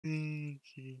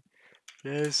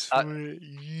That's what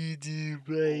you do,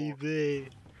 baby.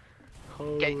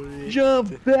 Okay.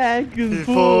 Jump back and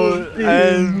forth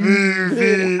and move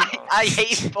it. I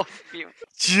hate both of you.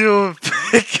 Jump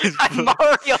back and forth.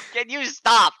 Mario, can you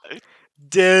stop?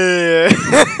 Duh.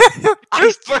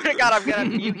 I swear to God, I'm gonna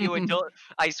mute you until.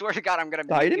 I swear to God, I'm gonna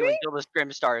mute you until the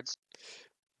scrim starts.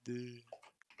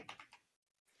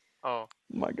 Oh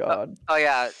my God. Oh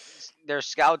yeah, their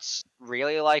scouts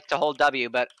really like to hold W,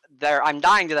 but I'm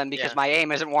dying to them because my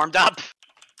aim isn't warmed up.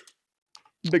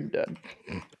 Big Dead.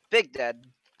 Big Dead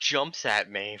jumps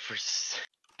at me for.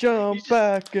 Jump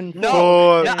back and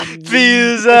No, forth.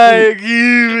 Feels like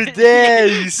you were there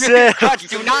yourself. Crutch,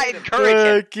 do not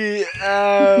encourage him.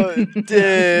 Out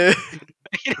there.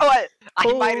 You know what? I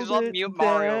Hold might as well it mute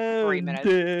Mario for 3 down minutes.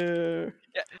 there.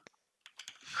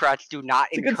 Crutch, do not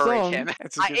It's a good encourage song. him.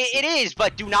 That's a good It is,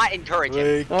 but do not encourage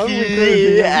him. I'm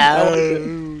encouraging him. I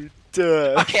like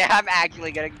it. Okay, I'm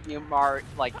actually gonna mute Mario,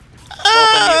 like, both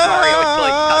of Mario until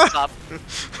he cuts up.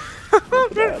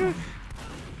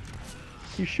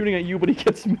 He's shooting at you, but he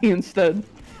gets me instead.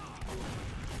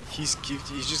 He's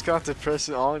just got to press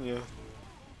it on you.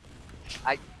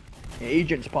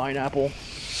 Agent's pineapple.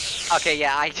 Okay,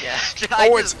 yeah, I Oh,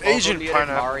 just it's Agent muted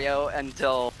Pineapple. Mario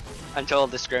until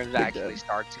the scrim actually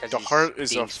starts. The heart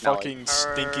is a fucking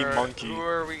stinky monkey. Who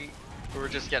are we? We're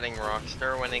just getting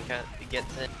Rockstar when it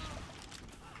gets in.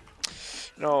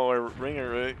 No, a ringer,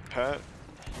 right, Pat?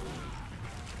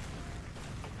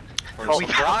 Well,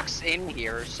 Brock's in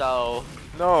here, so.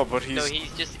 No, but he's. No,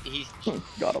 he's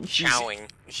Got him. chowing.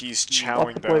 He's Off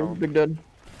chowing the play, down. Big Dead.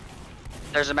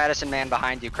 There's a medicine man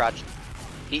behind you, Crutch.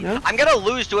 Yeah? I'm gonna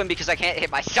lose to him because I can't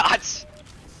hit my shots.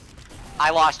 I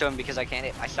lost to him because I can't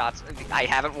hit my shots. I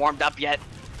haven't warmed up yet.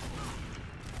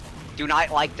 Do not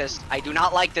like this. I do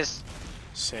not like this.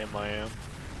 Sam, I am.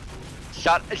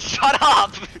 Shut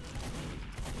up!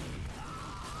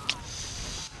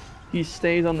 He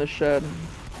stays on the shed.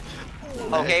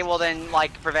 Okay, well then,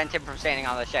 like, prevent him from standing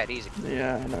on the shed. Easy.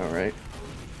 Yeah, I know, right?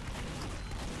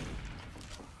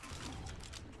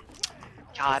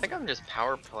 I think I'm just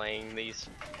power playing these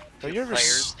Have two you ever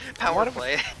players. Power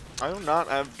play. I do not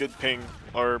have good ping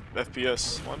or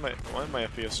FPS. Why am my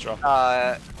FPS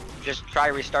dropping? Just try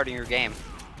restarting your game.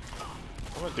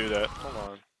 I'm gonna do that.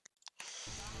 Hold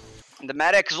on. The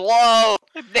medic's low!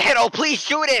 Nano, please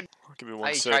shoot him! Give me one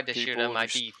I sec, tried to shoot people. him. I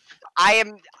beef.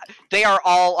 They are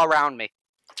all around me.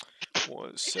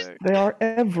 1 sec. They are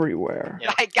everywhere.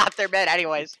 Yeah. I got their med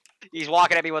anyways. He's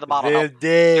walking at me with a bottle. They're Help.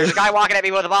 dead. There's a guy walking at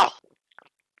me with a bottle.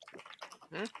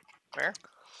 Where?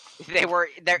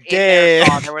 They're in Dead. their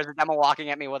saw. There was a demo walking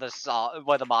at me with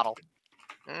a bottle.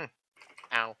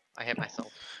 Ow! I hit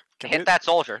myself. Hit that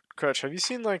soldier. Crutch, have you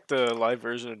seen like the live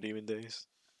version of Demon Days?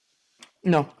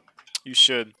 No. You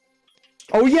should.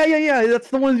 Oh yeah. That's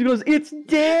the one who goes, "It's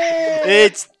dead."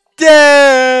 It's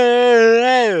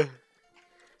dead.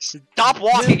 Stop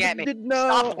walking at me. Did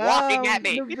know, Stop walking at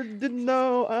me. Never did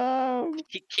know.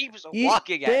 He keeps It's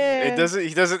walking at me. dead. It does it.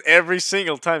 He does it every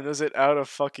single time. Does it out of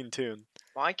fucking tune?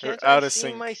 Why can't out I of see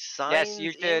sync. my sign? Yes,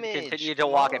 you should continue to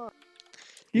walk it.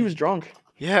 He was drunk.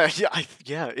 Yeah,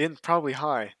 in probably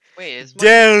high. Wait, is my,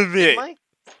 Damn is it! my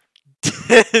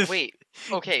wait?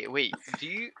 Okay, wait. Do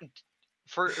you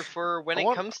for when I it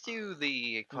want- comes to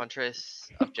the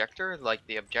Contrast objector, like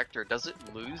the objector, does it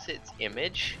lose its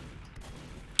image?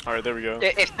 All right, there we go.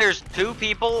 If there's two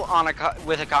people on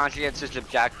with a conscientious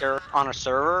objector on a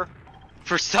server,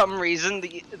 for some reason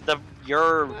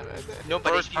your No,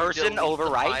 but first if you person delete the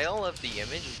overwrites. file of the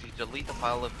image, if you delete the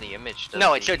file of the image, does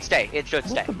No, it the- should stay. It should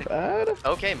stay. Not bad.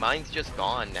 Okay, mine's just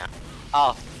gone now.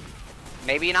 Oh,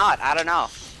 maybe not. I don't know.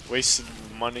 Wasted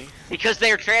money. Because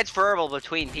they're transferable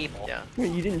between people. Yeah.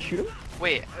 Wait, you didn't shoot him?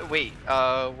 Wait.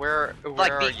 Where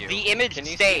Like are you? the image Can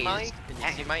you stays. see my? Can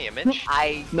you see my image?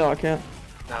 No, I can't.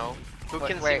 No. Who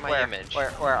can see where, my where, image?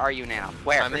 Where are you now?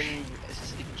 Where? I'm in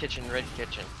kitchen, red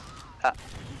kitchen.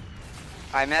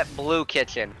 I'm at blue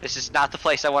kitchen. This is not the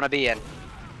place I want to be in.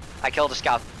 I killed a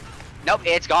scout. Nope,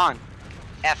 it's gone.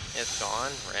 F. It's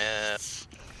gone. Red.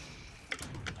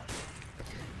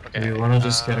 Do you want to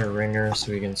just get a ringer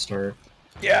so we can start?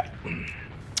 Yeah.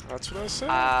 That's what I said.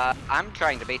 I'm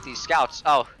trying to bait these scouts.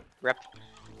 Oh, rip.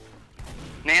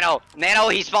 Nano,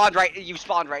 he spawned right. You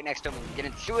spawned right next to him. You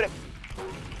didn't shoot him.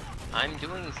 I'm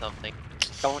doing something.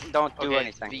 Don't do Okay,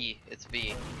 anything. V. It's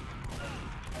V.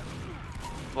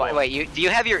 Wait, do you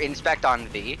have your inspect on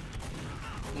V?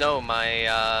 No, my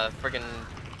friggin'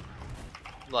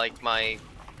 like my.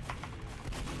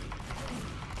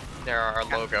 There, our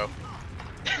logo.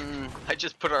 I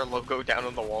just put our logo down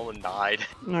on the wall and died.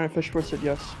 Alright, Fishboy said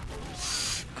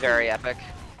yes. Very epic.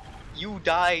 You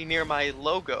die near my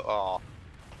logo. Oh.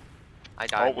 I Oh,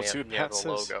 died we'll see what near Pat the says.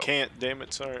 logo. Can't, damn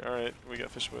it, sorry. Alright, we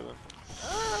got fish with him.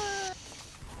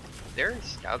 Their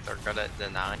scouts are gonna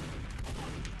deny.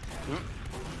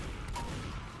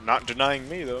 Not denying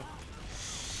me, though.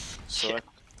 So,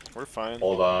 we're fine.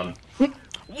 Hold on.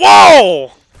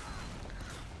 Whoa!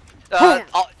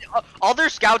 All their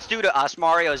scouts do to us,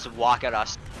 Mario, is walk at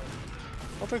us.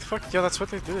 What the fuck? Yeah, that's what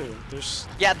they do. There's...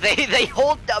 Yeah, they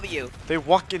hold W. They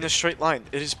walk in a straight line.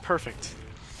 It is perfect.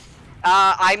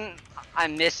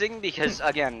 I'm missing because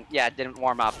again, yeah, it didn't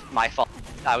warm up. My fault.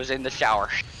 I was in the shower.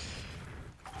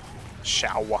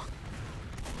 Shower.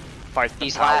 Fight the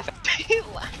He's power. laughing. He's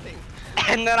laughing.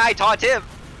 And then I taught him.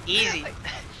 Easy.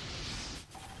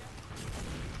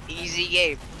 Easy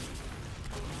game.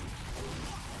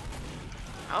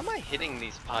 How am I hitting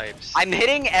these pipes? I'm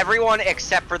hitting everyone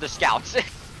except for the scouts.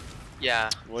 Yeah,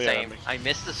 Well, yeah, same. I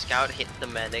missed the scout, hit the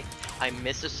medic. I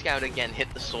missed the scout again,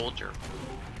 hit the soldier.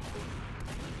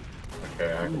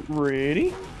 Okay.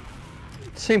 Ready?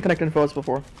 Same connect info as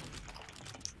before.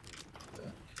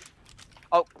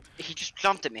 Oh, he just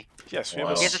jumped at me. Yes, we Wow.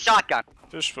 have He has a a shotgun.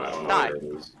 fish foot. Oh, Die. there it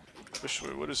is. Fish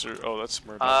foot. What is there? Oh, that's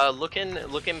murder. Look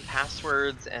in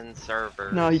passwords and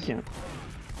servers. No, you can't.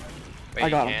 Wait, I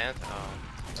got you him. can't?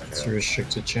 Oh, It's a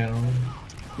restricted channel.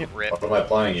 rip. What am I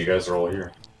playing? You guys are all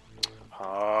here.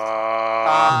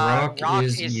 Rock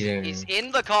is is eating.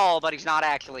 in the call, but he's not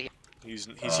actually. He's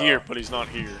here, but he's not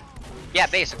here. Yeah,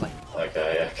 basically.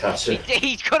 Okay, yeah, gotcha.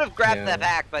 He could have grabbed Yeah. the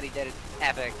back, but he did it.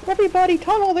 Epic. Everybody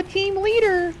tunnel the team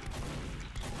leader!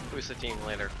 Who's the team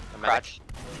leader? The medic? Crutch.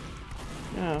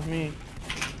 Yeah, me.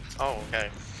 Oh, okay.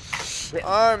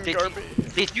 I'm Did garbage.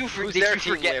 Did you, Who's did their you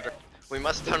team forget? leader? We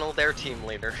must tunnel their team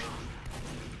leader.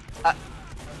 Uh,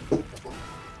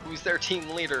 Who's their team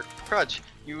leader? Crutch,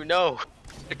 you know.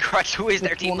 Crutch, who is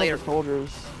their It's team one leader? of the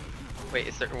soldiers. Wait,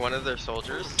 is there one of their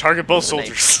soldiers? Target both What's the name?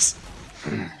 soldiers.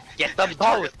 Get them both.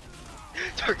 Target,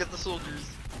 target the soldiers.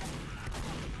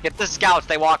 Get the scouts.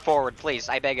 They walk forward, please.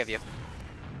 I beg of you.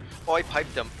 Oh, I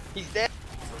piped him. He's dead.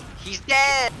 He's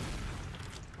dead.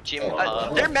 Jim,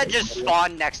 Their med just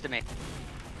spawned next to me.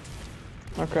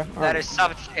 Okay, That alright. is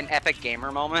such an epic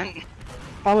gamer moment.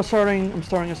 I'm starting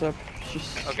us up.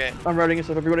 Just, Okay. I'm writing us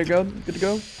up. Everybody good? Good to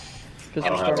go? Because I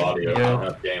don't have audio. I Yeah. don't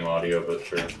have game audio, but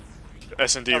sure.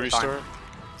 S&D Oh, restore.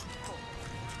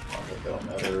 Don't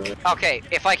matter really. Okay,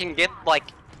 if I can get like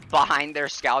behind their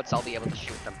scouts, I'll be able to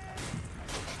shoot them.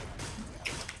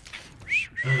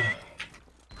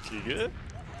 You good?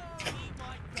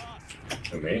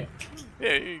 To me?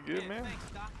 Yeah, you good, man.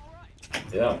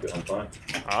 Yeah, I'm good. I'm fine.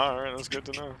 Alright, that's good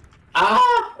to know.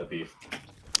 A beef.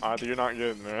 You're not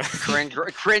good, man. Cringe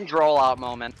rollout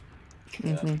moment.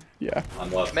 Yeah.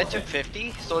 I'm left. Med took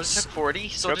 50, soldier took 40,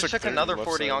 soldier took took 30 another left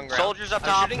 40 side. on ground. Soldiers up I'm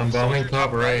top. shooting I'm bombing soldiers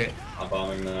top right. I'm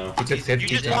bombing now. He took You 50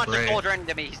 just top punched a right. soldier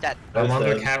into me. He's dead. I'm on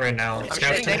their That's cat right now. Scouts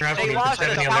shooting. took They roughly lost the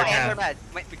 70 on scout their and their cat.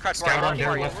 med. Wait, Crutch, Scout on where their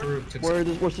are you? left roof took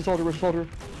Where's the soldier? Where's the soldier?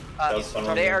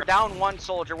 They are down one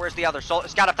soldier. Where's the other? Scout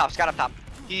up top. Scout up top.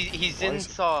 He's Why in is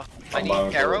it- saw. I I'm need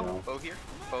bombing arrow. forward now. Bow here.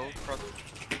 Bow front.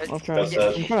 I'm trying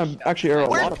to actually arrow a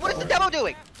lot of What is the fire. demo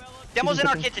doing? Demo's in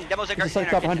our Second. kitchen. Demo's in our He's a side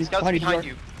kitchen. shot behind you. Scouts Behind you. behind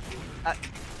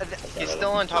you. He's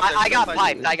still on top. I got There's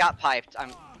piped. I got piped. I'm.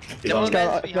 He's on Demo's me.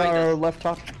 behind Got our us. left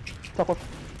top left.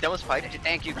 Demo's piped.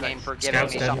 Thank you, game, for giving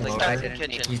Scouts me dead something in that I low. didn't need.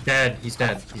 Kitchen. He's dead. He's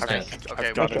dead. He's Okay. dead. Okay,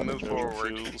 I've got we can him. move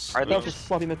forward. Fuels. Alright, that was just a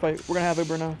sloppy mid fight. We're gonna have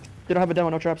Uber now. They don't have a demo,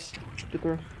 no traps. Get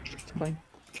through. It's fine.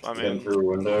 I'm Getting in. through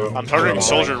window. I'm targeting Oh,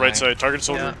 soldier my. right side. Target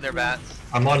soldier. Yeah, they're bats.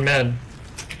 I'm on med.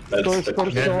 That's Soldier the still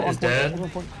Dead on is point. dead. On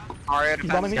point. Alright, He's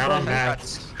bombing me. Scout on Bombing me.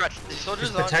 bats. Crutch. The soldiers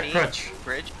Just on protect me. Crutch.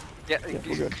 Bridge. Yeah, Yeah,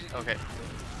 we're good. Okay.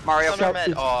 Mario. Some- Scout med.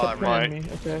 is Oh, behind right. me.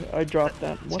 Okay, I dropped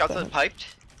that. What Scouts the are heck? piped.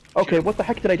 Okay, what the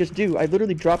heck did I just do? I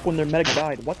literally dropped when their medic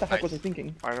died. What the heck was I Nice.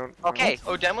 thinking? I don't. Okay.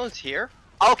 Oh, Demo's here.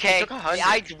 Okay. He took 100.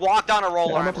 I walked on a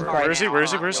roller. Yeah, I'm I'm up in sorry. Where is he? now. Where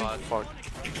is he? Where is he? God. Fuck.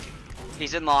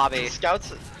 He's in lobby.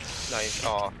 Scouts. Nice.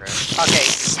 Oh, great.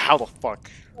 Okay, How the fuck?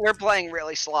 we're playing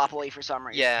really sloppily for some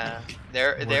reason. Yeah,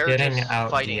 they're We're getting just out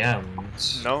fighting.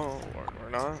 DMs. No, we're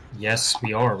not. Yes,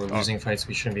 we are. We're losing fights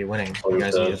we shouldn't be winning. You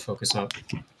guys need to focus up.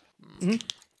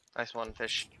 Nice one,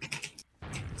 fish.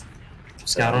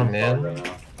 Scout on mid. Right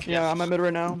now. Yeah, I'm at mid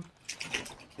right now.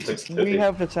 650. We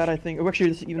have it's at I think. Oh, actually,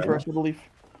 this is even for us, I believe.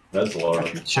 That's low.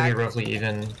 Should be roughly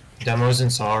even. Demos in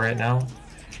saw right now.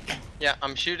 Yeah,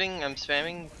 I'm shooting. I'm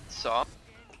spamming saw.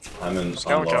 I'm in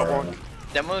Scout on low catwalk. right now.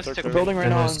 Demos They're took. We're building right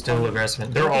now. Demos still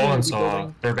aggressive. They're all in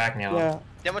saw. They're back now. Yeah.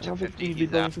 Demo I don't took think 50. we'd be He's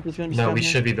building out. since there's gonna be No, seven we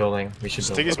here. should be building. We should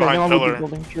Stiggy's build. Okay, behind then we'll be pillar.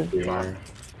 building, sure. We are.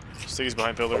 Stiggy's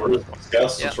behind pillar.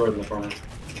 Scouts Yeah. just right in the corner.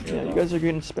 Yeah, you guys are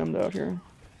getting spammed out here.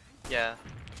 Yeah.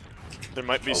 There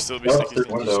might be still be no, sticky.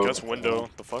 through window. Scout's window.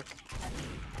 The fuck?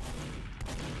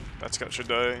 That scout should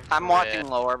die. I'm walking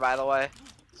lower, by the way.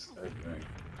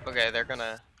 Okay, they're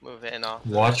gonna move in off.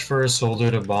 Watch for a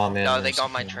soldier to bomb in. No, or they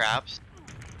got my something. traps.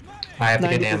 I have to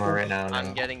get 90%. ammo right now. I'm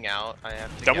No. getting out. I have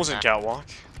to. That get wasn't back. catwalk.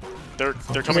 They're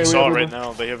Okay, coming we saw have right Uber.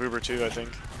 now. They have Uber too, I think.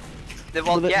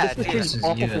 Well, This- yeah, this dude. is This is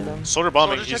awful for even. them. Soldier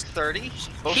bombing. Soldiers He's took 30.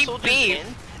 Both Keep soldiers being.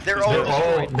 in. They're They're all all-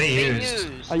 destroyed. they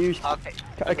used. I used. Okay.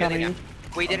 I kind of getting used.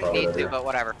 We didn't I'll need follow to, there. but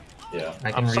whatever. Yeah.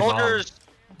 I can rebomb. Soldiers.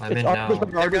 I'm in It's now. Argus,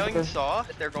 but They're Argus, going but saw.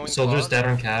 They're going Soldiers saw. dead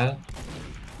on cat.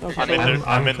 okay. I'm in there.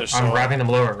 I'm in there. I'm wrapping them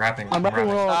lower. Wrapping. I'm wrapping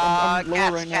low. I'm lower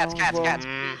Cats, right cats, now. cats, as well. cats.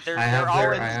 Mm. They're, I have they're all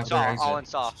their- in I have saw, their all in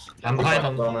exit. saw. I'm behind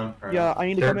them. Yeah, I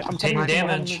need to They're come in. I'm taking coming in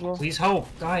damage. as well. Please help,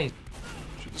 guys.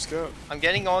 Shoot the scout. I'm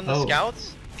getting on the Oh.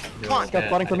 scouts. Come on, Scout's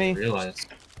fighting for me. Realize.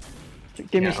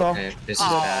 Give me Yeah, saw. okay, this is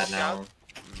Oh, bad now.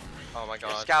 Oh my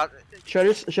god. Scout. Should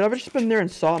I have just been there and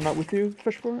saw, not with you,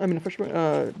 Fishboy? I mean, Fishboy,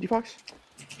 Defox?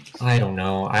 I don't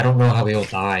know. I don't know how we all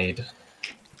died.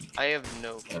 I have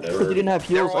no. Because you didn't have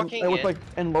heals. walking I was in. like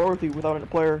in lower with you without a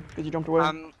player because you jumped away.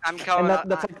 I'm coming. that-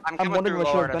 that's like- I'm I'm coming wondering through what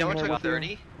should lower. have to- been No one there took with you.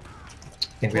 30. I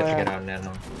think we have to get out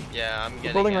now. Yeah, I'm We're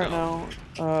getting building out. right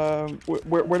now.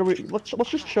 Where do we? Let's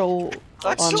just chill.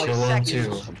 Let's on, chill Chill on seconds.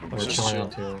 two. We're just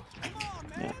chilling chill. on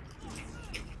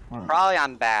two. Probably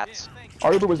on bats.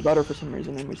 Our Uber was better for some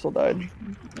reason and we still died.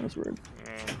 That was weird.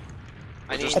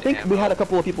 I need I think we ammo. had a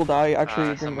couple of people die actually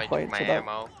during the somebody fight. took my So that,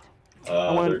 ammo.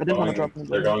 I didn't wanna drop them.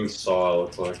 They're going saw, it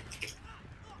looks like.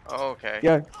 Oh, okay.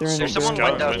 yeah, they're in. There's someone they're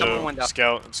in- window, someone window.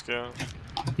 Scout. Scout.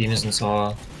 Beam isn't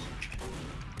saw.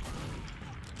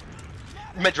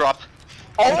 Mid drop.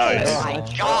 Oh Nice.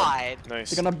 my god!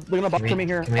 Nice. They're gonna buck for me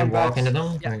here. Can we I'm walk bats. into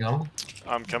them? Can we go?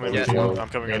 I'm coming Yeah. with you. I'm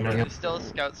coming Yeah, under. no, There's still a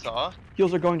scout saw.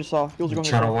 Heals are going to saw. Heals are I'm going to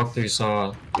trying to saw. walk through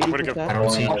saw. I'm gonna go. 80%. I don't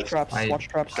see- Watch traps. I- Watch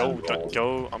traps. Go.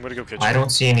 Go. I'm gonna go kitchen. I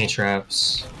don't see any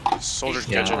traps. Soldiers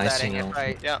Yeah, kitchen. I That see ain't it, no.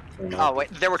 right? Yeah. Oh wait,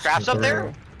 there were traps up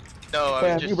there? No, I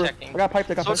Yeah, was just Uber. checking. I got piped.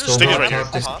 I got piped. Soldiers Stick it in right my here.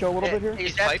 face. I chill a little bit here. He's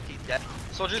He's dead. piped, he's dead.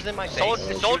 Soldiers in my face.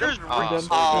 Soldiers. I'm dead.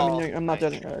 Oh. I mean, I'm not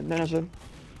dead. Nana's dead.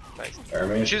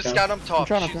 Airman Shoot scout? scout up top. I'm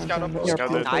trying Shoot to. scout up Yeah, top. Scout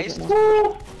please, dead. Nice. please,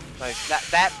 no. Nice.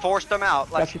 That forced them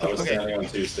out. Let's. Got you. I was Okay. standing on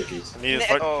 2 stickies. I need to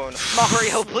fight. Oh no.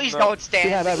 Mario, please No. don't stand.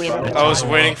 Yeah, that really- I was I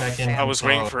waiting. walk back in I was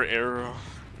waiting saw. for arrow.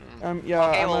 Yeah.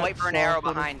 Okay, I'm we'll at wait for an saw, arrow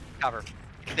but- behind cover,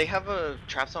 They have a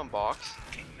traps on box.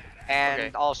 and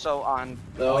Okay. also on.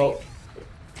 No.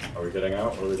 Are we getting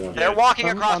out? What are we doing? They're walking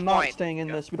I'm across not point. staying in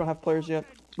this. We don't have players yet.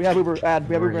 We have Uber ad.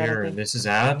 We have We're Uber ad. I here. think. This is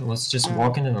ad. Let's just Yeah.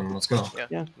 walk into them. Let's go.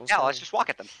 Yeah, let's just walk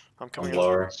at them. I'm I'm coming up.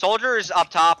 lower. Soldiers up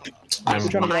top. I'm trying to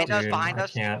get Behind us, dude, behind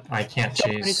us. I can't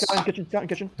Scout in chase. kitchen. Scout in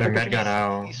kitchen. Their Scout in med kitchen. got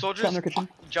out. These Scout in soldiers their kitchen.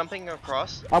 jumping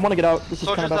across. I want to get out. This is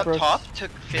kind Soldiers of bad up for us. top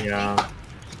took 50. Yeah.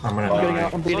 I'm gonna I'm getting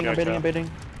out. die. I'm baiting. I'm Okay. baiting. I'm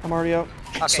baiting. I'm already out.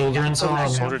 Okay, Soldier yeah. and saw.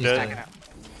 Soldier He's dead. dead.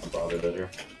 I'm probably dead here.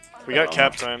 We got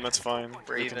cap time. That's fine.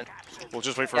 We're We even. can- We'll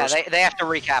just wait for Yeah, us. they have to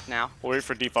recap now. We'll wait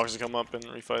for Defox to come up and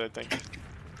refight. I think.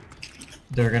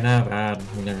 They're gonna have ad.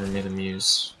 We never made them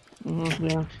use.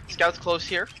 Yeah. Scouts close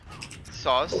here.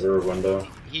 Saws. Over window.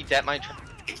 He dead my trap.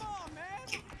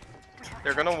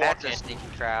 They're gonna walk That's in. a sneaky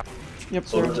trap. Yep.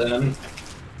 Soldiers Sir. in.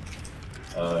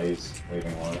 He's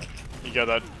leaving one. You got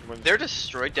that. When They're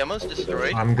destroyed. Demo's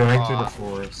destroyed. I'm going through Aw. the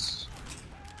forest.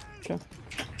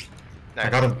 Nice. I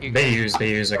got a. They use.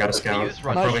 I got a scout. use, I'm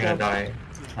run. probably Nice gonna scout. die.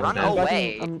 I'm Run dead.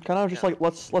 away. I'm kind of just like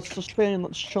let's just stay and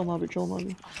let's chill in lobby. Chill in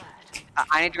lobby.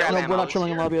 I need to grab No, ammo. we're not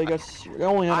chilling in lobby. I guess.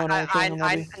 Only ammo now. Chilling in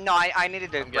lobby. I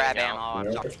needed to I'm grab getting ammo. out.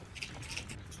 I'm sorry.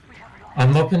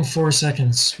 I'm up in 4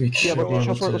 seconds. We Yeah, should but be let's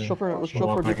able chill for to let's chill for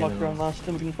walk back Defox into round them. last,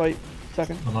 then we can fight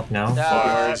second. I'm up now.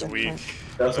 Fire is Okay, weak. nice.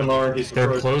 That's in lower. He's They're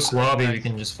destroyed. close lobby. We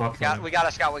can just fuck them. We got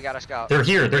a scout. We got a scout. They're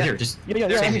here. They're Yeah. here. Just Yeah.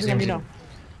 They're I'm easy, using easy. now.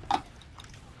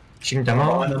 shooting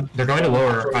demo. They're going to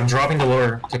lower. I'm dropping to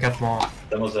lower to cut them off.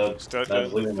 Demo's dead. Scout That's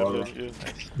dead. leaving lower. Yeah.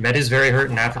 Med is very hurt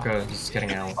in Africa. He's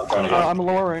getting out. I'm trying to get. I'm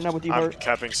lower right now with I'm D-Heart.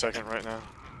 capping second right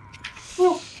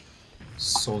now.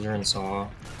 Soldier and saw.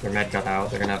 Their med got out.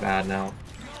 They're gonna have ad now.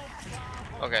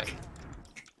 Okay.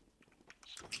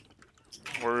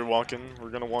 Where are we walking? We're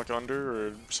gonna walk under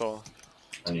or saw?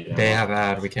 I need ammo. They have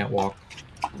ad. We can't walk.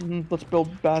 Let's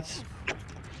build bats.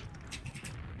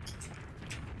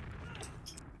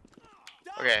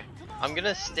 Okay. I'm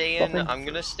gonna stay in. Buffing. I'm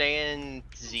gonna stay in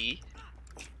Z.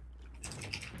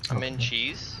 I'm in Okay.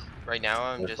 cheese right now.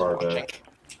 I'm They're just far watching. back.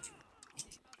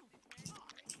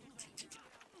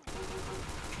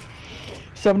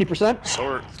 %70%.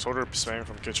 Soldier spamming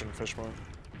from kitchen fishbone.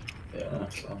 Yeah.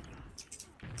 So.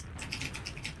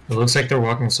 It looks like they're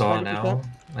walking saw 90%. now.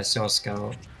 I saw a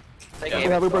scout. They Yeah, gave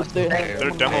Yeah, it we to were. us. Their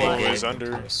demo Okay. is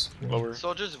under lower.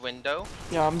 Soldier's window.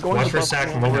 Yeah, I'm going Watch to for buff sack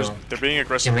now. from window. They're being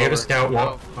aggressive Can we have a lower. scout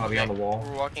walk? Oh, Be on the okay. wall.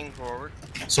 We're walking forward.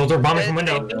 Soldier bombing from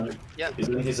window. Yeah.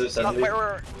 He's at Oh, 70.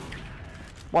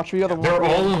 Watch for the other one. They're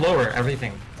all in lower,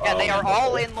 everything. Yeah, they are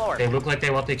all in lower. They look like they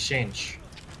want the exchange.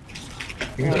 You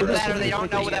can Yeah, get Either this. that or they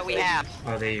don't know that we have.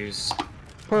 Oh, they use.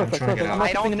 Perfect, trying to get perfect. out. I'm not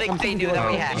I don't thinking- think I'm they thinking knew the that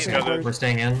other we one. had Just you. Okay, gotta- We're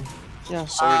staying in. Yeah.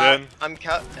 Soldier dead. I'm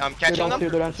They're catching down them. two,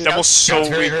 they're down two. Demo's so Scout's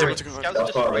very weak. hurt. Demo took a- Scout's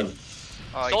That's destroyed. fine.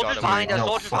 Oh, you Soldiers got him. behind us, No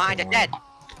soldiers behind us, fucking dead.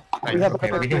 We have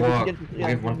Okay, we we can walk. get- We yeah.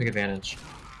 have one big advantage.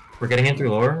 We're getting in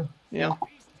through lower. Yeah.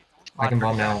 I can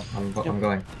bomb now. I'm going. There's a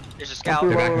Going scout through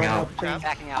They're lower backing right now. out.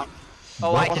 backing out.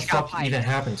 Oh, What I the just got fuck piped. even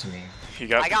happened to me? You I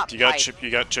got got you got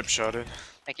piped. chip shotted.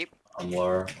 Thank you. I'm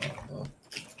lower.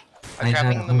 I'm I had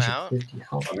trapping them out. 150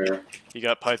 health. I'm here. You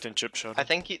got piped and chip shotted. I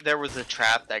think there was a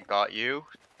trap that got you,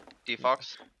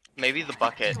 D-Fox. Maybe the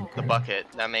bucket. The bucket.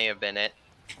 That may have been it.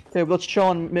 Okay, let's chill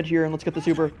on mid here and let's get the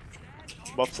super.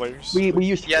 Buff players. We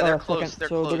used Yeah, they're second, close, they're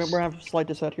so close. we're gonna have slight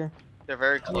disset here. They're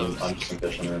very close. I'm just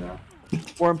fishing right now.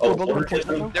 We're Oh, building Soldier point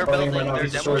right now. They're Fighting building. right now, Their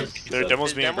he's demos. destroyed. Their demo's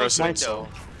His being demo's aggressive. window.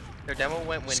 Their demo went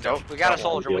window. Scout. We got a Yeah,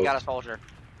 soldier, we got a soldier.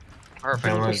 Perfect.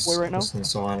 Demo's Wait right now? listening to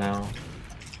Sola now.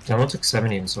 Demo took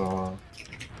 70 in Sola.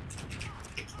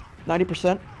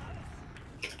 90%.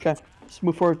 Okay, let's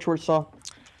move forward towards saw.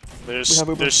 There's We have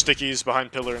Uber. there's stickies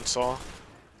behind pillar and saw.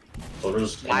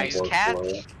 Soldier's Nice coming catch.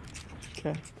 forward lower.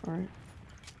 Okay, alright.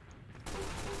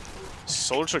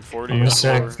 Soldier took 40. I'm gonna that's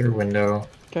sack lower. through window.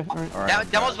 Okay, alright.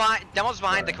 Alright. Demo's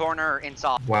behind the corner in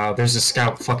saw. Wow, there's a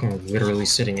scout fucking literally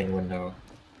sitting in window.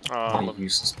 What a Um,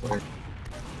 useless player.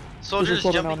 Soldiers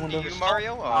Soldier now jumping in to window. you,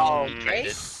 Mario. Oh, he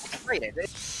okay. traded.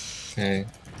 Okay.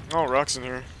 oh, Rock's in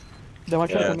here. They might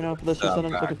try Yeah, coming out for this, yeah, just send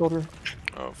it like a back. soldier.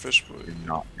 Oh, fish boy. Did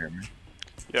not hear me.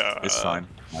 Yeah. It's fine.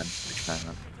 Fine. Expand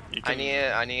that. You I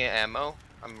can, need ammo.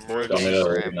 I'm Tell me rotating to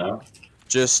for leave ammo. now.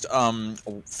 Just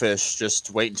fish.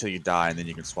 Just wait until you die, and then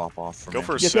you can swap off from go me.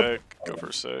 for a Yep, yep. sec. Go for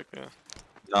a sec. Yeah.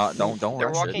 No, don't They're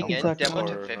rush walking it. in. Don't- Demo Or,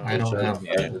 took 50. I don't have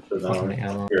Yeah, it's just fucking now.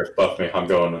 ammo. Here, buff me. I'm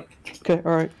going. Okay,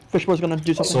 alright. Fishboy's gonna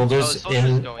do something. Soldiers Soldier's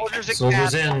in. going. Soldiers in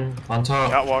Soldiers cat. in. On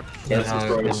top. Catwalk. That's And,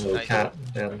 destroyed. and Nice.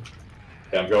 cat dead.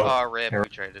 Yeah, I'm going. Oh, rip. We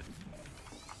traded.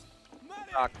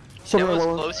 Silver Demo's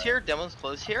lower. close here. Demo's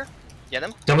close here. Get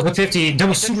him. Demo took 50.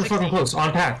 Demo Took super 60. fucking close.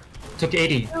 On pack. Took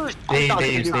 80. They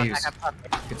use.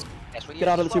 Yes, we Get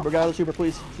out of the used super, get out of the super,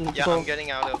 please. This is Yeah, so- I'm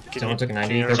getting out of. Can Demo you, took can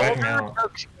 90. you They're soldier?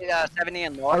 backing out. 70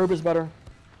 and lower. Arub is better.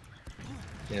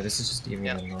 Yeah, this is just even.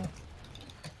 Yeah.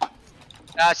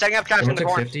 Setting up traps Demo in the took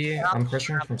corner. 50. I'm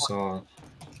pressuring from saw.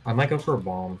 I might go for a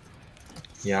bomb.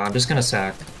 Yeah, I'm just gonna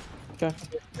sack.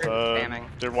 Spamming.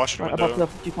 They're watching Alright, I buffed window.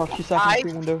 up. Default, she's sacking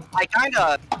the window. I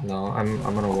kinda. No, I'm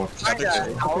gonna walk. Kinda.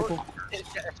 Okay, cool.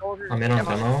 I'm in on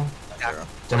demo.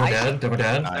 Demo Nice. dead. Demo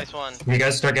dead. Nice one. You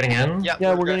guys start getting in. Yeah,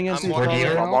 Yeah, we're good. getting in I'm through walking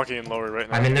the in. I'm walking in lower right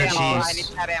now. I'm in there. Ammo, I need Cheese.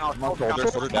 to have ammo.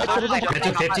 Soldier dead. Mid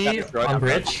took 50 on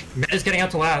bridge. Mid is getting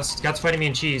out to last. Scout's fighting me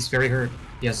in cheese. Very hurt.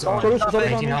 Yes. Soldiers,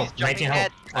 soldiers 19 on health. He's 19 jumping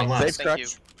health. On Safe last. Thank you.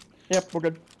 stretch. Yep, we're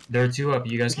good. There are two up.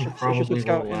 You guys can There's just probably a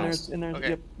scout roll in there, last. in there. Okay.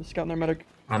 Yep, the scout in there, medic.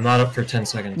 I'm not up for 10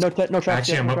 seconds. No traps.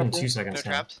 Actually, yet, I'm no up in traps 2 yet. seconds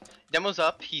No now. traps. Demo's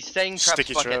up. He's setting traps.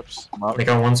 Sticky bucket. traps. They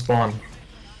got one spawn.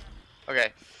 Okay.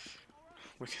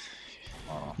 They got-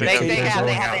 have, they're they rolling have, out.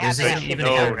 they have, This they isn't have. even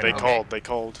No, again they right now. called. They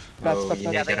called. Bad Oh, stuff, you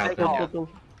bad need to stuff. get out Go, there. go, go.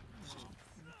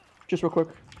 Just real quick.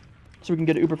 So we can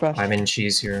get it uber fast. I'm in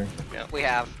cheese here. We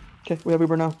have. Okay, we have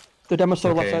uber now. The demo's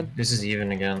still left Okay, side. this is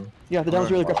even again. Yeah, the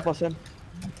demo's really aggressive left side.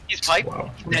 He's piped.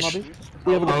 Wow. From the lobby.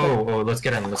 We have a good Oh, let's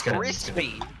get in. Let's get in. Let's get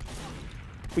in. Crispy.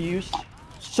 We used.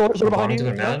 Soldier behind Bomb you. to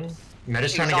the med. Med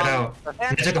is trying to He's get on out. the They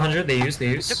fence. took 100. They use.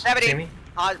 Took 70. See me?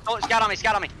 Scout on me,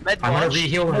 scout on me. Med I'm gonna launch.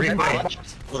 re-heal and re-fight.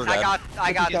 Soldier I dead. got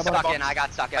Skybox. stuck in, I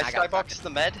got stuck in, I I got stuck in. skyboxed the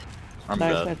med. I'm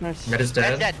Nice, dead. nice, nice. Med is Med's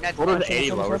dead. dead, med's Soldier dead. to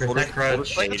 80 lower. Soldier Protect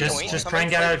crutch. Play the point. Just try and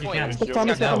get out if you can. Somebody play the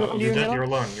point. No, Somebody you're play the dead. point. You're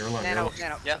alone. You're alone. You're Nano, alone.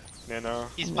 nano. Yeah. Nano.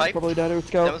 He's I'm piped. probably dead. Let's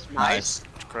That go. was Nice.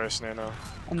 Christ, Nano.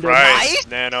 I'm dead. Christ,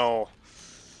 Nano.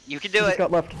 You can do Just it.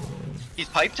 got left. He's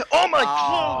piped. Oh my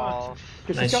god. Oh.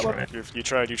 Just Nice got try. left. You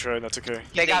tried, that's okay.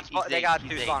 They got, He's they eight, got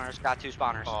he's two eight. spawners, got two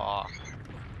spawners. Aw.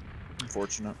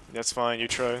 Unfortunate. That's fine, you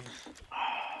tried.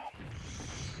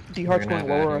 D Heart's We're gonna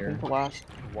going have lower, I that think, here. to last.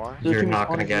 Why? There's You're too many not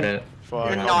gonna spawners get here. it. Fine.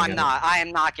 You're No, not I'm gonna not. I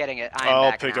am not getting it. I am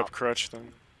I'll backing pick out. up Crutch then.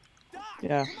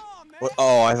 Yeah. What?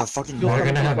 Oh, I have a fucking. You'll We're come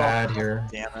gonna to have the ad here.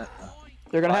 Damn it.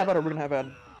 They're gonna have it or we're gonna have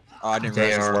ad. Oh, I didn't They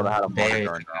realize this are- loadout had a they-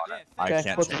 monitor on it. I Okay,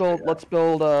 can't let's change build. it. Let's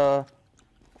build.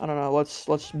 I don't know.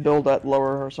 Let's build that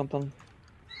lower or something.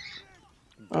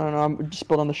 I don't know. I'm just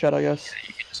build on the shed, I guess.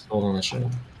 Just hold on the shit.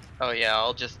 Oh yeah,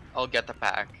 I'll get the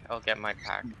pack. I'll get my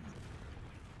pack.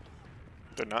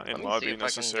 They're not in Let me see lobby if I can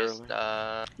necessarily.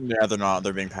 just, Yeah, they're not.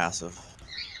 They're being passive.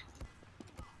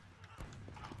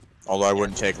 Although I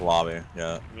wouldn't take lobby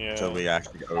yet until Yeah. we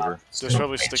actually get over. There's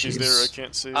probably stickies there I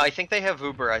can't see. I think they have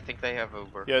Uber. I think they have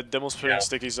Uber. Yeah, Demo's putting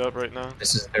stickies up right now.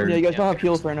 This is their. Yeah, you guys Yeah. don't have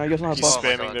heals right now. You guys don't have He's buffs. Oh my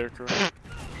spamming God. there, correct?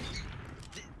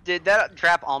 Did that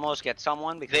trap almost get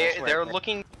someone? Because I swear They're it did.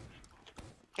 looking.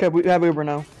 Okay, we have Uber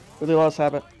now. But they let us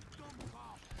have it.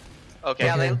 Okay.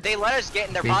 Yeah, Okay. they let us get,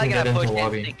 and they're We probably can gonna get push into in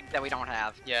lobby. thinking that we don't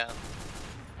have. Yeah.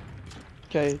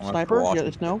 Okay, I'm gonna sniper? watch Yeah, it.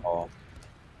 it's no. Oh.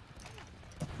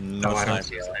 No Oh, I don't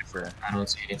sniper. see sniper. I don't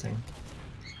see anything.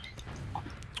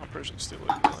 One person's still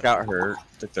looking. Got hurt.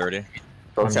 Took 30. I'm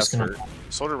Both just got gonna. hurt.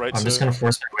 Soldier right I'm just side. gonna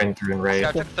force my way in through and raid.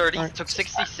 Scout took 30. Alright. Took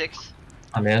 66.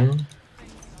 I'm in.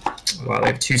 Wow, they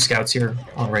have 2 scouts here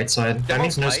on right side. That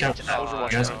means no Fight. scouts. Soldier You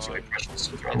watch guys out. can take questions.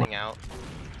 Getting out.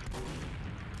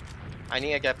 I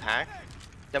need to get pack.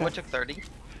 Demo took 30.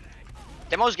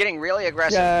 Demo's getting really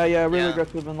aggressive. Yeah, really Yeah.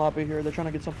 aggressive in lobby here. They're trying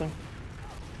to get something.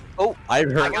 Oh, I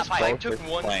heard I got my- I both took their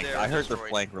one flank. there I heard their destroyed.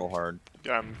 flank real hard.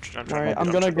 Yeah, I'm trying Alright, to I'm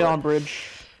gonna get on bridge.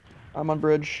 I'm on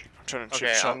bridge. I'm trying to chip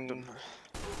Okay, shot I'm- them.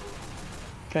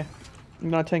 Okay. I'm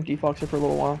gonna tank Defox here for a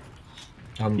little while.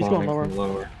 I'm He's bombing going from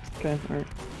lower. Okay, alright.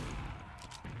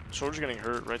 Soldier's getting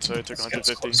hurt. Right side took Scouts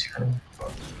 150. close here.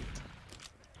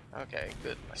 Okay,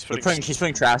 good. He's He's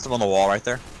putting traps on the wall right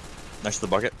there. Next to the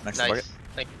bucket. Next to the Nice.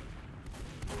 bucket.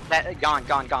 Thank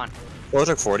gone. Oh,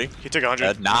 took 40. He took 100.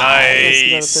 Dead.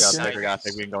 Nice. Nice. Yeah, we got.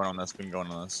 We can go on this. We can go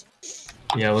on this.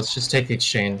 Yeah, let's just take the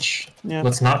exchange. Yeah.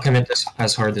 Let's not commit this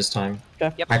as hard this time.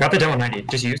 Okay. Yep. I got the demo 90.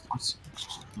 Just use this.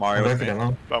 Mario I'm there with for me.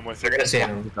 demo. I'm with They're you. gonna save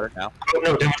him. He's hurt now. Oh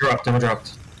no, demo dropped. Demo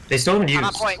dropped. They still haven't I'm used.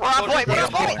 on point. We're on point. We're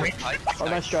on point. Oh,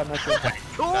 nice job, nice job.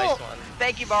 Cool. Nice one.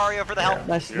 Thank you, Mario, for the help.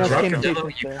 Nice, You're nice welcome. game Drop demo,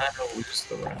 patience you there. kinda lose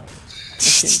the round.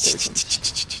 Nice game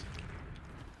patience.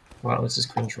 Wow, this is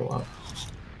cringe roll up.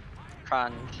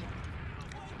 Crunch.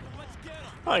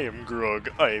 I am Grug.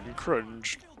 I am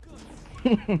Crunch.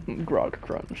 Grog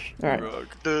crunch. Alright. Grug.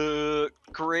 The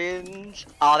cringe.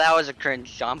 Oh, that was a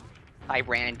cringe jump. I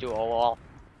ran into a wall.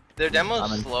 Their demo's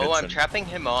I'm in slow. I'm kitchen. trapping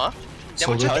him off.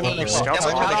 Demo Soldier took top 80. left. Demo Scouts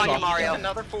took on 80. you, He Mario. took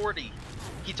another 40.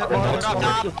 He took Oh, another it's 40.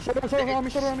 fine. Soldier on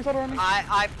me.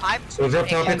 I'm Soldier up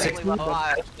top at incredibly 60.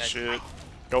 low. Shit.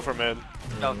 Go for mid.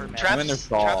 Go for mid. Traps. I'm in their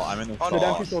stall. traps I'm in their on They're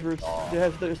down stall. 2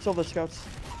 soldiers. There's still the scouts.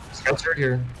 Scouts are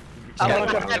here. Oh, Yeah. we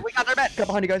got their bed. We got their bed. Got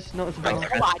behind you guys. No, it's Oh, behind.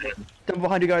 come on. Demo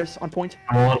behind you guys on point.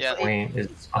 I'm on Yeah. point.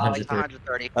 It's Oh, he's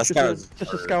 130. 130. That's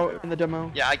Just a scout in the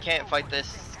demo. Yeah, I can't fight this.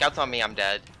 Scouts on me. I'm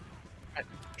dead.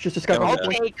 Just a scout on the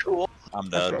point. Okay, cool. I'm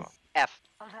Let's dead. go. F.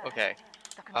 Okay.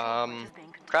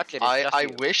 Crutch it. I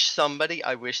wish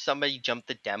somebody jumped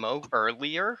the demo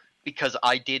earlier because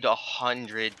I did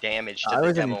 100 damage to I the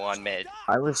was in- demo on mid.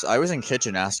 I was in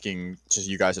kitchen asking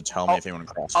you guys to tell me if anyone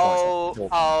crossed points.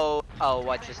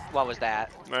 What was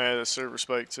that? I had a server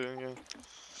spike too, yeah.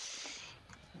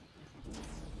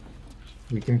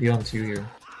 We can be on 2 here.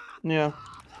 Yeah.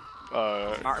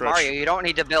 Crutch. Mario, you don't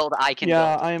need to build. I can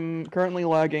Yeah, build. I'm currently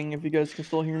lagging. If you guys can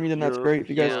still hear me, then that's You're- great. If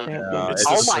you guys yeah. can't, Yeah, then... It's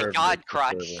Oh the my server, God, it's the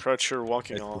Crutch. server. Crutch, you're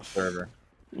walking It's the off. server.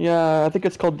 Yeah, I think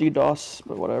it's called DDoS,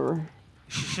 but whatever.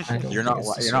 I don't You're think not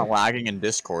it's the you're not same. lagging in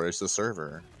Discord. It's the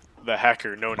server. The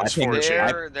hacker known My as ping-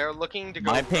 4chan. They're looking to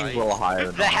go My ping's right. a little higher.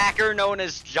 The than mine. hacker known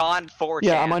as John 4chan.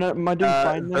 Yeah, am I doing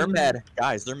fine Their then? med,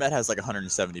 guys. Their med has like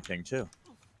 170 ping too.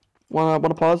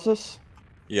 Wanna pause this?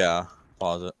 Yeah.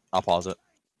 Pause it. I'll pause it.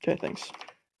 Okay, thanks.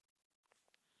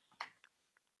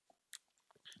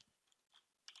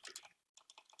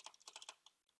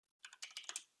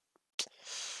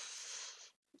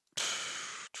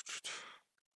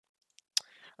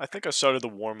 I think I started the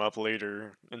warm up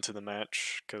later into the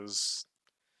match because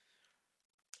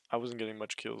I wasn't getting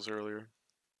much kills earlier.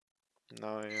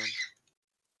 Now I am.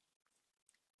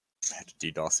 I had to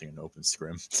DDoSing an open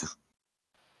scrim.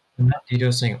 They're not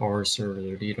DDoSing our server,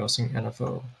 they're DDoSing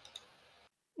NFO.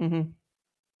 Mm-hmm.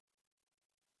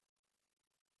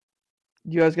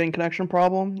 You guys getting connection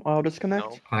problem? I'll disconnect.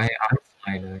 No. I'm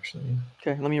fine actually.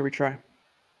 Okay, let me retry.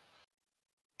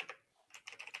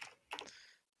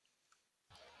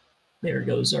 There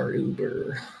goes our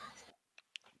Uber.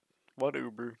 What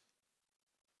Uber?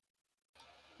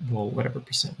 Well, whatever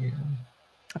percent you have.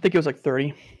 I think it was like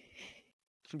 30.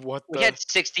 What We the? had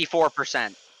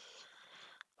 64%.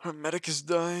 Our medic is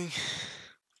dying.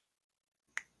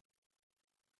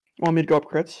 Want me to go up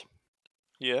crits?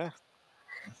 Yeah.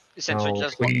 Since we Oh,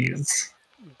 just, please.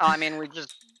 I mean, we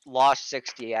just lost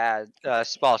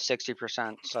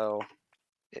 60%, so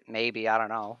maybe, I don't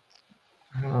know.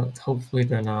 Hopefully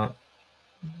they're not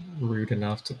rude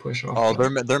enough to push off. Oh,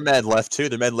 their med left too.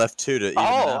 Their med left too to even it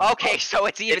out. Oh, okay, so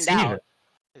it's evened It's out. even.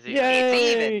 Is he?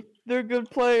 Yay! They're good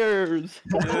players.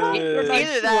 They're nice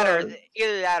Either to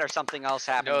that or us. something else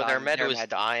happened. No, their on meta was med.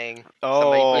 dying. Oh.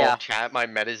 Somebody put Yeah. in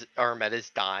chat, our meta's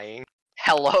dying.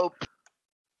 Hello.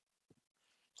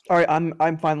 All right,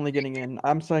 I'm finally getting in.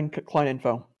 I'm sending client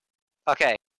info.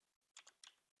 Okay.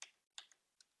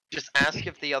 Just ask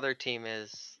if the other team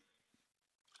is.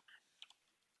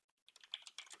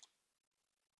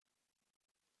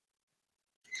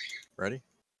 Ready?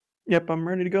 Yep, I'm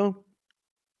ready to go.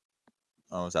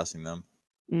 Oh, I was asking them.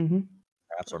 Mm-hmm.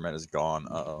 Perhaps our meta is gone.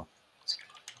 Uh-oh.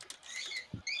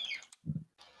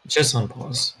 Just on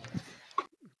pause.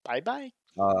 Bye bye.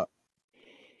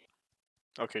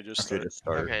 Okay, just Okay, start. just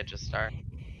start. Okay, just start.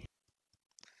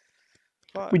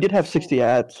 We did have 60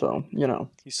 ads, so you know.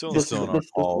 He's still He's This- still in our this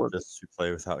call works. just to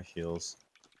play without heals.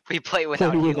 We play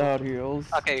without heals. Without heals.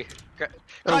 Okay. Oh,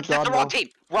 Crunch, that's God, the wrong no. team.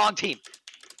 Wrong team.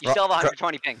 You Cru- still have cru-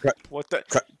 120 ping. What the?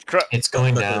 Crap. Crap. It's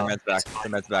going Their down. med's back.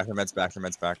 Their med's back. Their med's back. Their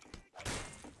med's back.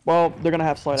 Well, they're gonna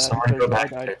have slight ads Someone go because I back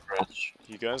to died. their crutch.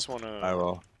 You guys wanna? I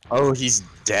will. Oh, he's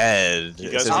dead. You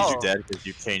It guys says are- he's dead because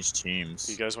you changed teams.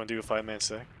 You guys wanna do a 5-man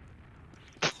stack?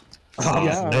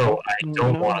 Yeah. No, I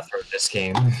don't No. want to throw this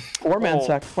game. Four-man Oh.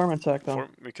 sack. Four-man sack though.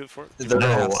 We could for. They're gonna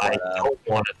No, have I slight ad. don't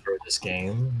want to throw this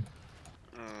game.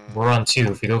 Mm, We're on 2.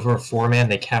 If we go for a 4-man,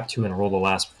 they cap 2 and roll the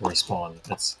last before we spawn.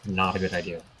 That's not a good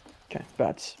idea. Okay,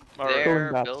 bats. alright. Going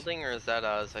They're back. building, or is that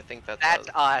us? I think that's That's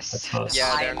us. us. That's us.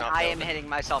 Yeah, they're not I am building. hitting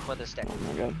myself with a stick. Oh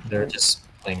my god. They're just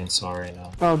plain and sorry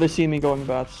now. Oh, they see me going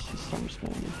bats. So I'm just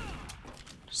gonna...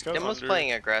 Scout Demo's under,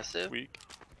 playing aggressive. weak.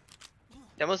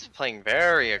 Demo's playing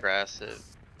very aggressive.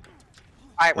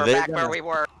 Alright, we're They're back where gonna- we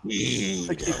were.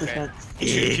 60%.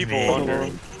 Two people Oh, under.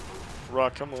 Lord.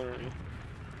 Rock, come over.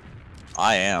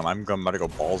 I am. I'm about to go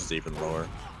balls deep and lower.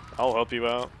 I'll help you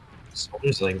out.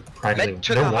 Soldiers like practically. Med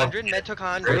took they're 100. walking. Med took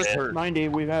Great. 100. 90,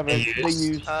 we have it. They They used-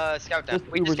 used. Scout This down.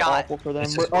 We was just got it. awful for them.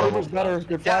 This We're, is oh, it horrible. was better.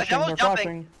 They're Yeah, flashing. that They're was jumping.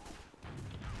 flashing.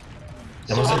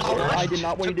 Demo's So- like, I did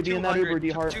not want you to be in that Uber,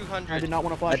 D-Heart. 200. I did not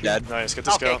want to I'm flash you. dead. Nice, get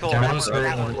this Okay, guy. cool. Demo's That worked, very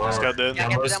that worked. lower. Scout dead. Yeah,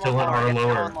 get Demo's the still demo in lower, our get the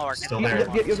demo lower. lower. Still You there.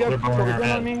 got Soldier bomb on our on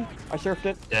head. me. I surfed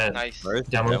it. Dead. Nice. Where's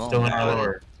the Demo's demo? still in our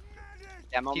lower.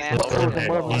 Demo He's man. Lower Whatever, head.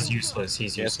 whatever. He's useless.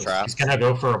 He's He has useless. traps. He's gonna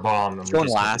go for a bomb. And He's we're going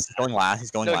just gonna- last. He's going last.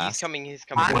 He's going No, he's last. coming. He's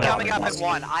coming. I'm Whatever. coming up in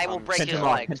one. I will break Pinch his him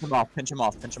off. leg. Pinch him off. Pinch him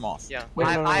off. Pinch him off. Yeah. Wait,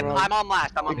 no, no, I'm no. on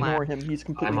last. I'm on Ignore last. him. He's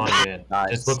completely. I'm on it. Nice.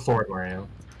 Just look forward, Mario.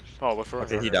 Oh, look for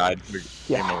Okay, he her. died.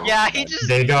 Yeah. Game over. Yeah, he just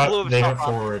They blew got himself up.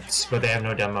 forwards, but they have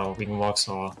no demo. We can walk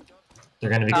saw. They're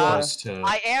gonna be Uh, close to.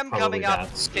 I am probably coming up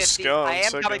bats. 50. Scout, I am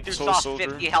second, coming through soul soft soldier.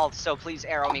 50 health, so please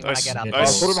arrow me when I Nice. get up.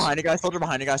 Nice. Soldier behind you guys. Soldier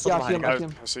behind you guys. Soldier Yeah, I see behind you him.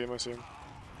 guys. I see him. I see him.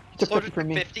 He took Soldier 50 from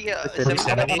me. 50. Thirty,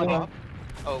 70.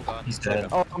 Oh god. He's dead.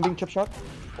 Oh, I'm being chip shot.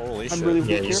 Holy shit. I'm really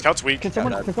Yeah, weak here. Scout's weak. Can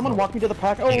someone walk me to the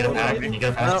pack? Oh, You get a no, back. no, You get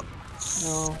a back.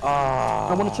 no. Ah.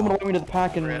 I wanted someone to walk me to the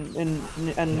pack, and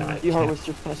Yeah, I D-Heart can't. was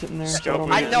just kind of sitting there. Scout so I don't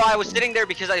me. I know. know I was sitting there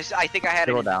because I think I had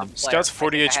Go a down. player. Scout's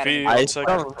 40 I think I had HP. a- I One still,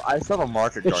 second. I still have a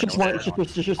marker It's guard. just one.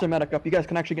 It's just a medic up. You guys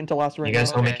can actually get into last ring. You guys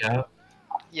now. help me out.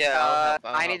 Yeah. I'll help,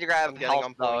 I need to grab I'm getting help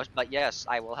on point. those, but yes,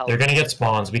 I will help. They're gonna get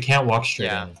spawns. We can't walk straight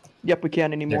Yeah. in. Yep, we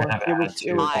can't anymore. gonna have It was.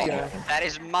 attitude. Mine. Yeah. That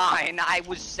is mine. I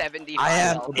was 75 I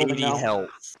have health. 80 health.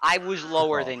 I was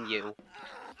lower than you.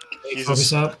 Jesus.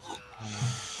 Focus up.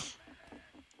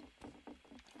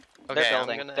 Okay, They're I'm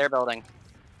building. gonna. They're building.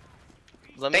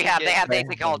 Let They me have. get-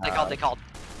 They called.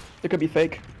 It could be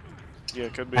fake. Yeah,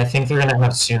 it could be. I think they're gonna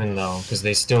have soon though, because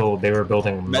they were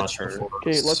building much Metro. before.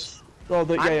 Okay, us. let's. Oh,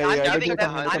 yeah, I'm they're giving doing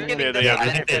them. it. I'm giving Yeah, them. yeah, I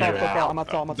think they Stop, do stop, now. I'm on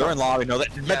top. They're in lobby. No,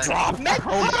 that med drop. Oh, Nice.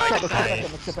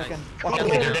 let's get back in. Watch Okay, the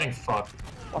they're shoulder. getting fucked.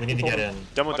 We need to get in.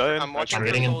 Demo died. I'm watching I'm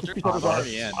the getting in. soldier. Keep over I'm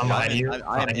already in. I'm behind you. I am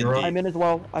Behind in you, deep. I'm in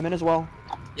as well.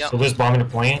 Yep. So there's bombing to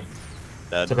point.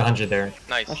 Dead. Took 100 there.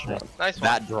 Nice. Nice shot. Nice one.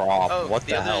 That drop. Oh, What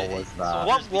the the hell other- was so that?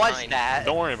 What was behind. that?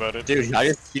 Don't worry about it. Dude,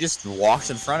 he just walks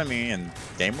in front of me and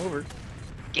game over.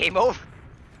 Game over.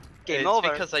 Game It's over.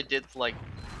 because I did like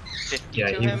 50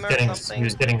 Yeah, to he him was or getting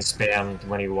something. spammed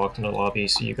when he walked in the lobby,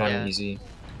 so you got an Yeah. easy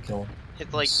kill.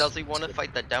 It's like, does he want to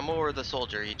fight the demo or the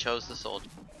soldier? He chose the soldier.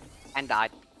 And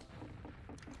died.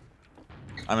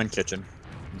 I'm in kitchen.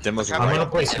 Demo's I'm I'm right. gonna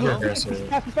play Yeah. super aggressive.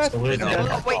 Fast. So we're No. dead.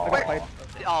 Oh, wait, where?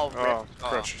 Oh, Oh, rip.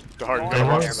 crush. The heart. You Oh, gotta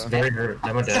watch Demo's that. very hurt.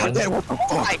 Demo dead. What the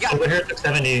Oh my fuck? god. Over here took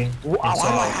 70. Why do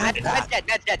I have Med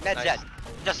that? dead. Nice.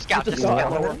 Just scout. Just Just go.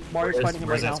 scout. Mario's fighting him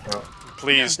right Where's now. that scout?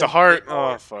 Please, the heart.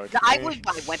 Oh, fuck. I me. went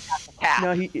past the cap.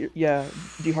 No, yeah,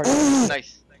 D-Heart.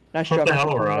 Nice. Nice What job. the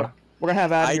hell, Rob? We're gonna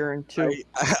have ad I- here in 2.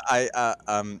 I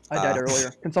died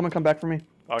earlier. Can someone come back for me?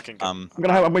 I can get I'm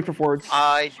waiting for forwards.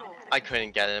 I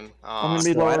couldn't get him. I'm gonna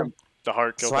be so I lower. don't- the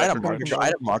heart. Go So I had a back. market. I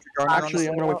had a market guard on Actually, this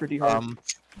I'm gonna wait for one. D-Hart.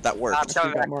 That worked. I'm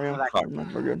coming back. Mario. Fuck.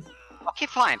 We're good. Okay,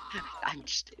 fine. I'm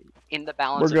just in the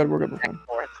balance. We're of good. We're good. We're back fine. and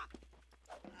forth.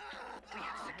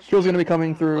 Skill's gonna be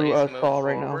coming through Please move stall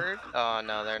right now. forward. Oh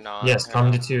no, they're not. Yes,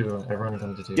 come to 2. Everyone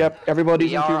come to 2. Yep, everybody's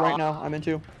We in 2 are right on- now. I'm in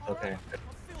 2. Okay.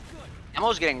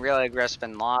 Emo's getting really aggressive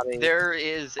in lobby. There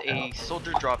is a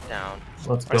soldier drop down.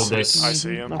 Let's I build see- this. I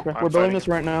see him. Okay, I'm we're building fighting. this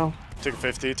right now. Took a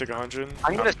 50, took a 100.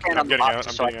 I'm gonna stand on the getting box out,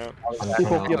 I'm so I getting out. I'm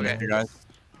People, coming yep. out. Hey guys,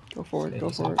 Go for it. Go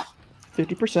for it.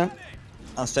 50%.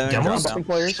 I'm standing Demo? drop Stopping down.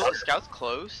 players. Scouts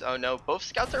close. Oh no, both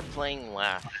scouts are playing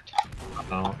left.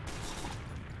 Oh.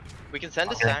 We can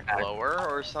send a sack lower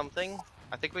or something.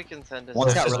 I think we can send a One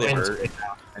Let's got just really win hurt.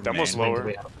 to- Demo's Man,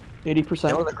 lower. 80%.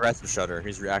 That was aggressive Shutter.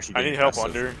 He's actually I getting need help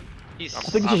aggressive. under. He's I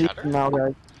think this is better. now,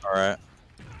 guys. Alright.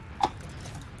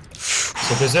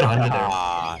 So there's at 100 there.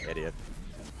 Ah, idiot.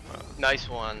 Nice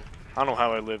one. I don't know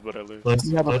how I live, but I live. Let's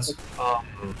You have a-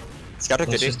 Scout took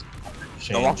let's 50. just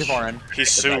Don't walk too change. far in. He's Get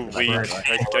so back, weak. right.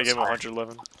 I gave him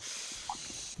 111.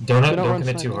 Don't They don't don't run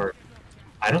commit too sniper. hard.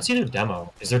 I don't see no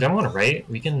demo. Is there demo on the right?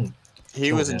 We can.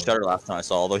 He was in him. Shutter last time I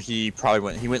saw, although he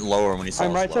went lower when he saw I'm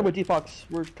us right side lower. with Defox.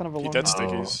 We're kind of He alone. dead now.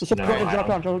 stickies. The soldier going to drop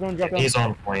down. Soldier going to drop down. He's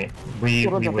on point. We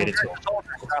Hold on, hold on. waited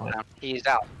till. He's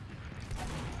out.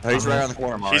 Oh, he's right on the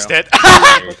corner, Mario. He's dead.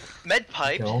 Med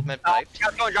piped. Kill. Med piped.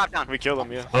 Scout's going to drop down. We killed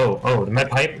him, yeah. Oh, the med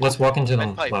pipe. Let's walk into them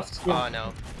Med pipe. left. Oh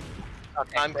no.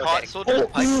 Okay, I'm rotating. caught. Soldier's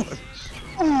piped.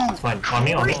 It's fine. On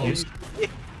me. Use.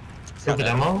 Kill the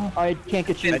demo. I can't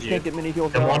get you. Thank you. Can't get mini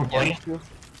heals At out. one point.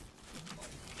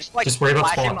 Just like Just worry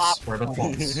about flash him spawns. off. Worry about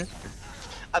spawns.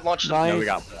 I launched him. Nice. No, we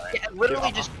got Yeah,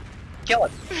 literally just kill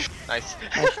it. Nice.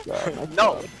 Nice job, nice No.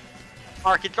 job.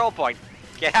 Our control point.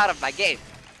 Get out of my game.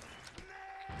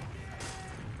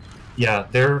 Yeah,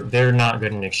 they're not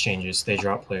good in exchanges. They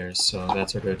drop players, so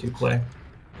that's our go-to play.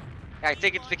 I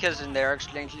think it's because in their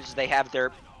exchanges they have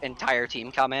their entire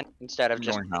team come in instead of I'm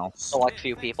just going house. select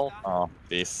few people. Oh,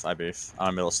 beef. I beef.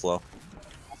 I'm a little slow.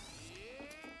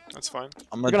 That's fine.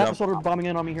 I'm We're gonna gonna have a jump. soldier bombing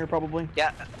in on me here probably.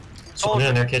 Yeah. Someone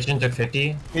in their kitchen took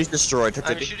 50. He's destroyed. Took I'm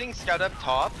 50. shooting scout up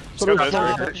top. Soldier's Scout soldier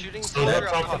dead. hurt. I'm shooting Soldier soldier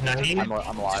up up top top. of 90. I'm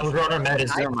alive. Soldier on our med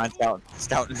is Never mind. Scout.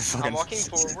 I'm Fucking. walking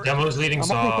forward. Demo's leading I'm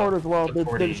walking forward saw. as well.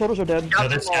 The soldiers are dead. No,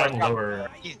 they're scouting lower.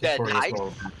 He's to dead. 40 as Nice.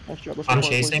 well. Nice job. Let's I'm go forward,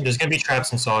 chasing. please. There's gonna be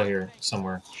traps and saw here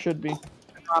somewhere. Should be. Around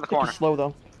the Take it corner. slow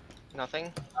though.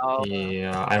 Nothing. Oh,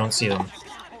 Yeah, I don't see them.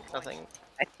 Nothing.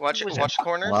 I Watch think it was- watch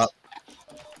corners. Well,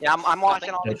 yeah, I'm watching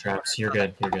all No these. traps. You're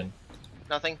good. You're good.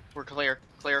 Nothing. We're clear.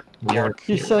 Clear. We are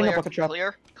He's clear. setting up Clear. like a trap.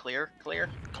 Clear. Clear. Clear.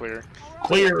 Clear.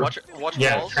 Clear. Watch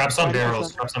Yeah, walls. traps on 90%.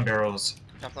 barrels. Traps on barrels.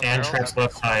 Traps on And barrels. traps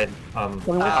left side. Tell me what's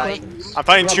Uh, left. I'm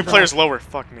fighting Grab two the players lower.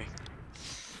 Fuck me. You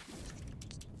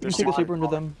There's can take a two- sleeper into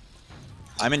them.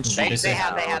 I'm in They- cheat. This they is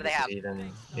have- how they have.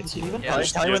 then It's Even? even. Yeah.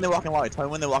 Tell me when they walk in lobby. Tell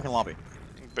me when they walk in lobby.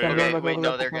 They- Okay, Back, wait, back, no,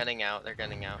 back, they're back. getting out. They're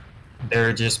getting out.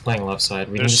 They're just playing left side.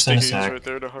 We can There's just send a stickies sack. right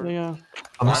there to heart. Yeah.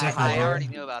 I'm gonna sack I lower. already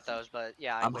knew about those, but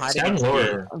yeah. I'm I hiding. Scouting in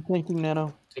lower. I'm thinking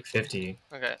nano. Take 50.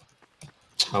 Okay.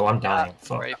 Oh, I'm dying.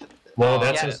 Fuck. Ready? Well, Oh,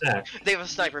 that's yeah. a sack. They have a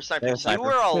sniper. Sniper. They have a You sniper.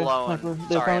 were Okay, alone. sniper.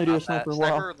 They Sorry finally do a about that. sniper. Wow.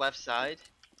 Sniper left side.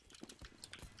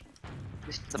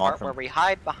 This is the Mark part them. where we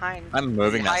hide behind. I'm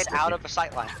moving we that hide sticky. out of the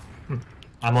sight line.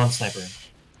 I'm on sniper.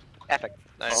 Epic.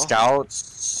 Nice.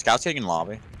 Scouts getting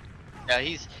lobby. Yeah,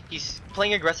 he's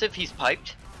playing aggressive. He's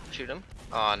piped. Shoot him.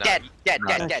 Oh no. Dead. Dead. Nice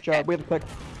Dead. Nice Dead. job. Dead. We have to pick.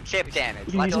 Chip damage.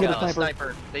 You can Let's use They it go. as still a have a sniper.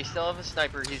 sniper. They still have a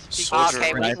sniper. He's peeking. Soldier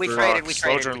Okay, we sniper. traded. We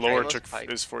traded. Soldier We lower traded.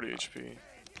 took is 40 HP.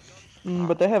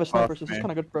 But they have a sniper, so this me. is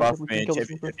kind of good for us. Buff If we me. can kill the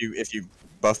If sniper. you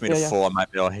buff me Yeah, to yeah. full, I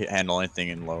might be able to handle anything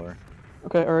in lower.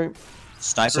 Okay, alright.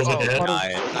 Snipers So are dead.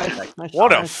 dead. Nice.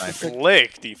 What a nice pick.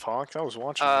 flick, Defox. I was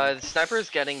watching. The sniper is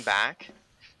getting back.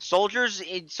 Soldiers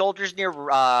near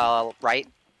right.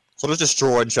 So just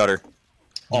destroyed Shutter.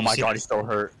 Oh you my see god, that? he's still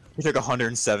hurt. He took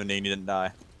 170 and he didn't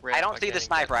die. Rip, I don't see the getting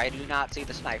sniper. back. I do not see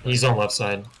the sniper. He's on left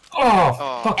side. Oh,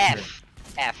 Oh. fuck you.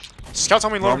 F. Scouts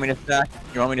on me You want lower. me to sack?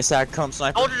 You want me to sack? Come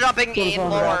sniper. Soldier jumping Soldier's in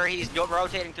on lower. right. He's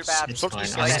rotating through bad. It's Look, fine.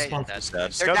 he's I dead. just want That's to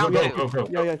dead. They're down go, two. go, go.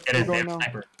 Yeah, yeah, Get we're in going there, now.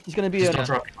 sniper. He's gonna be Just a. don't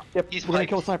drop. Yep, He's we're gonna piped.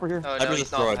 kill a sniper here. Oh no, Sniper's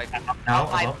he's not destroyed. piped. Now,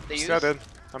 Pipe. They use. Scout dead.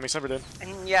 I mean, sniper dead.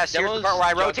 And yes, here's the Demos part where I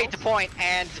juggle. rotate to point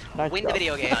and Nice win the job.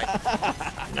 video game.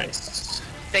 Nice.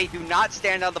 They do not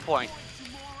stand on the point.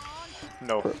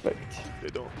 No, Perfect. they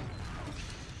don't.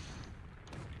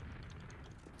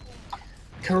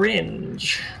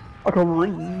 Cringe. A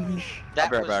cringe. That I'll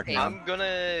be right was back, a-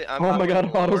 man. I'm Oh my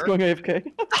god, going Otto's lower. going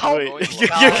AFK. Oh, Wait,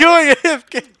 going you're going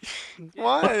AFK.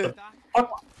 Why?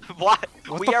 what?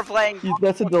 We are playing.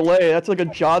 That's a delay. That's like a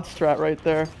Jod strat right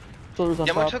there. Soldier's on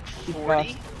Demo top. took He's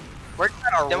 40. fast. We're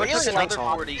gonna Demo really took like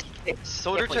another 40.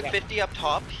 Soldier If we took get- 50 up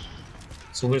top.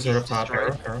 Soldiers are up top.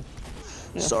 Destroyed. Arrow.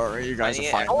 Yeah. Sorry, you guys are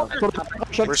Yeah. fighting. Soldier-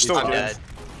 Check. We're still I'm good. dead.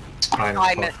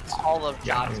 I missed all of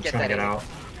Yeah, shots. I'm Get trying to that get in. out.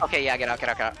 Okay, yeah, get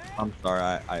out. I'm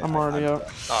sorry. I'm already out.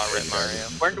 Oh, rip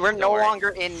Mario. We're no longer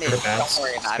in mid. Go to Don't bats.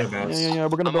 worry about Go it. to bats. Yeah.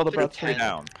 We're gonna I'm build up a in bat. 10.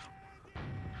 down.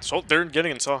 So they're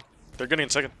getting in saw. They're getting in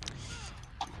second.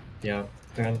 Yeah,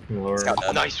 they're in from lower. Scout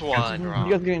dead. Nice one, You Rob.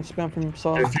 guys are getting spam from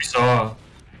Saw. If you saw,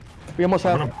 We almost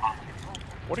I'm have.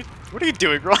 gonna What are you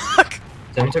doing, Rock?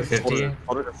 Demo took 50.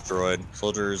 Soldier destroyed.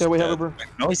 Soldiers. Yeah, we have dead. Uber.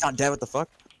 No, he's not dead. What the fuck?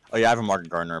 Oh yeah, I have a Market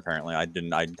Gardener apparently. I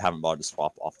haven't bothered to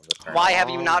swap off of it. Apparently. Why have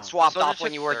you not swapped Soldier off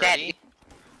when took you were 30. dead?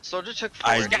 Soldier took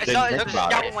I 40. didn't think about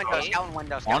Scout it. window. Scout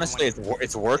window. Honestly,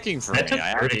 it's working for I me. took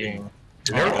I 30. actually.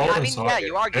 They're Oh, all I in mean, saw yeah, here.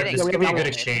 you are getting- This is gonna be a good Yeah.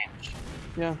 exchange.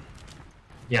 Yeah.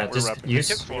 Yeah, We're just wrapping. He took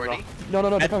use. 40. No.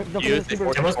 And Don't use get the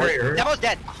Uber. Demo's very hurt. Demo's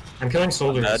dead. I'm killing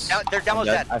soldiers. Their demo's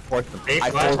dead. I forced them. They I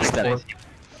flashed forced like them. 4 people.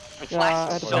 It Yeah, flashed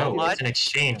I had to so tell you. much. It's an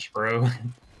exchange, bro.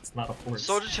 It's not a force.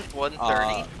 Soldier took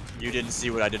 130. You didn't see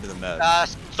what I did to the med.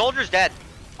 Soldier's dead.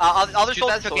 Other Shoot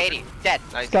soldier that took soldier. 80. Dead.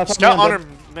 Nice. Scout on her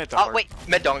mid. Oh wait.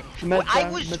 Med dunk. Med I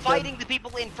down, was mid fighting the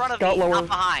people in front of Scout me, lower. not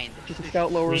behind. Just a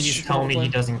scout lower. Please tell me he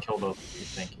doesn't kill both of you.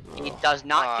 Thank you. He does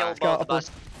not kill Scout both of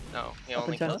us. No, he Up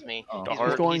only in 10. kills me. Oh. The He's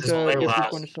heart. going He's to only get last.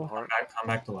 this one still. Come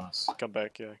back to last. Come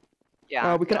back, yeah.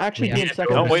 Yeah. We can actually We be in need to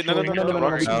second. go. No, wait, no. We can be in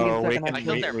Runners. second. Oh, we actually. can I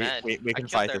killed their med. we can I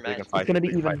fight killed it. We their can med. fight It's gonna it, be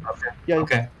we can even. fight it. Yeah.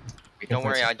 Okay. We can Don't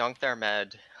worry, fix I it. dunked their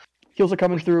med. Heals are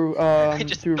coming through. I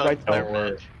just Through right dunked their side.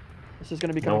 med. This is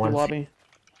gonna be No coming through one- lobby.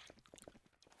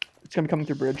 It's gonna be coming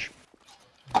through bridge.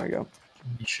 There we go.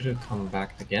 You should have come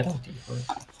back to get him,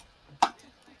 D4.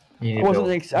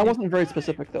 I wasn't very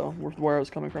specific though with where I was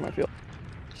coming from. I feel.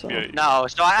 So. Yeah. No,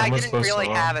 so I Someone's didn't supposed really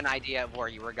to, have an idea of where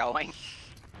you were going.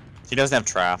 He doesn't have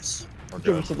traps. We're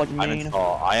Give him good. some like I'm in main.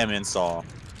 saw. I am in saw.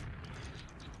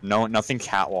 No, nothing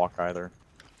catwalk either.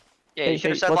 Yeah, you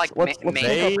should have said like let's main.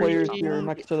 take our players here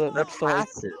next to the They're next to like.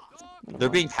 passive. They're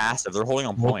being passive. They're holding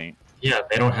on point. Yeah,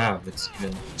 they don't have. It's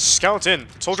even. Scout's in.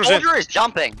 Soldier's in. Soldier is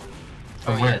jumping.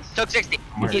 Oh, he where? is. Took 60.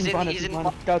 Where? He's behind in. us, He's in. behind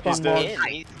us. Scout's He's on dead.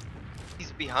 wall.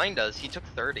 He's behind us. He took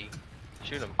 30.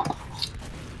 Shoot him.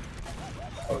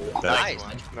 That- Nice.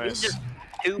 Nice.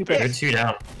 Two They're picks. 2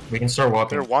 down. We can start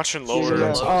walking. They're watching Yeah, lower.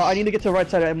 yeah. I need to get to the right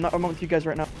side. I'm with you guys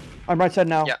right now. I'm right side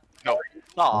now. Yeah. I'm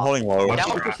Aw. holding low. Watch That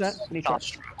was traps. 100%. Any Watch shots?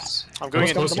 traps. I'm going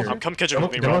in. Almost closer. Come catch up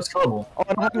with me, bro. Demo's killable. Oh,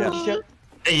 I don't have Yeah. Uber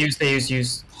yet. They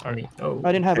use. Alright. Oh.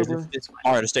 I didn't have It's- Uber. it's fine.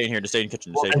 Alright, just stay in here. Just stay in the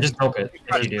kitchen. Just stay And just milk it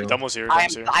if you do. Demo's here. I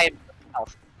Demo's am. here. I am.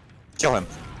 Kill him.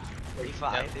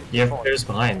 45. You have players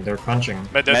behind. They're crunching.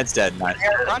 Med dead. Med's dead. Nice.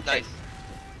 Nice.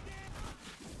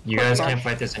 You guys can't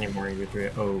fight this anymore. You three.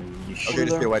 Oh, you Okay, should.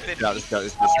 just get away. Just get out. Just get out.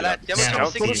 Just get out. That demo Yeah. took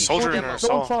Scout, 60. soldier in Go our on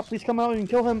saw. top. Please come out and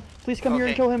kill him. Please come here and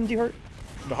Okay. kill him. D-Hurt.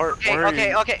 The heart. Okay, Where are okay,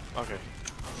 you? okay. Okay.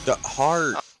 The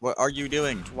heart. What are you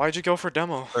doing? Why'd you go for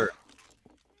demo?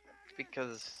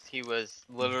 Because he was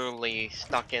literally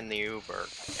stuck in the Uber.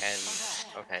 And.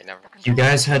 Okay, never mind. You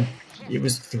guys had. It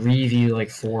was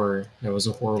 3v4. That was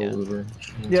a horrible Yeah. Uber.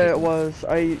 Yeah, it was.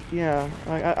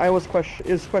 I was question.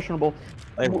 It was questionable.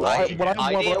 Like, Well, why? I I was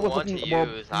didn't want looking- to well,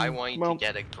 use. I want you well, to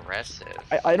get aggressive.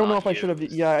 I don't know not if I should have.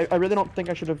 use. Yeah, I really don't think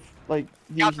I should have like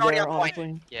used already there on point.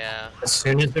 honestly. Yeah. As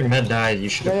soon as their med died, you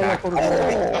should Yeah, have yeah, backed.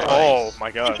 totally. Oh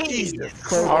my god. Jesus.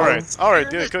 So, Alright,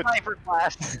 alright, You're dude, good. the sniper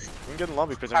class. We can get in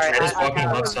lobby Alright, potentially. Just walking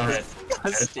I- left side.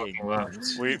 Disgusting. Just walking left.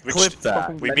 We Clip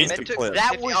that. we beat Med the took clip.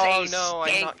 That 50. was Oh, a no,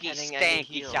 I'm not stanky, getting any stanky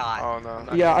heal. shot. Oh no.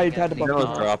 Not Yeah, I getting had to any buff Go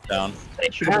heal. drop down.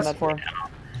 Should have been that far.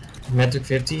 Med took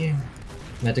 50.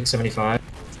 Med took 75.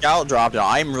 Scout drop down.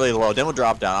 I'm really low. Demo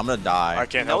drop down. I'm gonna die. I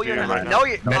can't No, help you you're right not. now. No,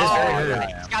 you're. Med is very Oh,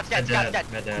 hurt. Scott's dead. Med Scott's dead.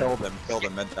 dead. Med dead. Kill them. Kill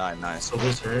them. Med die. Nice.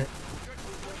 Soldiers hurt.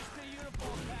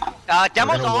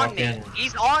 Demo's gonna on walk me. in.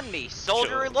 He's on me.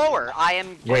 Soldier Chill. lower. I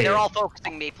am. Wait. They're all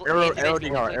focusing me. Arrow D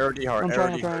heart. Arrow D heart. I'm Arrow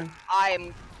trying. I'm D heart. trying.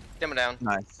 I'm. Demo down.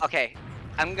 Nice. Okay.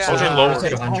 I'm Soldier gonna. lower.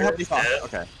 Take I 100. have-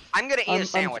 Okay. I'm gonna eat a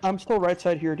sandwich. I'm still right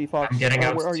side here, Defox. I'm getting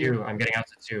out Where to are you? 2. I'm getting out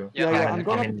to 2. Yeah, Yeah, I'm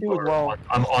going up in to 2 as lower. well.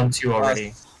 I'm on 2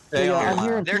 already. Stay Yeah, on I'm your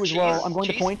here in line. 2 as well. I'm going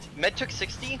to Cheese. point. Med took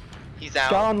 60. He's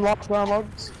Scout out. on log. Scout on log.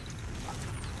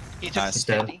 He took Nice.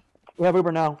 50. We have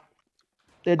Uber now.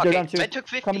 They're Okay, down 2. Med took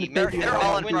Coming 50. to Med- save you. They're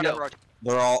all in front window. of.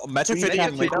 They're all metric We 50 have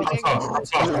and to- lead. I'm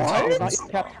soft. Not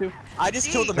yet capped 2. I just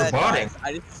killed the They're med. botting.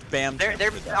 I just spammed. They're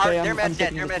Okay, their I'm med's dead.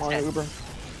 taking Their this med's one dead. Uber.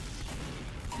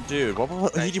 Dude, what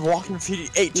was he walking for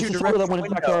 8 This 2 is direct that went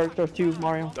back to window. our 2,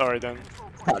 Mario. Alright then.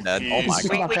 Not dead. Oh my He's-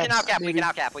 god. We can Caps, outcap. We maybe. can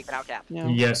outcap. We can outcap. Yeah.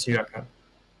 Yes, you got cut.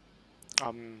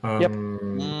 Um Yeah, Yep.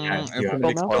 you got Build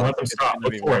cut. now? Don't let them stop.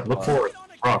 Look forward. Look forward.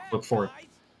 Rock, look forward.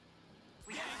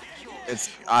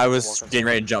 I was getting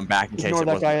ready to jump back in case Ignore it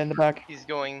that wasn't. guy in the back. He's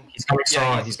going. He's coming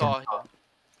saw. Yeah, He's saw. coming saw.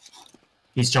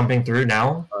 He's jumping through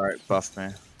now. Alright, buff me.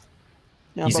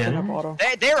 Yeah, I'm He's buffing in. up auto.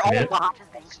 They're all Mid. behind.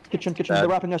 Kitchen. Dead. They're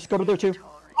wrapping us. Go to there too.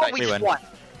 Oh, Nice. we We just win. won.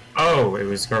 Oh, it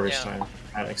was garbage Yeah. time.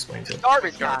 That explains it.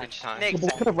 Garbage Garbage time. time. Makes We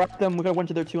sense. could have wrecked them. We could have went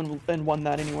to their 2 and won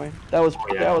that anyway. That was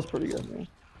yeah. that was pretty good. Man.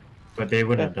 But they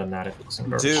wouldn't have done that if it wasn't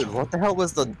garbage Dude, time. what the hell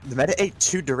was the meta ate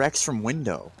 2 directs from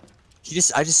window?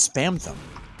 I just spammed them.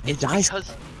 He dies.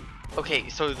 Because, okay,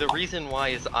 so the reason why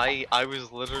is I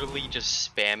was literally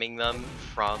just spamming them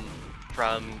from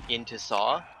into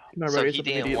Saw, No, so ready, he so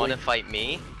didn't want to immediately. fight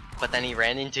me, but then he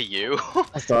ran into you.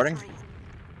 I'm starting.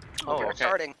 Oh, We're okay.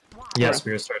 starting. Yes,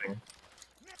 we were starting.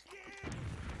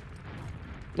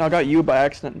 No, I got you by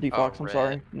accident, Defox. I'm red.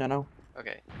 sorry. No.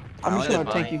 Okay. I'm just I gonna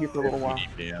only tank have you here for a little while.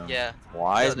 Yeah.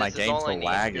 Why No, is my this is game all so I need.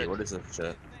 laggy? Good. What is this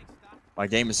shit? My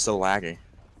game is so laggy.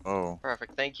 Oh.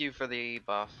 Perfect. Thank you for the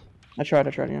buff. I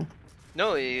tried, yeah.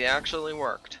 No, it actually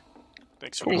worked.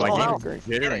 Thanks for Cool. the My Oh, game wow. is Great.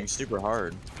 jittering super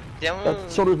hard.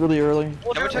 That soldier's really early.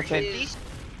 Number Soldier, 50.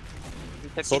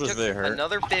 50 Soldier's took really hurt.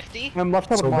 Another 50. I'm left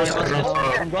side with So mine. what's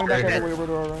the- I'm going back Very over good. way over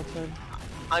to our right side.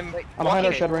 I'm I'm behind our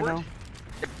walking shed right forward.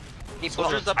 now. He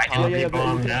pushes up I top. can Yeah, be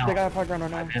bombed they now. got high ground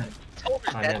right now. I'm in.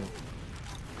 Soldier's I'm dead. in.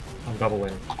 I'm double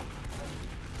in.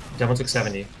 Demo took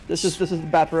 70. This is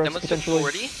bad for us Demo took potentially.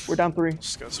 40. We're down 3.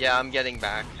 Disgusting. Yeah, I'm getting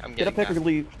back. I'm Get a getting pick or back.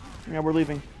 leave. Yeah, we're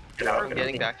leaving. Get out, I'm get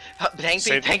getting out. back.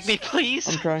 Save Tank this. me, please.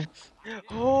 I'm trying.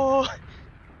 Oh.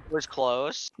 Was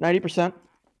close. 90%.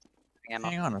 Ammo.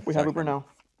 Hang on a We have Uber now.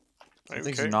 Are you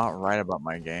Something's okay? not right about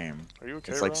my game. Are you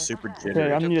okay, It's like Rob? super Okay,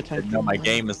 jittery. I need a tank. No, my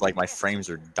game is like my frames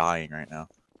are dying right now,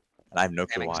 and I have no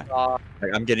clue why.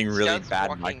 Like I'm getting really Scouts bad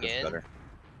walking micro in. stutter.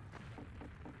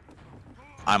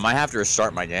 I might have to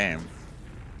restart my game.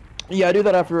 Yeah, I do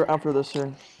that after this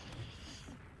turn.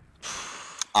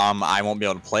 I won't be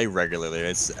able to play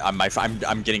regularly.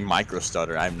 I'm getting micro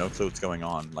stutter. I have no clue what's going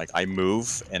on. Like I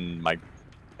move and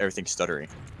everything's stuttery.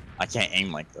 I can't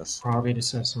aim like this. Probably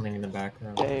just have something in the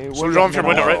background. Okay, So we're drawing from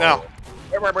window right now.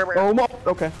 Oh,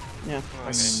 okay. Yeah.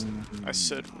 I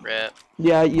said Rip.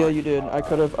 Yeah, you did. I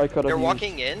could have. They're used-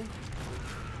 walking in.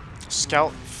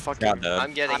 scout fucking. Got dead.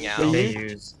 I'm getting out. Yeah, They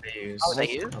use. Oh, they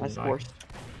use? Nice force.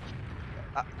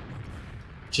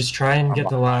 Just try and get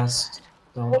the last.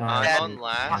 Don't die. I'm on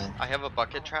last. I have a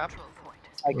bucket trap.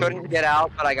 I couldn't get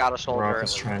out, but I got a soldier. Rock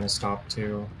is trying to stop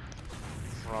too.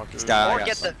 Rock is- Scout. I Or got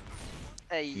get some.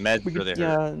 the. Hey, Meds We really could,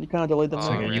 hurt. yeah, you kind of delayed them. Oh,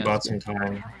 So there. you yeah. bought some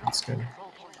time. That's good.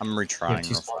 I'm You have retrying 2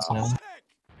 real spots fast. now.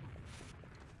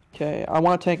 Okay, I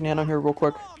want to take Nano here real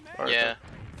quick. Alright, Yeah.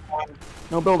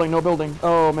 No building.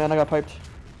 Oh man, I got piped.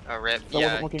 Rip. That Yeah.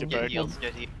 wasn't looking Get Get back. healed.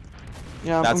 Get healed.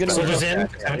 Yeah, I'm That's getting. better. Soldiers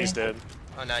in. Yeah, he's dead.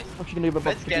 Oh, nice. What you can do about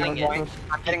Med's getting it.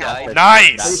 I'm getting out. Died.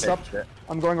 Nice! That fixed it.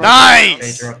 I'm going right.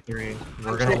 Nice! They drop 3.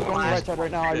 We're I'm gonna going right side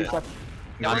right now. I just have.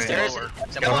 Downstairs.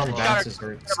 Scout on bounce is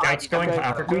hurt. Scout's going Okay, for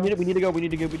Africa. we need to go. We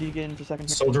need to get into second.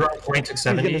 Here. Soldier on point took Please get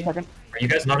 70. into second. Are you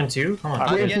guys not in 2? Come on.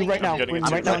 I'm We're in getting- two right now. I'm getting We're in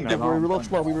into right now. right now. We're real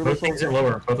slow. We were real Both slow. things in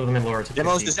lower. Both of them in lower. to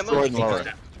Demo's 50. destroyed lower.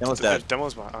 Demo's dead.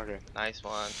 Demo's behind. Okay. Nice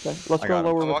one. Okay, let's I go got him.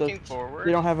 lower I'm with walking this. forward.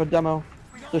 They don't have a demo.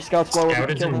 Their scouts lower. Scout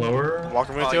We is can in kill them. lower.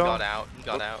 Walking with Oh, he you. got out. He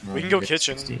got out. We can go Get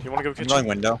kitchen. 60. You wanna go I'm kitchen? going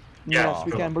window. Yes,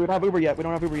 we go. can, but we don't have Uber yet. We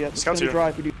don't have Uber yet. It's Scouts gonna be here. dry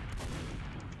if we do.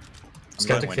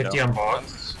 Scout going took 50 window. on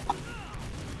box.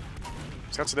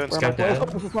 Scout's dead. Where am I? Scout dead.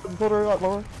 This is not lower.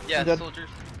 Lower. Yeah, I'm dead. soldiers.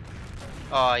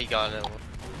 Oh, he got it.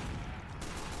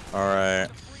 Alright.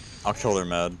 I'll kill their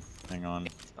med. Hang on.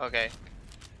 Okay.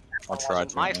 I'll try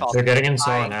to. My fault. They're getting in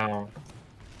Saw I- now.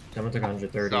 Demo took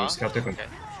 130. Saw? Scout took Okay.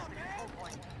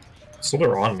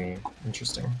 Soldier on me.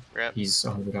 Interesting. Rip. He's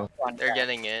 100 health. They're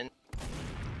getting in.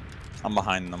 I'm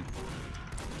behind them.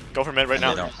 Go for mid right I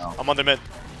now. don't know. I'm on the mid.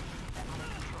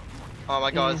 Oh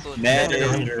my god, soldiers. Med Took is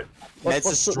 100. Med's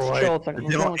Let's destroyed. chill a The second.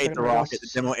 demo We're chilling a ate second the right now. rocket. The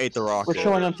demo ate the We're rocket.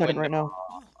 chilling on second right now.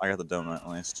 I got the donut at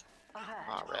least.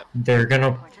 Ah, rip. They're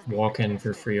gonna walk in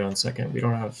for free on second. We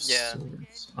don't have Yeah.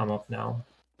 swords. I'm up now.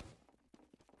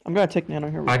 I'm gonna take Nano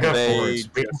here. I got They fours.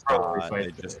 We can just probably got- fight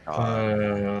they this. just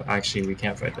got- Actually, we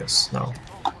can't fight this. No.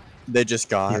 They just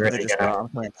got. You ready They to just get got. out? I'm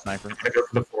playing sniper. I'm gonna go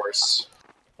for the force.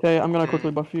 Okay, I'm gonna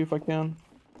quickly buff you if I can.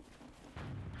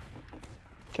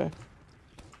 Okay.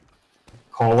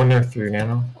 Call when they're through,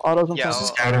 Nano. Autos and Yeah, flashes.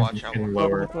 Scout I'll watch out. in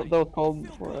lower. That was called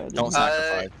before I did. Don't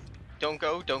sacrifice. Don't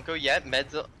go yet.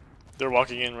 Meds. They're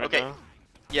walking in right Okay. now.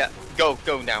 Yeah, go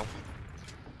now.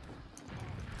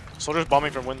 Soldiers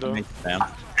bombing from window.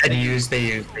 Spam. They use.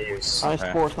 Nice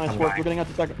Okay. force, nice I'm force. back. We're getting out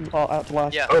to second, out to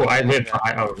last. Yeah. Oh, I live.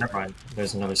 Oh, never mind.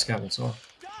 There's another scout as well.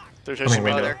 They're Coming chasing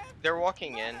window. window. They're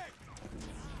walking in.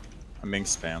 I'm being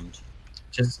spammed.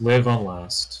 Just live on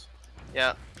last.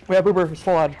 Yeah, We have Uber, it's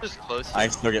full ad. just close. I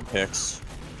still get picks.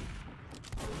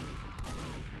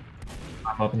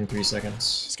 I'm up in 3 seconds.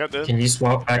 Scout dead. Can you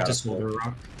swap back Got to it. Soldier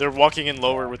Rock? They're walking in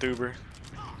lower with Uber.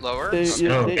 Lower? They, Okay. yeah,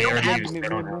 No, they they don't already have used, them, they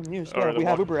don't we have. haven't used. Oh, Yeah, the we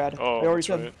have one- Uber ad. Oh, They already that's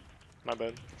said. right. My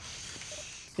bad.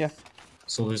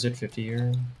 So lose it 50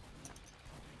 here.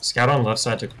 Scout on left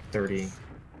side took 30.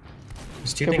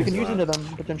 There's two Okay, we things can use left. into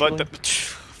them potentially. But the, We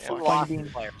fuck. lost Bean. the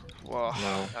player. Wow. No,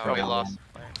 Oh, probably we not. lost.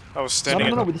 I was No, standing.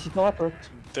 no, no, in, no. This is no effort.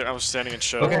 there, I was standing in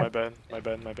shadow. Okay. My bad. My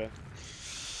bad. My bad.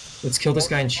 Let's kill this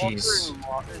guy in Soldier cheese.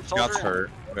 and Scout's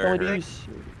hurt. Very Only hurt. use.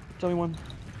 It's only one.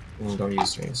 Don't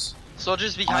use trees.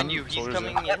 Soldier's behind you. He's Soldiers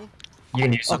coming in. in. You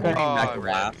can use Okay. something. Back to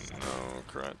right. last. No,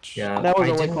 crutch. Yeah, That was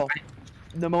I a white didn't- call.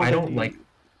 The I moment don't you- like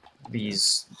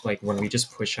these, like when we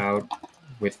just push out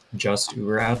with just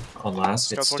Uber ad on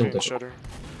last, it's Scout's still looking at difficult. shadow.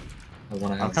 I want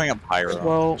to I'm have coming up Pyro.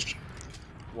 Well,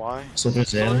 Why?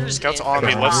 soldiers in. Soldier's Scout's in. on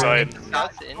me, left side.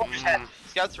 Scout's in.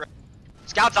 Scout's right.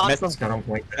 Scouts on. Missile. Scout on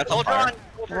point. That's on Soldier fire. on.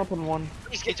 we're Soldier. up in one.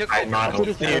 He took I'm not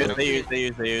Soldiers They in. use,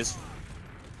 they use.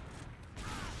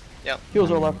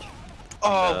 Heals are left.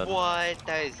 Oh, what?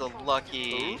 That is a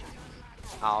lucky.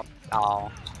 Oh.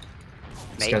 Oh.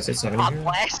 Scout's at 70 here.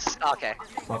 Unless. Okay.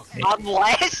 Fuck me.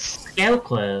 Unless.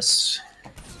 Scoutless.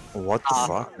 What the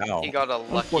fuck? No. He got a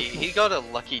lucky. He got a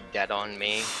lucky dead on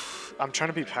me. I'm trying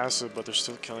to be passive, but they're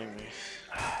still killing me.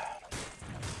 I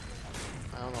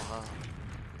don't know how.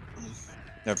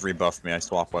 They have rebuffed me. I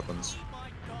swap weapons.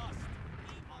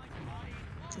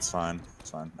 It's fine. It's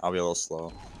fine. I'll be a little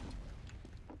slow.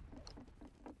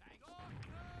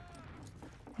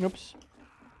 Oops.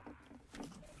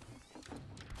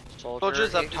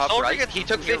 Soldier's up top Soldier right. gets He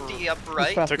took your- 50 up He's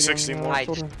right. faster Took 60 than, more.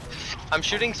 Soldier. I'm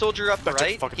shooting soldier up Back to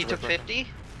right. fucking He took river. 50.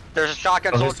 There's a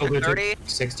shotgun Oh, this soldier soldier 30. took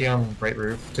 60 on right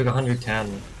roof. Took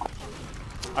 110.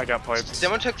 I got piped.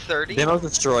 Someone took 30. Demo's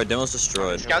destroyed. Demo's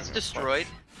destroyed. Scout's destroyed.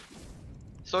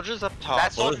 Soldier's up top.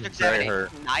 That soldier Soldier's took very 70.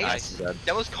 hurt. Nice. Dead.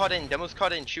 Demo's caught in. Demo's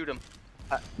caught in. Shoot him.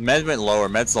 Med went lower.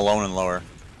 Med's alone and lower.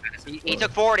 He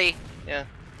took 40.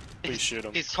 Please shoot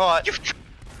him. He's caught.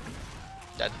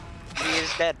 Dead. He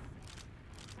is dead.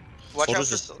 Watch out Soldier's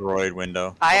for destroyed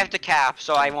window. I have to cap,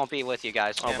 so I won't be with you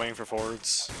guys. I'm Yeah. waiting for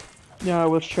forwards. Yeah,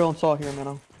 we'll chill and saw here,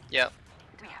 man. Yeah.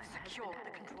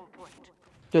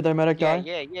 Did their medic Yeah, die?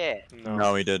 yeah, yeah. No.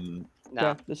 No, he didn't. No.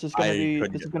 Okay, this is gonna I be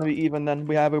couldn't this is get gonna be even. Then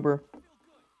we have Uber.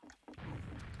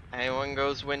 Anyone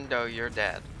goes window, you're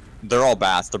dead. They're all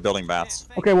bats. They're building bats.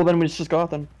 Okay, well then we just go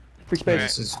out then. Free space.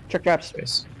 This is Check traps.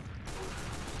 space.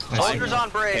 I see. Soldiers on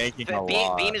bridge. Taking a Beam,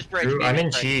 lot. beam is bridge. Drew, beam I'm is in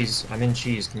bridge. cheese. I'm in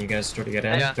cheese. Can you guys start to get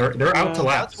in? Yeah. They're out to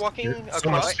left. Scout's walking There's so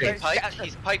much across. He's space. piped.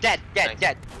 He's piped. Dead, dead, Nice.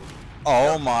 dead.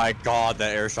 Oh my god,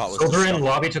 that air shot was. Soldier in just-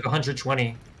 lobby took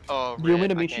 120. Oh, Do you want me rip,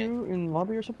 to I meet can't. you in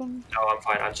lobby or something? No, I'm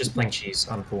fine. I'm just playing cheese.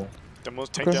 I'm cool. Demos,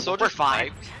 take Okay. them. We're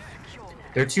fine.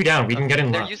 They're two down. We can get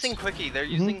in They're left. using quickie. They're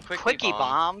Mhm. using quickie, Quickie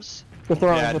bombs. They're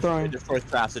throwing. Yeah, they're it throwing. destroys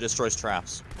traps. It destroys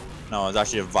traps. No, it's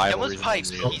actually a viable Demo's reason. pipes.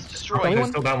 to use it. He's Okay, destroyed. there's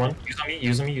still that one. Use on me.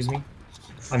 Use on me. Use me.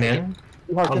 I'm in.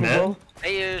 Hard On as med. well.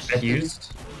 They use. Bed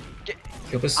used.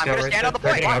 Kill this I'm scout gonna right stand there. on the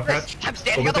They're point. getting Watch out this. crouch. I'm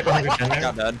standing on Soldier the took point. 110 I there.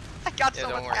 got dead. I got Yeah, so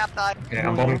don't much worry. tap time. Okay,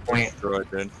 I'm bombing point.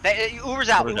 Destroyed, dude. Uber's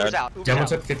out. We're Uber's dead. out. Uber's Demo out.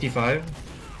 took 55.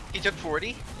 He took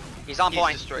 40. He's on He's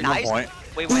point. destroyed. Nice. Point.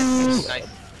 We win. Nice.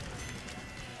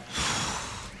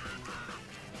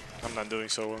 I'm not doing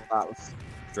so well. That was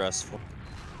stressful.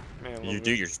 Man, I love You it.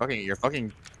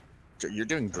 do. You're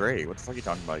doing great. What the fuck are you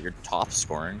talking about? You're top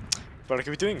scoring. But I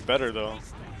could be doing better though.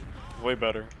 Way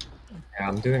better. Yeah,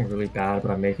 I'm doing really bad,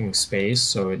 but I'm making space,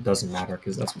 so it doesn't matter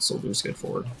because that's what Soldier's good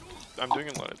for. I'm doing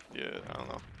a lot. Yeah, I don't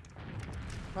know.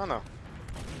 I don't know.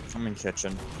 I'm in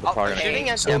kitchen. Oh, They're probably okay. gonna- Shooting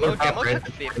at Silver Demo. top Demo red.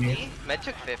 took 50. Med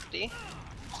took 50.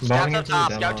 Bombing up into top,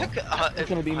 the Scout demo. took. It's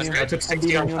gonna be me. Scout took I'm 60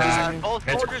 beating on you, fast. I'm beating you. Both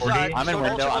That's soldiers 40. on. I'm in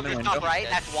window, I'm in Top window. right.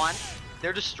 That's one.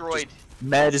 They're destroyed.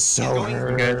 Med is so going-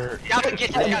 hurt. Scout can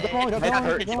get Hey, you. they're going, they're Med going, hurt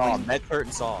they're and saw. going. Med hurt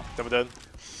and saw. Double dead.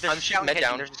 There's I'm a scout med kitchen.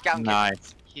 down. There's a scout kitchen.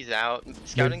 Nice. He's out.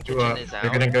 Scouting They're, kitchen is they're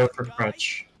out. gonna go for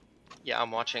crutch. Yeah,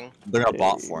 I'm watching. They're gonna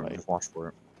bot Okay, for him. right. Just watch for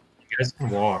it. You guys can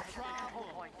walk.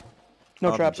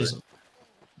 No Oh, traps. Just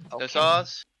No Okay.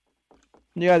 saws.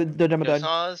 Yeah, the demo No died.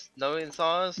 saws. No in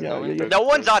saws. Yeah, No yeah, in. yeah. No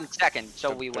one's on second,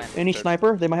 so we win. Any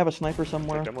sniper? They might have a sniper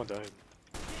somewhere. The demo died.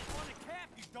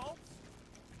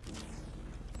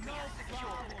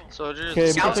 Soldiers. Okay, we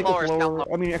can Scout's take lower, this scout lower.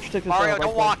 lower. I mean, actually take this Mario, right don't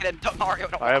side. walk it in. Mario,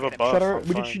 don't I have a walk it in. buff. Shutter. I'm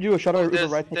We fine. should do a shutter Uber There's,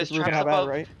 right there's because we're gonna traps have ad, above.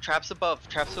 right? Traps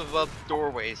above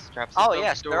doorways. Traps Oh above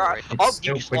yes, there are. doorways. Oh, it's you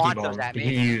still just quickie launched bomb. those at Did he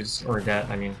me. use or that?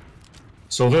 I mean,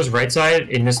 Soldier's right side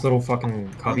in this little fucking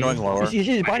I'm cubby. going lower.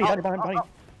 He's body.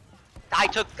 I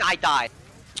died.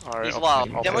 Alright, He's I'll- low.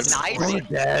 I'll That was play. nice.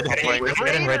 Dead. I'll play.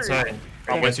 Get in right side.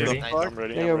 I'm You with guys you. ready? Nice. I'm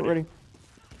ready. Yeah, I'm yeah, ready. ready.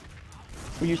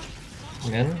 We used.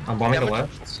 I'm in. I'm bombing the Demo-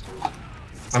 left.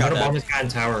 I'm gonna Got bomb this guy in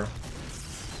tower.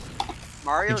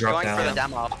 Mario's dropped going for the down.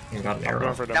 demo. And got an I'm arrow.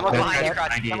 going for Demo's demo. That's behind you, at Crutch.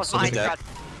 90, Demo's so behind you, he's Crutch.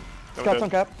 Scout's on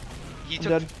cap. He I'm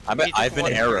took. dead. I've been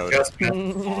one- arrowed.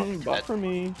 Bot for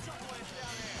me.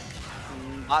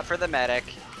 Bot for the medic.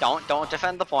 Don't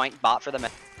defend the point. Bot for the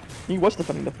medic. He was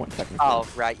defending the point technically. Oh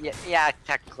right, yeah,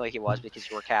 technically he was because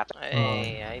you were capped.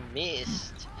 I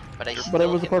missed, but I. But it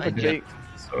still was a hit my perfect jump. bait.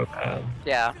 So bad.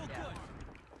 Yeah.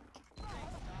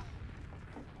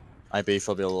 I beef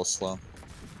will be a little slow.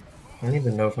 I don't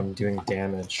even know if I'm doing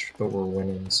damage, but we're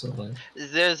winning, so like.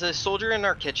 There's a soldier in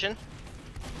our kitchen.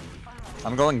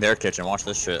 I'm going their kitchen. Watch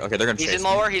this shit. Okay, they're gonna He's chase in me.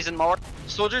 lower. He's in lower.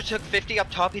 Soldier took 50 up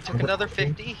top. He took another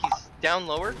 50. He's down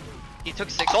lower. He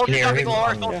took 60. Soldier Yeah, jumping maybe lower.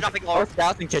 one. Soldier Yeah. jumping Our lower.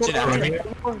 scouts in kitchen after me.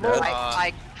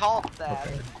 I called that.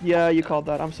 Okay. Yeah, you called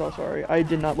that. I'm so sorry. I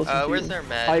did not listen to Where's you. their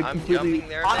med? I I'm completely- jumping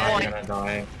there On now. point. I'm gonna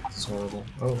die. This is horrible.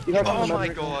 Oh. You have Oh some my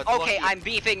med- god. Okay, lucky. I'm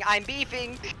beefing. I'm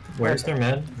beefing. Where's their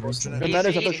med? Where's their The med? med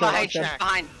is at the He's shot. behind Okay. Shack.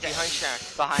 Behind Behind Shack.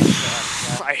 Behind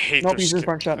Shack. I hate Nope, their he's in scout.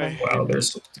 front shot now. Wow,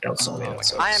 there's scouts on me. That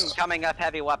sucks. I am coming up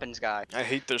heavy weapons guy. I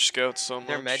hate their scouts so much.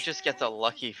 Their med just gets a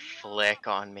lucky flick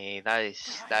on me. That is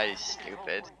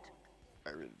stupid. I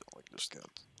really don't like their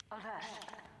scouts.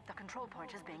 The control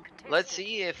point is being contained. Let's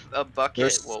see if a They're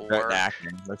bucket will work.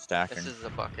 stacking. They're stacking. This is a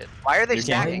bucket. Why are they You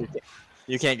stacking?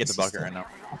 can't get the bucket right now.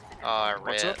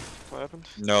 What's Rip. up? What happened?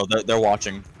 No, they're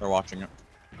watching. They're watching it.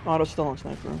 Otto's still on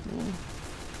sniper.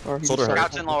 Yeah. Or he Soldier just hurt.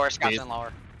 Scouts in lower. Scouts in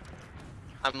lower.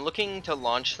 I'm looking to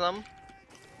launch them.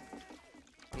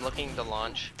 I'm looking to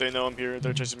launch. They know I'm here.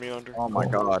 They're chasing me under. Oh my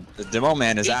god, the demo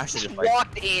man is He actually just like.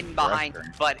 walked in behind,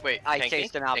 Director. but Wait, I tank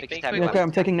chased me? him out Tank because me? heavy Yeah, okay, weapons.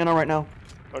 I'm taking Nano right now.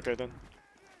 Okay then.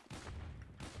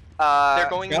 They're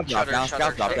going Scout drop shutter, down, shutter,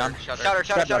 scout drop shutter, down. shutter. Shutter,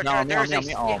 shutter, shutter, down, shutter. down, There's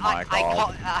down, oh my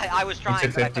god. I was He trying,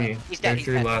 took but I 50. couldn't. He's dead. There's He's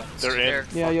 3 dead. left. They're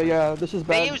in. Yeah. This is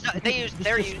bad.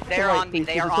 They're to right, on me. please.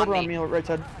 They There's are a soldier on me. Right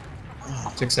side.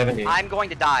 Took 70. I'm going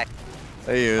to die.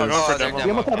 They use. I'm going for they're demo. demo. You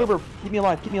almost have Uber. Keep me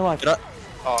alive. Keep me alive. Get up.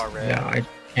 Oh, rip. Yeah, I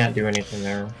can't do anything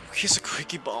there. He's a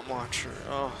quickie bomb launcher.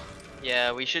 Oh.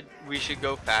 Yeah, we should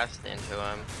go fast into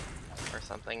him or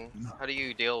something. How do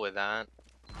you deal with that?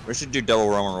 We should do double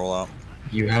Roman rollout.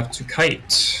 You have to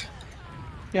kite.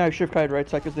 Yeah, I should have kited right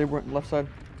side because they weren't left side.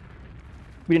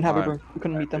 We didn't have Alright. Uber. We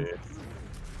couldn't meet them. There's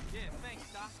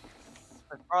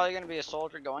probably gonna be a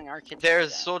soldier going our kitchen.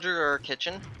 There's soldier or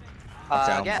kitchen.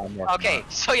 Okay, Yeah. I'm working Okay. on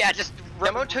it. So yeah, just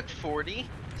Demo took 40.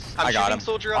 I'm I got shooting him.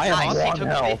 soldier up I am top. He one took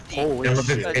health. 50. Holy Demo took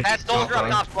shit. 50. That's soldier up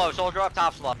Top top slow. Soldier up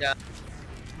top slow. Yeah.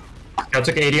 I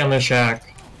took 80 on the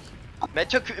shack. Med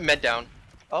took med down.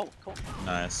 Oh, cool.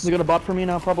 Nice. They got a bot for me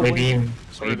now, probably. Way beam.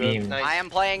 Sorry, Way beam. Nice. I am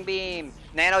playing beam.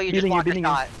 Nano, you just Beating you, blocked the beating you.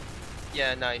 shot.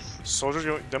 Yeah, nice. Soldier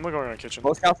going. Demo going on kitchen.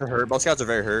 Both scouts are hurt. Both scouts are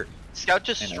very hurt. Scout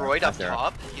destroyed up that's there.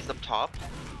 top. He's up top.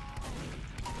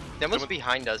 Demo's Demo-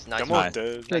 behind us. Nice. Demo Nice.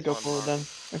 dead. Okay, go forward then.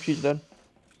 If she's dead.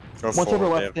 Go Once over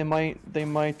forward, left, they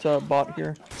might bot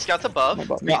here. Scout's above. My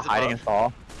bot. He's Not hiding in above.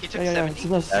 stall. He took Yeah. 70.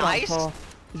 He's Nice.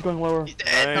 He's going lower. He's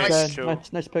dead. Nice. Nice. Dead. kill.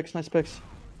 Nice picks. Nice picks.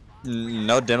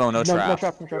 No demo, no No trap.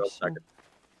 traps. No traps.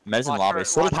 Med's in Watch lobby. her,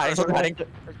 Soldier's watch hiding. her. Soldier's hiding.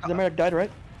 The medic died,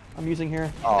 right? I'm using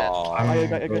here. Oh. I'm I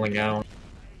got rolling out.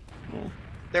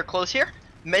 They're close here.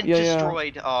 Med Yeah, yeah.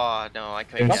 destroyed. Oh no, I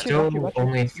couldn't There's get Got you, still got you.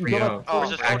 only 3 got up. Oh,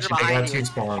 There's a soldier Actually, they behind got you. 2 Did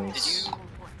spawns. you?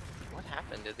 What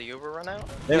happened? Did the Uber run out?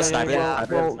 They have a Yeah, sniper. yeah,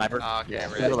 Sniper. well- Sniper. Oh, okay,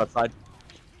 Yeah, really. left side.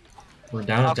 We're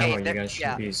down at Okay, demo. You there- guys should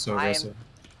yeah, be so I am- aggressive.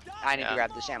 I need Yeah. to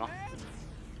grab this ammo.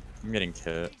 I'm getting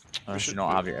kit. We You should don't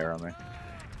do- have your arrow on me.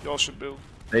 Y'all should build.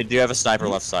 They do have a sniper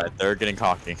left side. They're getting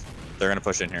cocky. They're gonna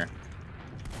push in here.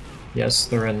 Yes,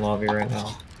 they're in lobby right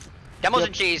now. Demos Yep,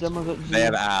 and cheese. Demo's at They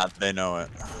have Z. ad. They know it.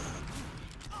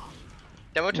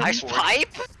 Demo took Nice 40.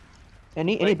 pipe.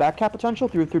 Any back cap potential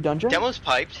through dungeon? Demo's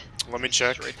piped. Let me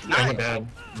check. Destroyed. I'm bad.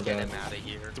 I'm Get bad. him out of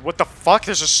here. What the fuck?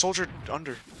 There's a soldier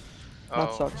under. That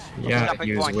Oh. sucks. Yeah, Jumping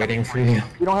he was point, waiting for jumping you.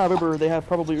 We don't have Uber. They have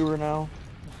probably Uber now.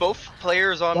 Both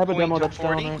players on They have a point demo took that's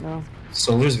 40. down right now.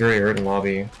 Solar's very hurt in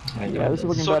lobby. I Yeah, know this is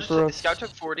looking So bad for us. Scout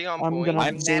took 40 on I'm point. gonna-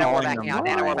 I'm Nano, we're stalling backing them out,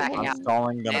 Nano, we're behind. backing I'm out.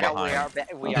 stalling them Nano, behind.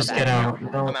 we are Just back. get out.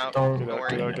 No, I'm out. don't. Don't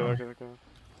worry. Okay, Okay. okay.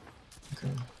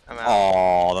 I'm out.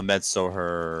 Oh, the med's so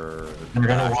hurt. We're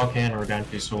gonna walk in. We're down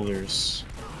 2 soldiers.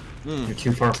 Hmm. You're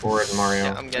too far forward, Mario.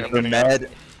 Yeah, I'm getting. Their med,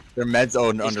 their med's He's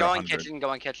under going 100. kitchen,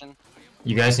 going kitchen.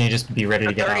 You guys need to just be ready to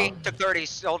Took get 30, out. took 30.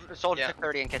 Soldier Yeah. took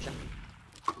 30 in kitchen.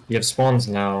 You have spawns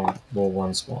now. Well,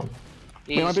 1 spawn.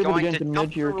 We might He's be able to going get to into jump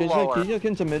mid here. through Can lower. you get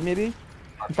into mid maybe?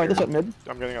 Fight this at mid.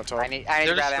 I'm getting on top. I need to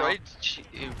They're grab ammo. destroyed.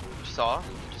 You saw?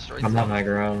 Destroyed. I'm on high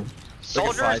ground.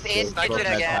 Soldiers in kitchen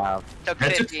again. Took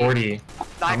Red took 50. 40. I'm gonna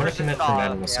Snipers commit for installed.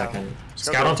 med in a Yeah. second.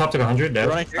 Scout on top took 100, They're dead.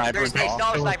 running There's snipers. still now.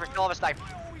 have a sniper, still have a sniper.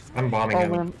 I'm bombing Oh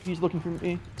him. man, he's looking for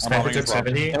me. Sniper bombing took as well.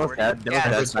 70. They was dead. They was Yeah,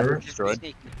 dead. that's Sniper hurt. destroyed.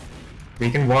 Sneaky.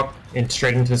 We can walk in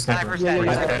straight into the sniper. Sniper's Yeah, dead.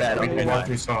 yeah, Sniper's yeah, dead. We yeah, can yeah. walk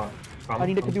through saw. I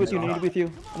need to be with you. I need to be with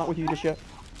you. I'm not with you just yet.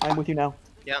 I'm with you now.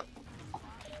 Yeah.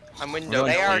 I'm We're window.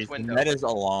 going They are- Ace. window. Med is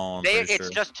alone. They, pretty it's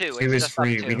sure. just 2. Two It's is just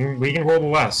free. us We 2. can roll the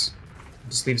less.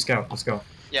 Just leave scout. Let's go.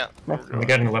 Yeah. We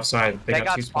get on the left side. They, They got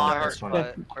got two spawns. spawners, That's fine.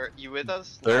 but- Are you with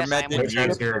us? They're Yes, med I am in No with you.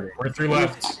 chance here. We're through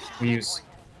left. We use.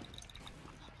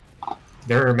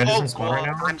 Their medicine spawn right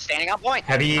now. I'm standing on point.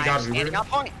 Heavy I'm got standing Uber. on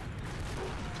point.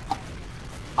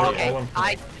 They're Okay, all on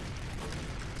point.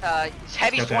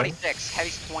 Heavy's Got that? 26.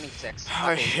 Heavy's 26.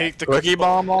 I Okay, hate the Quickie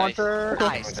bomb Nice. launcher.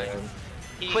 Nice.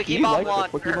 Quickie You bomb like the launcher.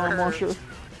 Quickie bomb launcher?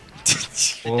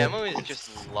 The Well, demo is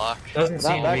just luck. Doesn't Not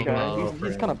seem that to be guy. going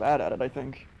He's kind of bad at it, I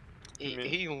think.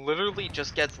 He literally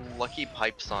just gets lucky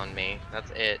pipes on me. That's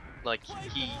it. Like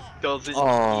he doesn't. he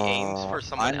aims Oh, for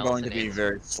someone I'm else. going to and be aims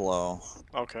very slow.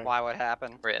 Okay. Why would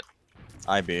happen? Rip.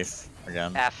 I beef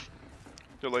again. F.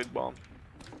 Delayed bomb.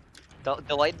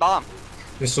 Delayed bomb.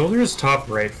 The soldier is top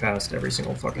right fast every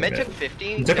single fucking Med minute. took 50.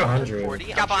 He took Med 100. 40.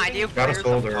 Got I'm behind shooting you. Got a players up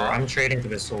soldier. top. I'm trading for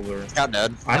this soldier. Got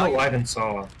dead. I'm alive and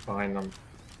saw behind them.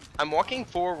 I'm walking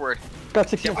forward. Got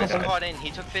 16 Get my Okay. squad in. He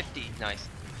took 50. Nice.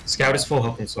 Scout is full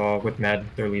health and saw with med.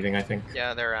 They're leaving, I think.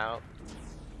 Yeah, they're out.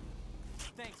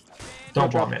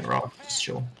 Don't bomb in, Rob. Just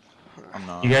chill. I'm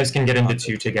not. You guys can get into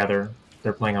 2 together.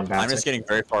 They're playing on I'm back. just getting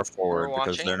very far forward We're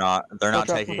because watching. they're not Watch out,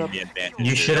 taking watch out. the advantage.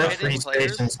 You should have Hitting free players.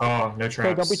 space and saw. No Okay,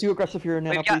 don't be traps. too aggressive here,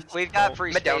 Nana, We've please. got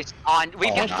free Mid down. space on.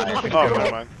 We've Oh, got. nice. Oh,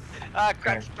 never mind.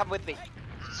 Crutch, come with me,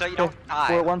 so you Okay, don't die.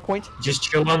 we're at 1 point. Just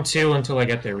chill on 2 until I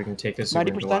get there. We can take this over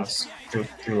into 90%? last.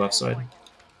 Through left side.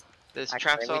 There's Actually,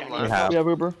 traps we on don't left. We have. We have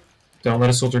Uber. Don't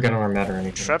let a soldier get on our med or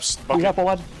anything. Traps We bucket. have a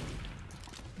lot.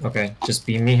 Okay, just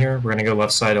beam me here. We're gonna go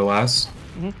left side to last.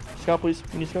 Scout, please.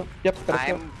 You need scout. Yep, got a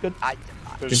scout. I'm. Good.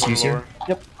 There's Just one use you. lower.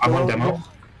 Yep. I'm on Go, demo. go.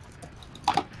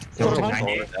 Demo took Soldier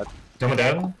 98. Demo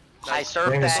dead. I served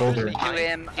Bring the that soldier. to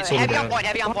him. Soldier Heavy on down. point.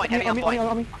 Heavy on point. Heavy on point.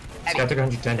 On me. Scout took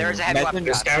 110. There's a here. heavy weapon.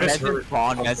 Med Scout is hurt.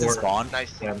 spawn. Med Forward. spawn.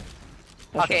 Nice. Yeah.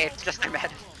 Okay, it's just their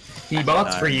med. He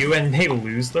bots for you and they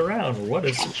lose the round. What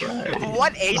a surprise.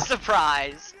 What a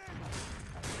surprise!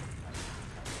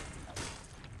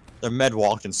 Their med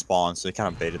walked and spawned, so he kind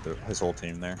of baited his whole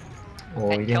team there.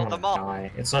 Well, And he killed didn't them all.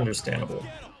 die. It's understandable.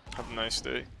 Have a nice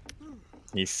day.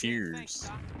 He fears.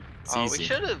 It's Oh, easy.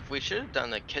 we should have done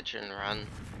the kitchen run.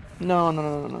 No.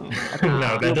 No,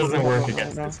 that doesn't work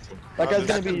against No. this team. That guy's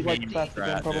That's gonna be a like meanie fast again,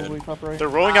 strat, dude. probably top right. They're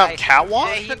rolling out catwalk?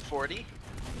 Yeah, He took 40.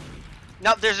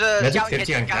 No, there's a Med took scout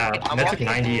 50 on kitchen, scout cap. kitchen. Med took walking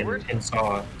 90 forward. in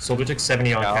saw. Soldier took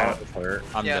 70 on Scout cap. is hurt.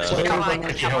 I'm Yeah, dead. Soldier Soldier behind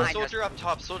us, on scout behind us. Soldier up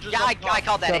top. Soldiers Yeah, up I top.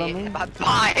 called that Scout on idiot. me.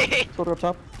 Bye! Soldier up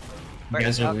top. You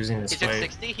guys are losing this He took fight.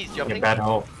 60. He's Get jumping. bad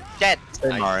help. Dead. Hey,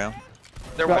 Nice. Mario.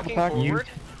 They're Got walking the pack. forward.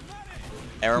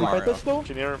 Arrow Can you fight Mario. this still?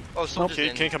 Can you, Oh, soldiers can,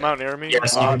 in. can you come out and air me?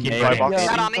 Yes, you can keep maybe. fighting. Yeah.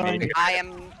 Scout on me. Maybe. I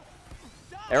am.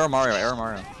 Arrow Mario. Arrow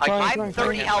Mario. I'm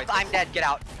 30 health. I'm dead. Get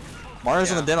out.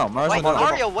 Mario's in the demo. Mario's Wait, in the demo.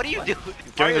 Mario, what are you doing?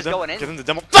 Get Mario's in the going demo. Get in. in the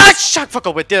demo. Ah, shut fuck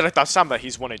up with that. I thought Samba,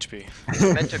 he's 1 HP.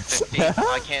 Med took 50.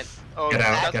 I can't. Oh, Get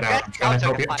out, get out. I'm trying to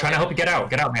help you. Trying to help you get out.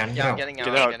 Get out, man. Get Yeah, I'm out. getting out.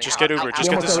 Get I'm out. getting Just out. get Uber. Out, Just We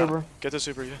get almost this. got Uber. Get this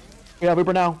Uber, yeah. We have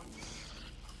Uber now.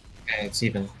 Okay, it's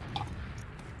even.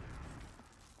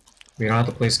 We don't have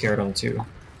to play scared on 2.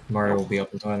 Mario will be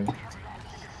up in time.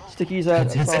 Sticky's at.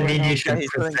 It's a right now. mediation. He's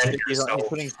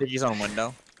putting stickies on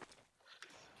window.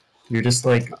 You're just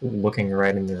like looking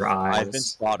right in their I've been eyes.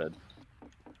 spotted.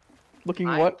 Looking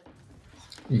I- what?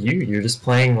 You're just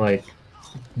playing like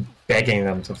begging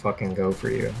them to fucking go for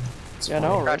you. It's Yeah, I fine.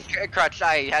 know, right? Crutch,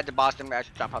 I had to Boston match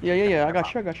jump up. Yeah. I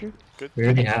got you. Good. We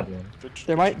already had one.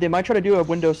 Good. They might try to do a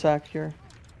window sack here.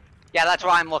 Yeah, that's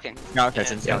why I'm looking. Scout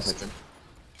kitchen. Scout Yes. kitchen.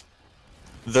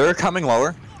 They're coming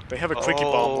lower. They have a quickie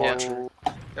bomb Oh. launcher.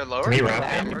 They're lower. Me, They're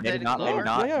right? lower. Maybe not. Maybe Lower.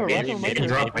 not. Yeah, Maybe, right. maybe, They can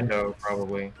drop window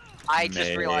probably. I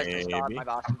just realized I saw Maybe. my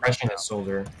Boston. Compression is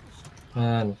soldier.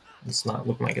 It's not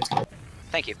looking like it's gonna.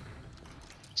 Thank you.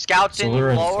 Scouts in Soldier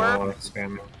and lower. saw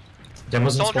spamming.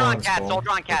 Demos and Soldier spawn on and cat. spawn. Soldier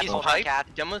on cat. He's Soldier on piped. cat.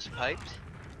 Demo's piped.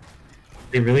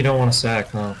 They really don't want to sack,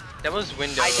 huh? Demo's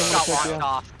window. I just got Yeah. launched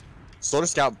off. Soldier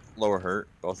Scout lower hurt.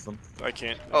 Both of them. I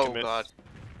can't Oh commit. god.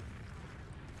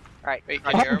 Alright. Wait,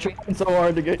 Crutch. can you I'm hear me? trying so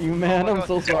hard to get you, man. Oh my I'm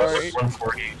so God. sorry.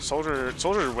 140.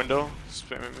 Soldier window.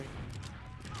 Spamming me.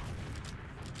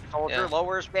 Soldier Yeah.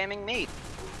 lower spamming me.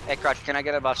 Hey, Crutch, can I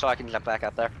get a buff so I can jump back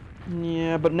up there?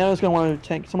 Yeah, but now it's gonna want to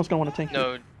tank. Someone's gonna want to tank.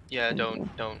 No. Yeah.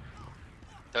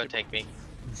 Don't take me.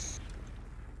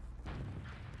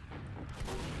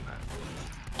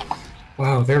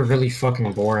 Wow, they're really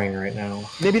fucking boring right now.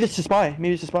 Maybe this is spy.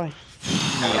 Maybe it's a spy.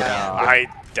 Yeah. I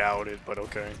doubt it, but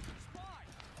okay.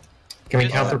 Can we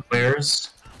Just- count their players?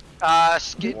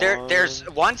 There's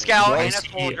one scout I and a see-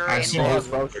 soldier I in see They both. those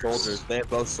have both soldiers. soldiers. They have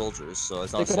both soldiers, so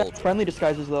it's They not could have soldier. friendly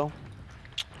disguises though.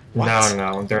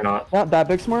 No, they're not. Not that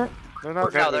big smart. They're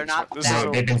not. No, they're not This that- is No,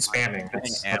 so they've been spamming.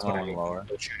 That's Ammo what I on mean. lower.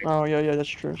 They're shooting. Oh yeah, that's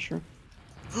true. That's true.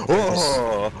 They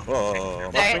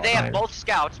have fine. both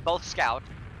scouts. Both scout.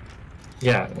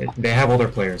 Yeah, they have older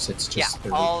players. It's just Yeah,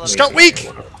 they're all of lazy. Scout weak!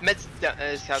 Meds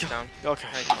scout's down. Okay.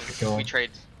 Nice. Go. We trade.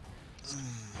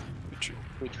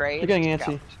 We trade. You're getting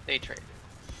scout. antsy. They trade.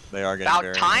 They are getting About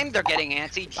very... time they're getting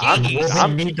antsy. I'm- Jeez. Well,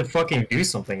 I'm- they need to fucking do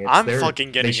something. It's I'm their,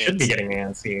 fucking getting They should be antsy. getting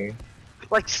antsy.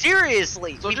 Like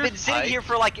seriously, we've Soldiers been sitting fight. here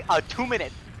for like 2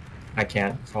 minutes. I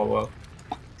can't follow up.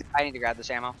 I need to grab this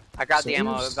ammo. I grabbed the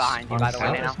ammo Soldiers behind you, on by the way,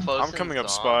 south? now. Close I'm coming and up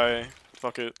saw. spy.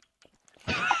 Fuck it.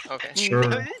 Okay.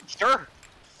 Sure. Sure.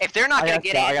 If they're not I gonna got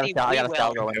get scout, I got antsy, scout, I got a we scout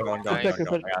will. going. Okay,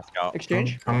 I got scout.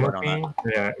 Exchange. Come with Work on me.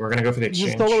 Yeah, we're gonna go for the Just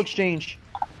exchange. a little exchange.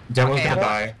 Demo's Okay, gonna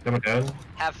I'm- die. Demo dead.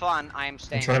 Have fun. I am I'm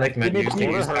staying. trying to make Give me- use. give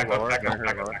me- Use her back up, lower, back up, her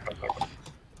back up, lower. back up, back up.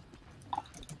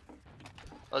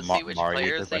 Let's Ma- see which Mario, players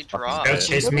you're they the fucking draw. best. Scouts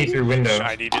chasing me through window.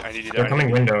 I need it. They're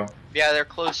coming window. Yeah, they're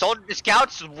close. Soldier, the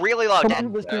scout's really low. Come Dead.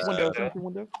 through this window. Come through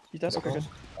window. He's dead. Okay, good.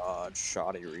 God,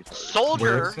 shoddy retard. Where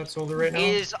Soldier is that soldier right now?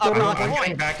 is I'm- about I'm point.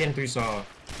 getting back in through saw.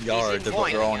 Yard, in they're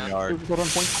point, all yeah. on yard. Hold on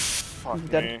point. Fuck He's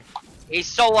dead. me. He's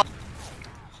so low.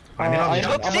 I'm in on I mid.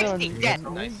 took I'm 60, on- dead.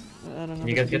 Nice. I don't know.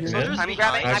 You guys get the mid? Soldier's I'm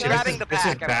grabbing. I'm behind. grabbing the This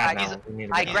is pack. bad I, now. We need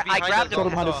to I, go. gra- I grabbed Soldier the.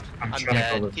 behind us. I'm I'm trying to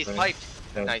dead. kill this He's guy. piped.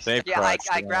 Dead. Nice. They Yeah, I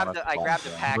crouched, grabbed they're the. I grabbed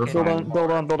the on pack. We're and- Build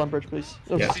fine. on, build on bridge, please.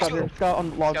 Oh, Yeah. Scout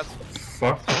on logs.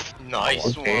 Fuck.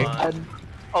 Nice Okay. one. Dead.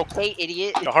 Okay,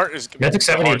 idiot. The heart is. Medic the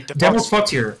 70. heart- the Devil's box- fucked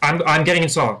here. I'm getting in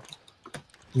saw.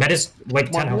 Med is like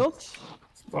 10 One health. heals?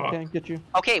 Fuck. Okay, get you.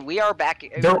 Okay, we are back.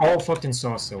 They're all fucked in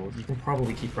saw still. You can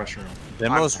probably keep pressuring.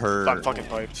 Demo's hurt. I'm fucking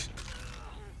piped.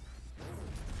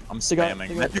 I'm They got- spamming. they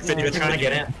got- Medic yeah. 50 They're trying to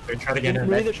get in. They're trying to get in.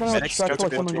 Maybe they're trying to Medics distract got to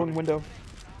like be someone able going window. Do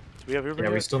we have Yeah,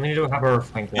 everybody? we still need to have our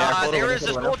flank wall. Yeah. There is a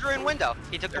Window. soldier in window.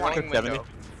 He took They're 20. going 70. window.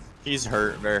 He's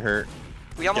hurt, very hurt.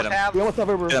 We almost Get him. have. We almost have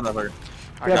over. Get him, motherfucker.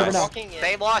 We have Nice. over now. Walking in.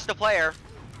 They lost a player.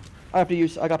 I have to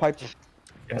use. I got piped.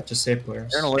 Yeah, just save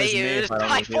players. They're gonna lose They me if used. I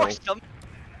don't I lose heals. forced them.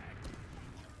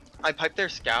 I piped their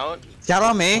scout. Scout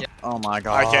on me! Yeah. Oh my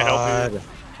god. I can't help you.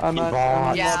 I'm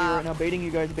at Yeah. lobby right now, baiting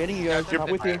you guys. I'm not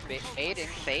with you. Fading.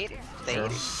 Sure.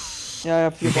 Yeah, I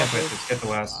have to You use can't fight both. this. Get the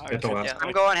last. Get the last. Yeah.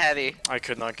 I'm going heavy. I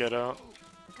could not get out.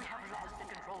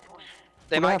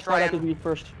 They We're gonna might have try fight after and we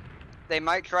first. they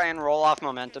might try and roll off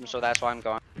momentum, so that's why I'm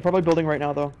going. They're probably building right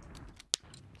now though.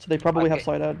 So they probably have Okay.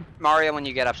 side ad. Mario, when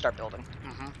you get up, start building.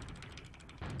 Mm-hmm.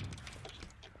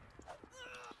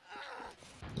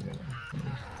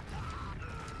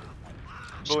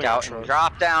 Scout and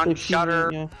drop down, They've seen me, shutter.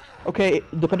 yeah. Okay,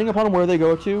 depending upon where they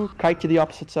go to, kite to the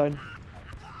opposite side.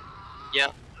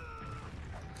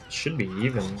 Should be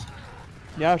even.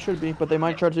 Yeah, it should be, but they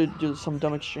might try to do some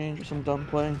dumb exchange or some dumb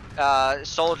play.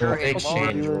 Soldier Or is lower.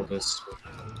 exchange roll this.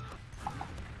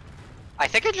 I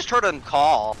think I just heard him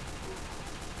call.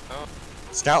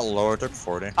 Scout lower, took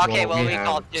 40. Okay, Well, well, we we have,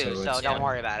 called so too, so it's don't fine.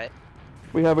 worry about it.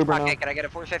 We have Uber Okay, now. can I get a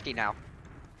 450 now?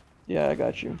 Yeah, I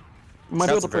got you. We might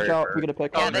be able Scout's to push very out if hurt. we get a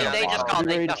pick. Yeah, on they that. just Be called,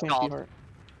 they ready to just change called. the heart.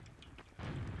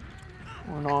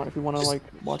 Or not, if we want to like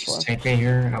watch Just live. tank me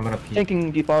here. I'm gonna peek.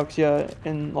 Tanking defox, yeah,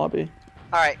 in lobby.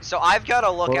 Alright, so I've got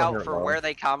to look Lower out here, for lower. where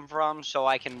they come from so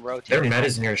I can rotate. Their it. med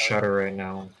is near shutter right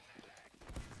now.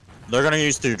 They're gonna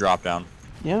use 2 drop down.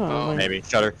 Yeah, Oh, like, Maybe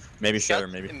shutter, maybe shutter,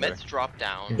 maybe Meds shutter. drop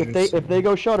down. if they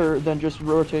go shutter, then just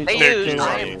rotate. They They're use,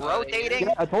 I doing am it. rotating.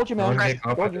 Yeah, I told you, No man. one take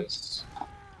up Told at you. this.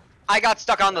 I got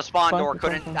stuck on the spawn Fine, door, it's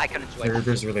fine, couldn't, fine. I couldn't switch. Their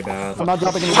Uber's really bad. I'm not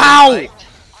dropping any. Wow!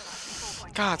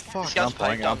 God, fuck. Scout's On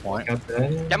point, piped on up. point. Got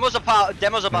that. Demo's I'm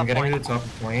above getting to point. the top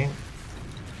of point.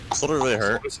 Soldier really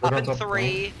hurt. Up on in top of point.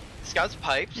 3. Scout's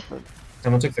piped.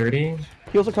 Someone took 30.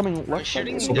 Heels are coming I'm left.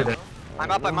 shooting side. Soldier down. dead.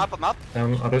 I'm up.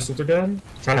 Other soldier dead.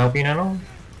 Trying to help you now.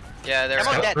 Yeah, they're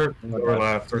Demo's out. dead. Or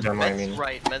left, or demo, I Med's mean.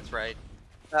 right. Med's right.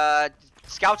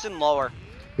 Scouts in lower.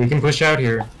 We can push out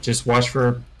here. Just watch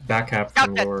for back cap Scout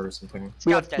from dead. lower or something.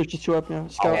 We Scout's have dead. there's just 2 up, yeah.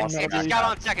 Scout Oh, and okay. med, I It's believe. scout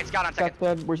on second, Scout's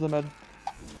dead. Where's the med?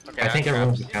 Okay, I think grabbed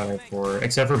everyone's it. accounted for,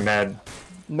 except for med.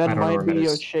 Med I don't know might where med be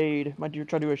a is. shade. Might try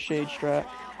to do a shade strat.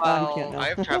 Well, He can't now. I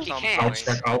have traps He on can't.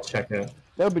 point. I'll check it.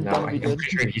 That would be No, dumb I'm if he did.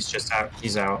 pretty sure he's just out.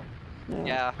 He's out.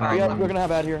 Yeah. We're gonna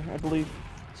have ad here, I believe.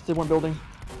 Still one building.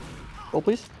 Roll,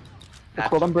 please. Let's That's,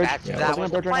 build on bridge. that's, Yeah. that Building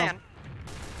was on the bridge right plan.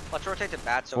 Let's rotate to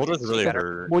bat so we Soldier's can see really better.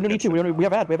 hurt. We don't need to. We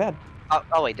have ad. We have ad.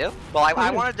 Oh, we do? Well, I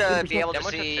yeah. wanted to be able to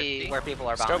Demo took see 50. where people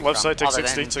are Scout bouncing left from, side took other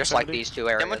 60, than took just like 70. these 2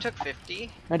 areas. Demo took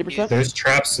 50. 90%. There's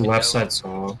traps left No. side saw.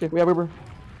 Okay, we have Uber.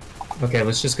 Okay,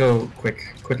 let's just go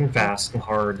quick and fast and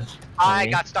hard. I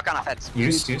Only. got stuck on a fence.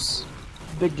 Use.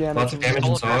 Big damage. Lots of damage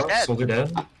in Soldier's saw. dead. Soldier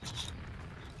dead.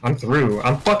 I'm through.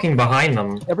 I'm fucking behind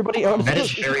them. Everybody, Med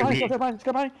is very weak. Scout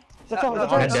behind. That's all.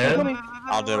 That's no, all. I'm dead. Coming.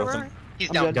 I'll deal with him. He's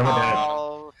I'm down. dead. Done with that.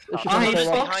 Oh, It's just Ah, gonna he play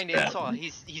fucked. rough. Behind it, saw.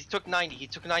 He's took 90. He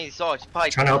took 90. Saw. He's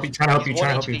probably Trying to help you, trying to help you, he's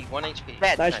trying to 1 help you. HP. 1 HP.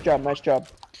 Dead. Nice job. Nice job.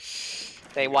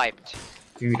 they wiped.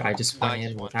 Dude, I just went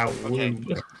Nice in one. without Okay.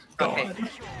 wound. Okay,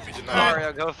 We did not.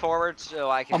 Mario, go forward so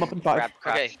I can I'm up in 5. grab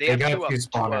crouch. Okay, they They have got 2 up. two 2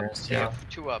 up. spawners, They yeah. have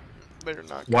 2 up. Better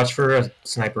not. Watch for a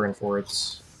sniper in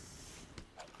forwards.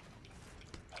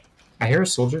 I hear a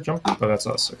soldier jumping. Oh, that's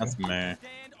us. Okay. That's me.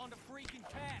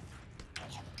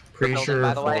 Pretty building, sure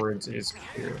by the way. forwards is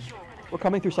clear. We're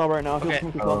coming through cell right now. Heal's Okay.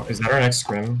 coming through Oh, cell. is that our next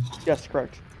scrim? Yes,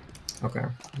 correct. Okay.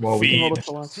 Well, we can can roll Feed. this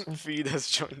for last. Feed has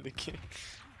joined the game.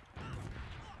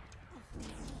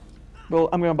 Well,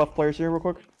 I'm gonna buff players here real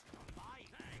quick. I'm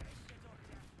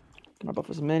gonna buff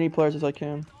as many players as I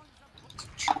can.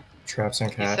 traps and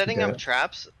He's cat. setting dead. up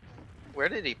traps. Where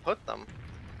did he put them?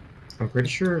 I'm pretty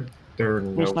sure they're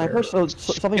New nowhere. sniper, so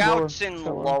something lower. Scouts in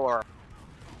So, lower.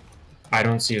 I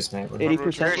don't see a sniper.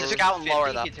 80%. There's a scout in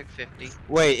lower 50, though. He took 50.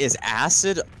 Wait, is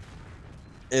acid?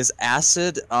 Is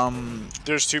acid?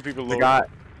 There's 2 people The lower. guy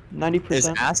is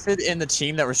 90%. acid in the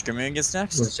team that we're scrimming against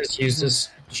Let's next? just use this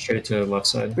straight to the left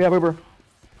side. We have Uber.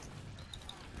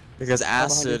 Because behind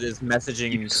acid you. is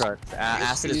messaging.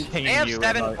 Acid is pinging They have you.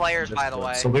 7 about players, by the Discord.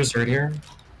 way. Soldier's right here.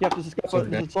 Yep, this is So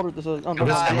this is soldier. This is Come on.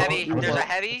 Heavy. Come on. There's a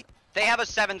heavy. They have a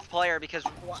 7th player because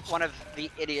one of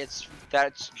the idiots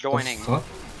that's joining. The fuck?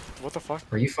 What the fuck?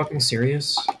 Are you fucking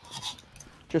serious?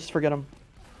 Just forget him.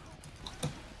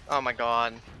 Oh my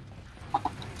god.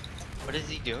 What is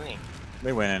he doing?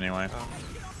 We win anyway.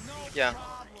 Yeah.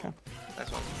 Okay.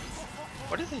 That's one.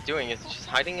 What is he doing? Is he just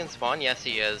hiding in spawn? Yes,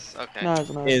 he is. Okay. No, it's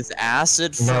not. Is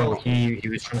acid from? No, he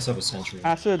was trying to set up a sentry.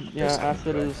 Acid. Yeah, There's acid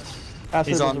seven, is. Acid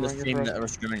He's is on a this ringer team for that us.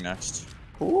 we're scrimming next.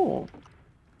 Cool.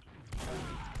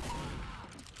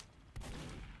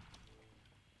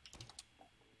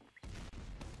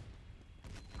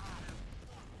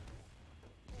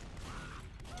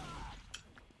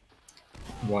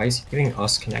 Why is he giving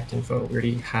us connect info? We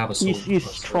already have a soldier.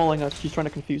 He's trolling us. He's trying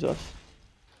to confuse us.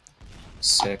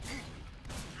 Sick.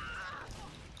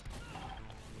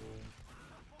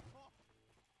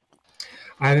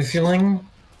 I have a feeling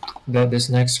that this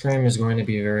next scrim is going to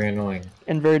be very annoying.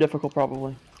 And very difficult,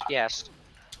 probably. Yes.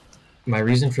 My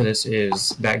reason for this is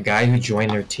that guy who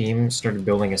joined their team started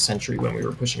building a sentry when we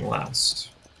were pushing last.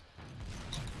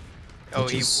 Oh,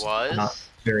 which he is was? not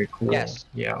very cool. Yes.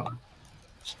 Yeah.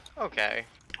 Okay.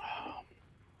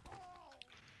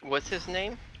 What's his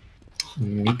name?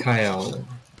 Mikhail.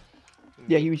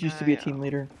 Yeah, he was used to be a team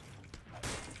leader.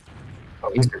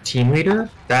 Oh, he's their team leader?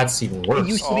 That's even worse.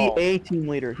 He used to be a team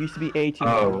leader. He used to be a team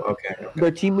Oh, leader. okay.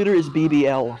 Their team leader is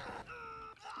BBL.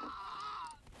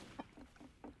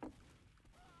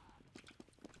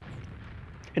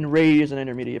 And Ray is an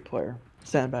intermediate player.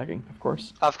 Sandbagging, of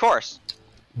course. Of course.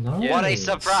 Nice. What a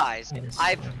surprise. Nice.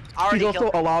 I've He's already also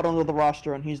killed. allowed onto the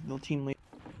roster, and he's the team leader.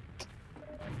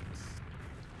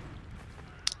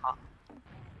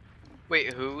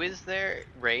 Wait, who is there?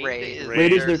 Raid? Raid. Is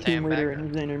Raid is their their team leader, sandbagger? and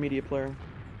he's an intermediate player.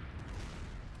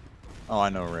 Oh, I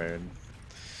know Raid.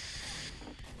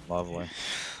 Lovely.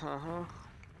 Uh-huh.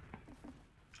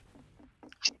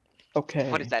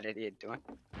 Okay. What is that idiot doing?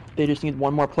 They just need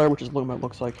one more player, which is Luma, it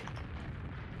looks like.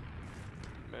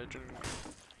 Imagine.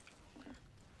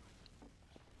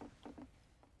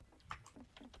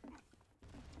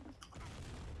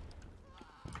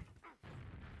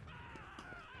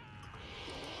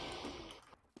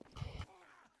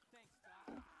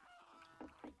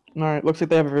 Alright, looks like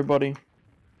they have everybody.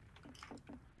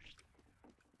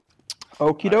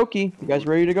 Okie dokie. You guys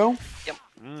ready to go?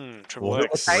 Triple Well,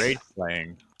 X. what's Raid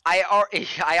playing? I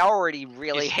already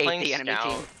really He's hate playing the enemy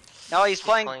Scout. team. No, he's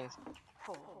playing.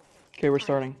 Okay, we're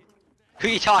starting. Who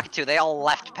you talking to? They all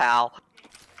left, pal.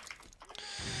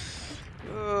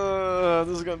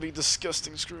 This is gonna be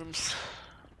disgusting scrims.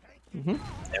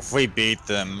 If we beat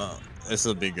them, this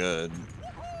will be good.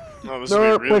 No, this They're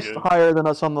will be really placed good. higher than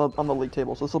us on the league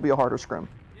table, so this will be a harder scrim.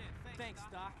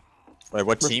 Wait,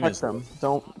 what team Respect is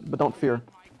them. Don't fear.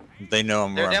 They know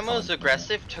I'm Their where I'm demo's from.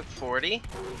 aggressive, took 40.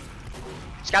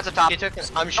 Scouts up top. He took. I'm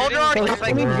Soldier shooting. already Hey,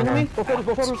 camping. me, me. Go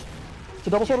forward. It's a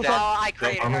double soldier No, shot. I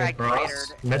cratered. I'm I across.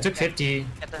 cratered. Med took 50.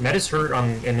 Get them. Med is hurt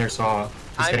in their saw.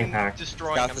 He's getting I'm packed.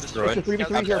 destroying. Scout I'm destroyed. destroying. It's a 3v3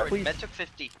 Scout here, destroyed. please. Med took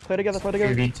 50. Play together, play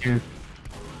together. 3v2.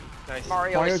 Nice.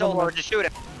 Mario Mario's is so on low. left. Just shoot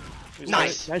him. He's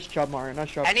Nice. Nice job, Mario.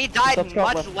 Nice job. And he What's died up,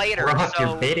 Scott much left? later. Rock, So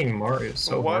you're baiting Mario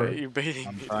so Why are hard. you baiting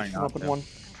I'm me? trying Come not up with to. one.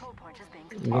 Control point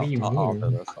is being What do you I'll mean?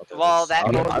 do this, I'll do Well, this. that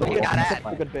I'll goes do- I'll with do you it. got That's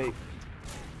at. a good bait.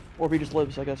 Or if he just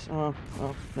lives, I guess. Oh,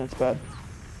 that's bad.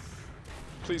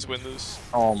 Please win this.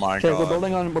 Oh my Okay, god.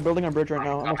 we're building on bridge right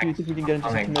now. I don't know if you think you can get into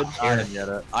some mid. I didn't get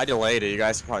it. I delayed it. You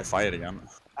guys can probably fight it again.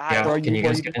 Yeah, Where are can you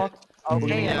where guys are get Fox?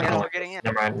 Okay, Yeah, I guess no. we're getting in.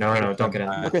 Never mind. No, don't get in.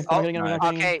 Okay, I'm getting in. I'm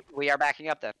getting in. Okay, we are backing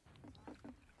up then.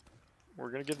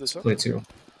 We're gonna give this up. Play 2.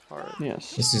 Alright.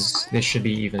 Yes. This should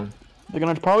be even. They're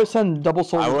gonna probably send double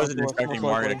soldiers. I wasn't after us, expecting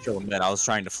most Mario to likely. kill the mid. I was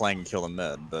trying to flank and kill the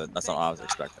mid, but that's not what I was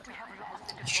expecting.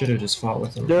 You should have just fought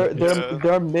with him.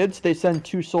 Their mids, they send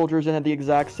 2 soldiers in at the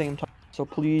exact same time. So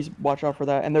please watch out for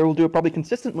that. And they will do it probably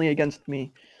consistently against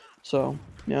me. So,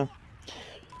 yeah.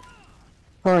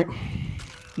 Alright.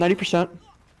 90%.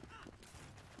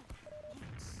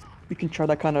 We can try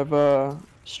that kind of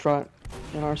strat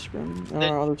in our scrim, in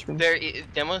our other scrims.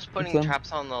 Demo's putting them.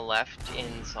 traps on the left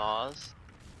in saws.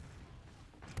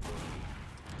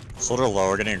 Soldier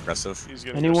lower, getting aggressive. He's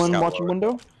gonna Anyone Scout watching lower.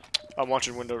 window? I'm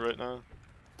watching window right now.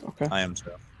 Okay. I am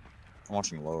too. I'm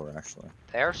watching lower actually.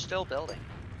 They're still building.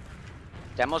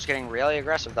 Demo's getting really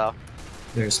aggressive though.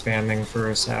 They're spamming for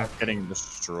a sack. Getting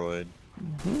destroyed.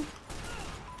 Mhm.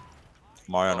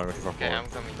 Mario, no, go too far Okay, I'm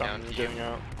forward. coming down I'm to you. getting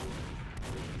out.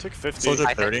 Took 50. Soldier I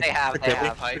think 30. they have- Took they 50.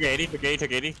 have. Took 80. Took 80.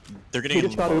 Took 80. They're We getting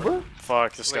just got lower. Uber?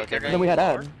 Fuck, this Wait, guy they're got Then we had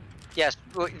lower? Ad. Yes,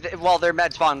 well, their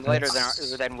med spawned later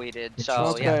That's- than we did,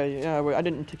 so yeah. Okay, yeah, I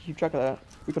didn't keep track of that.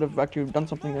 We could have actually done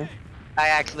something there. I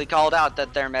actually called out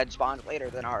that their med spawned later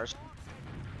than ours.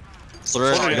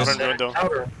 Soldier Soldier window. in window.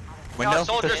 Outer. Window. No,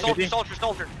 soldier, 50.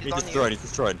 soldier. He's destroyed. He's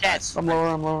destroyed. Dead. Nice. I'm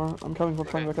lower. I'm coming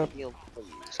back up. Heal,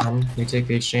 please. You take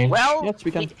the exchange. Well, Yes,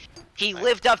 we can. he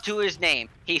lived up to his name.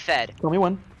 He fed. Tell me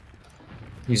when.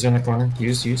 Use in the corner.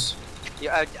 Use.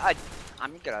 Yeah,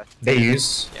 I'm gonna. They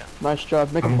use. Nice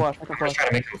job. Make him flash. Make him I'm flash. trying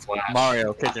to make them flash.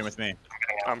 Mario, kitchen with me.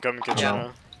 I'm coming kitchen Yeah.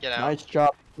 now. Get out. Nice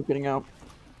job. We're getting out.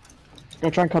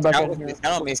 Gonna try and come back Scout in here.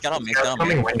 on me. Scout on me. They're Scout on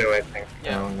coming me. window, I think.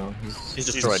 Yeah. No. He's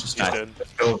destroyed. He's Nice. dead.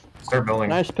 Start building.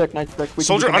 Nice pick. We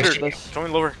Soldier can do under. this.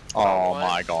 Coming lower. Oh What?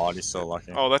 my god, he's so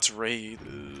lucky. Oh, that's raid.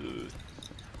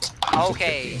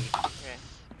 Okay.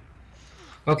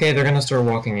 Okay, they're gonna start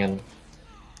walking in.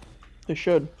 They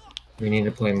should. We need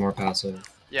to play more passive.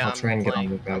 Yeah, I'll try and get on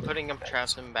the I'm crowd. putting up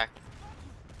traps in back.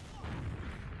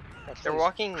 They're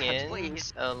walking in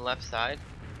Please. left side.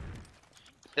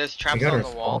 There's We traps got on our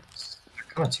the wall. faults. They're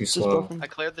kind of too Just slow. buffing. I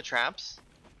cleared the traps.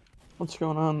 What's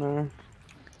going on there?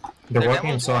 They're Their walking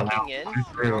in demo's saw now. walking in. They're They're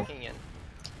through. walking in.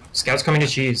 Scouts coming to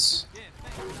cheese.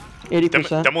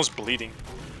 80%. Demo's bleeding.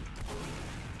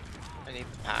 I need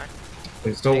the pack.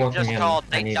 They're still They walking just in. called.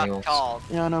 I They need just heals. called.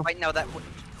 Yeah, I know. Wait, no, that.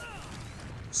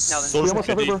 Soldier almost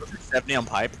have 50, Uber. 70 on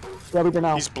pipe. Yeah, Uber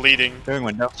now. He's bleeding. Doing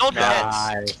window. Soldier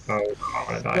Nice. Oh, I'm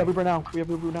gonna We die. have Uber now. We have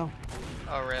Uber now.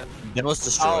 Oh, rip. Demo's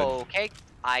destroyed. Okay,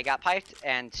 I got piped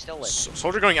and still live.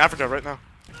 Soldier going Africa right now.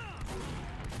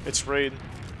 It's raid.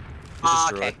 He's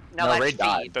Okay, destroyed. no, that's Ray feed.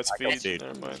 died. That's I got feed. feed.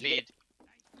 Never mind. Feed.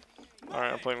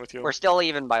 Alright, I'm playing with you. We're still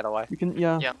even, by the way. We can,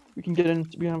 yeah. Yeah. We can get in.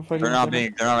 We can have a fight. They're in not a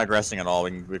second. they're not aggressing at all. We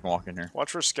can walk in here.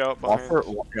 Watch for scout Watch behind.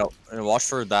 for watch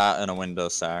for that and a window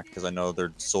sack because I know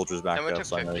their soldiers back Demo up, took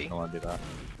so I know 50. you don't want to do that.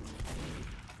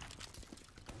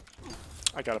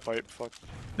 I got a pipe. Fuck.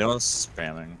 Demo's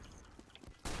spamming.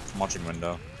 I'm watching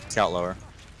window. Scout lower.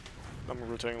 I'm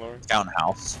rotating lower. Scout in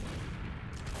house.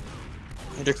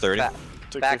 He took 30. Back-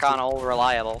 Take Back 50. on old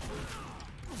reliable.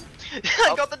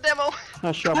 I got the demo.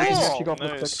 Nice job. We can Nice. actually go for the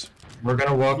pick. Nice. We're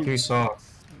gonna walk through saw.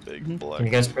 Big Mhm. black. Can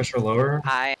you guys pressure lower?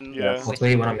 I'm. Yeah. I'll tell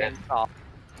you when I'm in. Oh,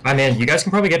 I'm in. You guys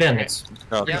can probably get in. It's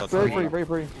Oh, Yeah. that's Very fine.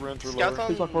 free. Ran through Scouts lower.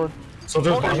 Please walk forward. soldiers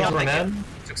Soldiers bombing on over the med.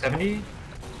 670.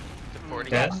 40.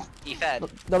 Dead. he fed.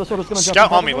 The other soldier's gonna jump. Scout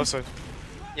top on me. of Let's him. say.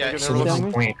 Yeah, Look at Soldiers Down on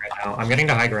me? point right now. I'm getting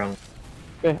to high ground.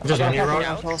 Okay. I'm just I on your got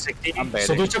road. Scout. 60. I'm baiting.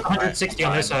 Soldiers took 160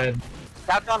 on this side.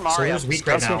 Scout's on Mario. Soldiers weak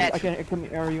right Scouts now. I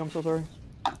couldn't air you. I'm so sorry.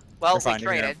 Well, We're we finding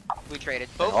traded. We traded.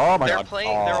 Both. Oh my they're god.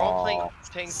 playing. They're all playing. Oh.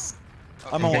 Playing.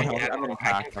 I'm Okay. on Okay, one. yeah, I'm in I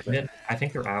pack. think- I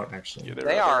think they're out actually. Yeah,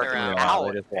 They are They're out. out.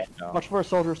 They just walked out. Watch for a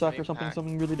soldier stack or Big something. pack.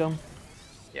 Something really dumb.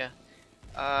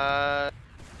 Nothing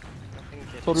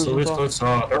good. Soldiers Soldiers on close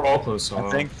saw. They're all close saw.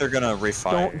 I think they're gonna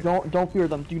refire. Don't fear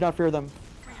them. Do not fear them.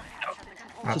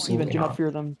 Just even. Absolutely Do not not.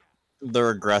 feir them. They're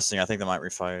aggressing. I think they might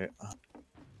refight.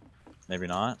 Maybe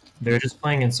not. They're just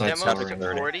playing inside Demo saw. Scouts took are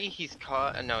 30. 40. He's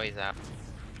caught. No, he's out.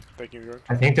 Thank you, York.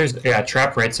 I think there's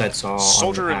trap right side saw. on the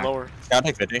Soldier in back. lower. Scout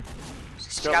take 50.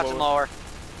 Scout Scout's lower. lower.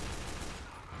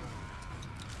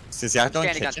 See, Scout going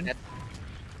Standing on kitchen. dead.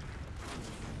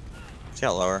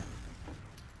 Scout lower.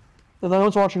 No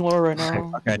one's watching lower right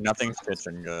now. Okay, nothing's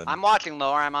kitchen. Good. I'm watching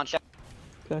lower. I'm on check.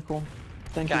 Okay, cool.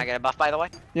 Thank Can I you. get a buff, by the way?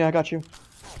 Yeah, I got you.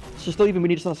 So still even. We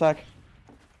need to send a sack.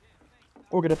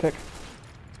 Or get a pick.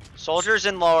 Soldiers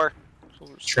in lower.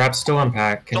 Trap's still on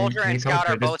pack. Soldier Can you and come Scout are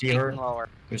through this both peeking DR? lower.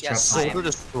 There's Yes, traps. I am. Soldier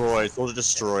destroyed. Soldier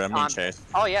destroyed. I'm being chased.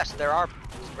 Oh yes, there are.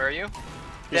 Where are you?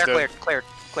 They're dead. cleared.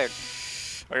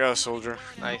 I got a soldier.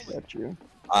 Nice. Got you.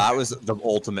 That was the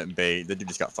ultimate bait. That dude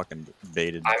just got fucking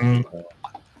baited. I'm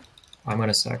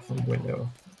gonna sack from window.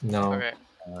 No. Okay.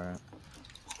 Alright.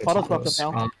 It's Auto's close.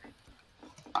 buffed up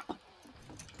now.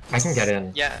 I can get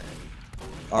in. Yeah.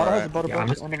 Auto has a Alright. butter Yeah, I'm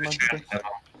buff. just Oh, gonna never mind. check. Okay.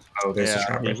 Oh, there's a Yeah,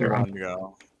 trap right he there. wanted to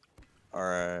go.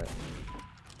 Alright.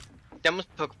 Demos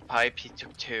took pipe, he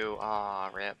took 2. Aw,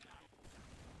 rip.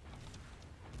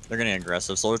 They're getting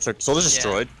aggressive. Soldier's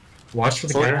destroyed. Watch for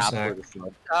the Soldier counter absolutely sack.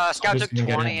 destroyed. Scout Soldiers took can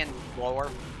get 20 in. and lower.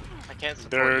 I can't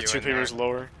support There are you 2 in there. papers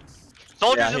lower.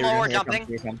 Soldiers Yeah, and here we go, lower here it comes, jumping.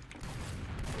 here it comes.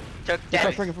 Took They're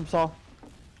dead. striking from Saw.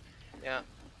 Yeah.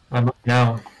 I'm up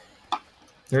now.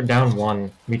 They're down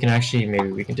 1. We can actually maybe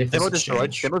we can take this Demo destroyed.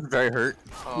 exchange. Demo's very hurt.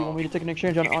 Do you want Oh. me to take an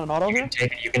exchange on an auto You here? can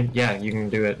take it. You can. Yeah, you can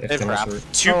do it if They've Demo's wrapped. hurt.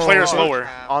 2 Oh, players oh, lower.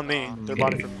 crap. On me. They're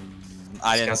bottom for.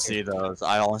 I didn't Disgusting. see those.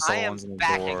 I only saw I the am ones in the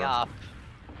backing door. up.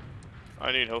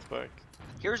 I need health back.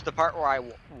 Here's the part where I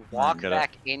walk get it.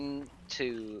 back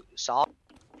into Saw.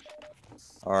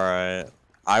 Alright.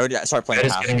 I would start playing That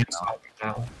is getting passive it now.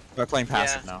 solved now. Start playing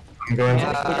passive now. I'm going. Yeah.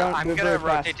 to They're I'm they're gonna very fast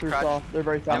rotate to through crutch. Saw. They're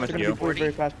very fast. with They're gonna you. be very,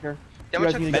 very fast here. Demo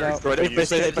guys took need to get out. Destroyed it. They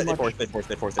used They too much. forced. They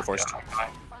forced.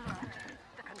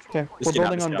 Okay, Just we're get out,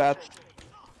 building just on get out. bats.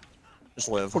 Just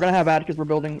live. We're gonna have ad because we're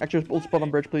building. Actually, let's build on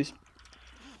bridge, please.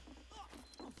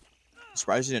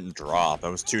 Surprised you didn't drop. That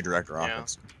was 2 direct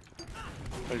rockets.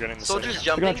 They're getting the Soldiers same.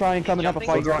 jumping. They're gonna try and come and have a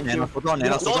Jumping. fight. Soldier on nano. Soldier on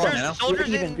nano. Soldier on nano. Soldiers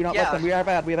Even. in. Do not Yeah. let them. We have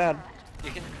ad. We have ad.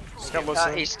 You can. Scout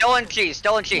listen. He's still in cheese.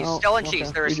 Still in cheese. Oh, Still in okay.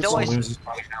 cheese. There is We still just a. Lose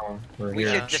now. We're We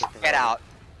here. should just get out.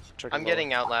 Check I'm it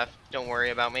getting out left. Don't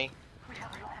worry about me.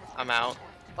 I'm out.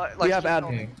 We have ad.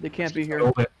 Okay. They can't be here.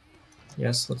 Build it.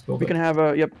 Yes, let's build We it. can have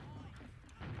a. Yep.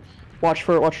 Watch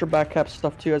for back cap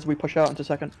stuff too as we push out into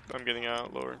second. I'm getting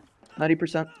out lower.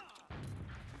 90%.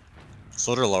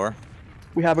 Soldier lower.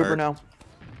 We have Uber Alright. now.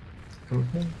 Come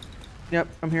here. Yep,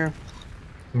 I'm here.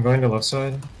 I'm going to left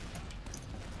side.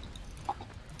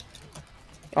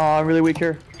 I'm really weak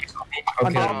here. I'm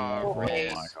Okay. down. Oh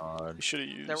Right. my god. You should have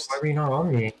used. Why were you not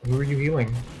on me? Who were you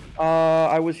healing?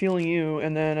 I was healing you,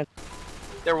 and then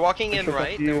They're walking in Push up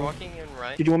right. to They're you. walking in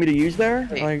right. did you want me to use there?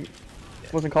 Hey. Like,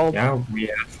 wasn't called. Yeah, we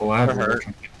had full ad. They're hurt.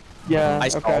 Yeah. I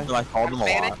Okay. called them. I called them a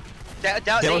Bandit. lot. They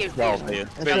They was 12, dude.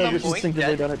 I should have Some just point, instinctively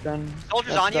dead. done it then.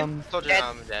 Soldiers That's on you. dumb. Soldier, Dead.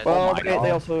 I'm dead. Well, Oh my they God.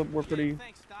 also were pretty.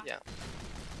 Yeah.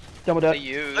 Done with They that.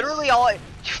 use. Literally all.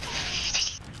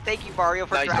 Thank you, Mario,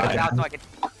 for Nice. dragging out so I could.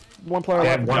 One player I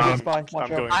left. had one Got on- a spy. Watch I'm out.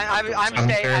 going. I'm I'm staying.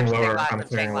 clearing I'm staying lower, last. I'm I'm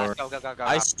staying clearing last. Go, go, go, go.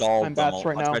 I stalled I'm them. bats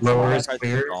right I now. tried Lower to- is I tried to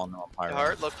clear. stall them on Pyro.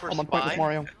 Heart, look for I'm on point with spy.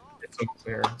 Mario. It's all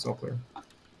clear. It's all clear.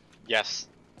 Yes.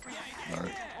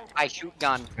 I shoot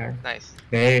gun. Okay. Nice.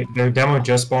 Their demo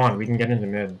just spawned. We can get into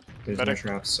mid. There's no Medic.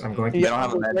 traps. I'm going. They Yeah. don't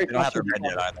have a med. They Right don't have their past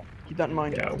med you. yet either. Keep that in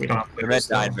mind. Yeah, we don't have Their med players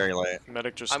died still. very late.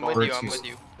 Medic just I'm spawned. with you. I'm with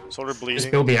you. Soldier Just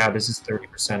bleeding. build the ad. This is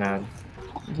 30% ad.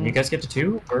 Can you guys get to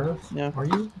 2? Or Yeah. are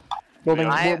you? Building.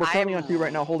 I- We're currently I'm on 2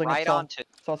 right now, holding Right up on to.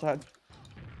 Saw side.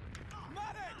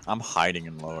 I'm hiding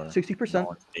in lower. 60%. No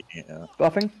one's taking it yet.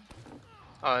 Buffing.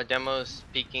 Demo's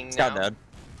speaking Scout now. dead.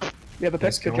 We have a pick.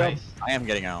 Nice Good go. job. Nice. I am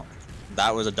getting out.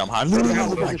 That was a dumb hide. We don't Oh have my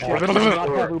Uber God. this shit. We do not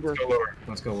have Uber. Let's go lower.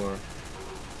 Let's go lower.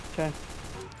 Okay.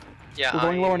 Yeah. We're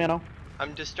going lower nano.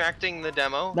 I'm distracting the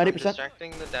demo. 90%. I'm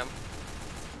distracting the demo.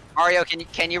 Mario,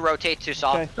 can you rotate to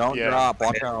Saw? Okay. Don't Yeah. drop.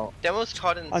 Watch out. Demo's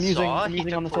caught in I'm using- Saw. I'm He using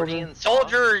took on the 40 soldier. in Saw.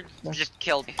 Soldier Yeah. just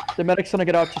killed me. The medic's gonna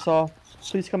get out to Saw.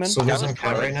 Please come in. So there's some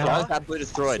cat right That now. was absolutely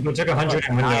destroyed. We took 100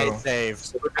 in window. Nice save.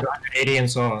 So we took 180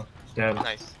 and saw. Dead.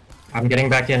 Nice. I'm getting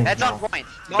back in. That's now. on point.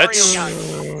 Mario That's.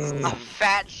 got a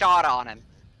fat shot on him.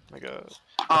 My God.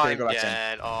 I'm go back in.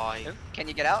 dead. Oh, Can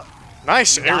you get out?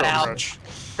 Nice Got arrow out. clutch.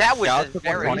 That was Scout a took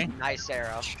very 120. nice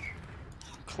arrow.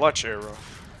 Clutch arrow.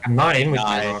 I'm not in with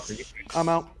Nice. you, Rock. Are you? I'm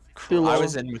out. Too I low.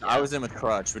 was in. I was in with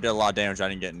Crutch. We did a lot of damage. I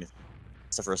didn't get any.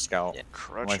 Except for a scout. Yeah.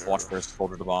 Crutch Only arrow. watch first.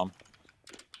 Soldier the bomb.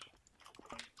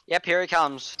 Yep, here he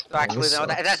comes. Actually, this no,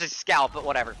 sucks. that's a scout, but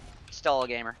whatever. Still a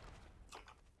gamer.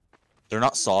 They're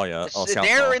not saw yet. Oh, scout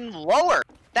They're saw. in lower.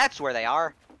 That's where they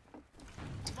are.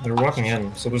 They're walking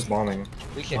in. So there's bombing.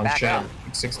 We should On back Shed. up.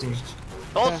 Like 60.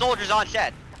 Both Yeah. soldiers on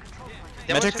shed.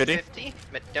 Demo Metric took 50.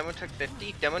 50. Demo took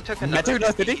 50. Demo took Metric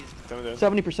another 50. 50. Demo dead.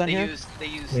 70% They here. used. They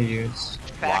used. They use.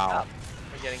 Back Wow. up.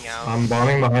 We're getting out. I'm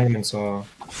bombing behind him and saw.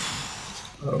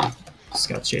 Oh,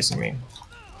 Scout's chasing me.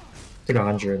 Took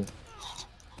 100.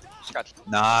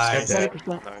 Nice. Dead.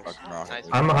 70%. Nice. Fucking rocket. Nice.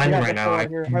 I'm behind Yeah, him right that's now. all right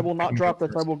here. I will not can drop go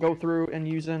this. I first. will go through and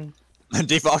use in.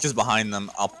 Defox is behind them.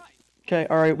 I'll. Okay,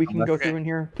 alright, we can go Okay. through in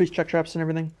here. Please check traps and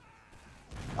everything.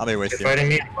 I'll be with They're you. fighting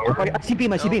me. I see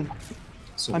beam. I see No. beam.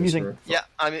 I'm using- Yeah,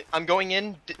 I'm going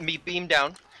in. Meet beam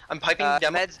down. I'm piping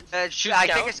demo. Meds, Shoot I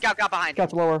scout. think a scout got behind.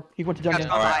 Scout's lower. He went to jungle.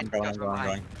 Scout's Alright, I'm behind. going, I'm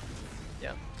going.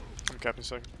 I'm capping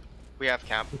second. We have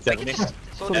cap. 70.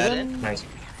 So Dead. then, Nice.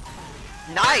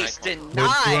 Nice, Move two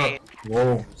denied. up.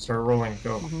 Roll. Start rolling.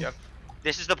 Go.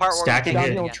 This is the part where Stacking we it, take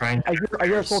downhill. again. Try and. I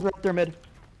hear a soldier up there mid.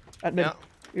 At mid. Yeah.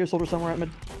 I hear a soldier somewhere at mid.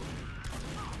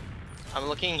 I'm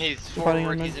looking. He's You're fighting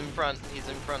forward. on He's in front. He's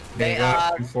in front. They Hey,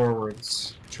 got 2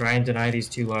 forwards. Try and deny these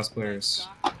 2 last players.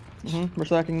 We're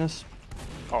stacking this.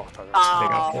 Oh, I thought They that was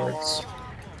got Oh. forwards.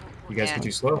 You guys Man. get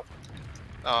too slow.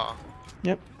 Oh.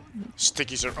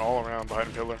 Stickies are all around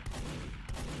behind pillar.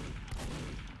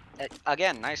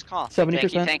 Again, nice call.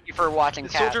 70%. Thank you for watching. The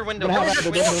Cat. soldier window. Gonna have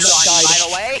Soldier that- window. the- By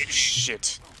the way,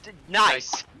 Shit.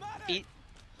 nice.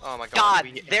 Oh my god. God,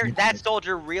 we- that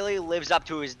soldier really lives up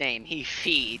to his name. He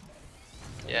feed.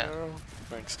 Yeah. Oh,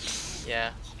 thanks.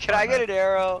 Yeah. Can I get an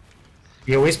arrow?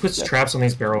 He always puts traps on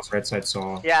these barrels right side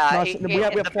saw. Yeah, No, he, we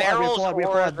have the barrels we have or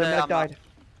flag. The the, medic died.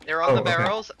 They're on Oh, the okay.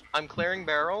 barrels. I'm clearing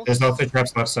barrels. There's also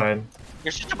traps left side.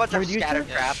 There's just a bunch Can of we use scattered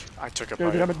it? crap. I took a The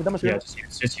bite. demo's Yeah, here.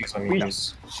 just use on We-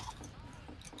 these.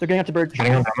 They're getting out to bridge.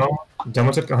 Getting on demo.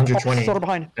 Demo took 120. Soldier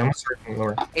behind. Demo starting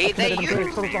lower. They Soldier's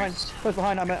use behind. Soldier's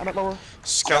behind. I'm at lower.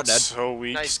 Scout's dead. so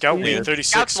weak. Nice. Scout Yeah. weak,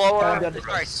 36. Scout's lower. Dead.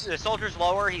 Sorry, the soldier's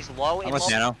lower. He's low. I'm in with low.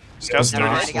 Nano. Scout's Not 30.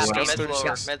 full Scout's out. Med's lower.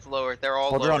 36. Med's lower. They're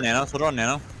all Soldier lower. on Nano. Soldier on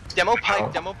Nano. Demo pipe. Ow.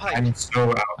 Demo pipe. I'm so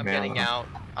out, I'm man. getting out.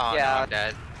 Oh, Yeah. no, I'm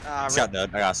dead. Scout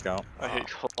dead. I got Scout. I hate.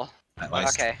 Cool.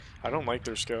 Nice. Okay. I don't like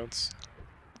their scouts.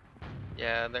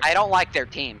 Yeah. They're... I don't like their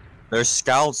team. Their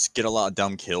scouts get a lot of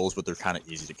dumb kills, but they're kind of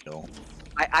easy to kill.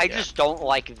 I Yeah. just don't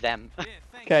like them.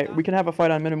 Okay, we can have a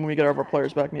fight on mid when we get our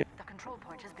players back. Maybe. The control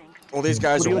point is being contested. Well, these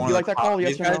guys Do are you one like of the that call? top. Yes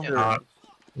These or guys no? are.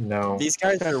 No. These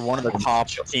guys are one of the top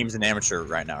teams in amateur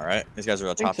right now, right? These guys are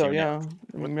the I think top so. team. Yeah.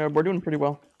 I mean, we're doing pretty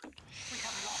well.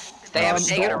 They haven't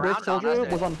taken a Their round on soldier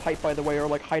us. was on pipe, by the way, or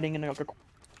like hiding in like a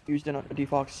used in a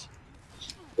defox.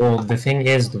 Well, the thing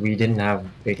is, that we didn't have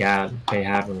big ad. They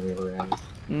had when we were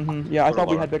in. Yeah, I What thought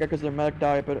we about- had bigger because their medic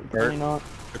died, but apparently not.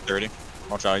 Took 30.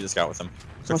 Watch out, you just got with them. Took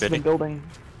Must have 50. been building.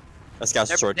 That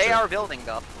scout's short. They too. are building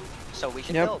though, so we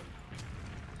should Yep. build.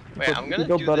 Wait, But I'm we gonna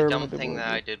build do better the when dumb we build thing more.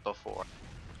 that I did before.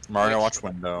 Mario, watch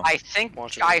window. I think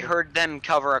Watch it, I window. heard them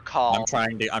cover a call. I'm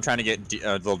trying to get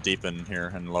a little deep in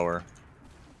here and lower.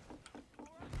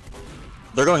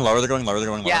 They're going lower. They're going lower. They're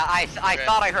going lower. Yeah, I Okay.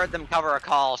 thought I heard them cover a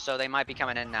call, so they might be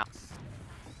coming in now.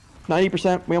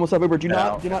 90%. We almost have Uber. Do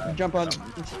No. not jump on.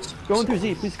 Go in through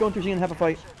Z. Please go in through Z and have a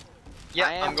fight. Yeah,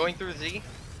 I am- I'm going through Z.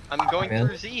 I'm going Man.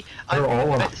 through Z. They're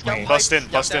all on Scout point. pipe, Bust in,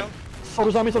 scout bust in. down.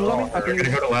 Soldiers on me. Soldiers on me. I We're can gonna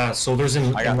go to last. Soldiers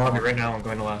in I got lobby one. right now. I'm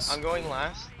going to last. I'm going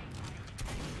last.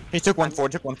 He took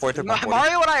 140. Took 140. Took 140.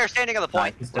 Mario and I are standing on the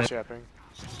point. He's What's dead. happening?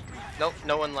 Nope,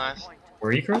 no one last.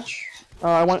 Were you, Crutch?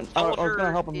 I was Soldier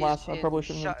gonna help him is last. I in probably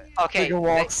shouldn't have. Okay, Take a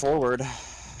walk forward.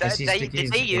 I see did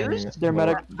stickies they in use? Their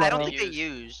medic. I don't got think out. they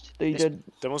used. They did.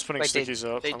 Demo's putting Wait, they- stickies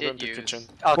up. they I'm did going to use. kitchen.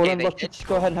 Well, Okay, then they let's did. just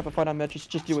go ahead and have a fight on mid. Just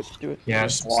do it. Just do it. Yeah,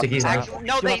 Just walk stickies back. out. Actually,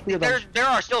 no, Do not fear them. there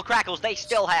are still crackles. They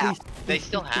still have. They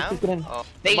still have? Just get in. Oh,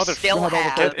 They Mother- still Don't have all the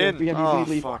have. Get in. We have Oh, you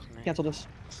leave. fuck me. Cancel this.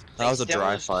 That was a They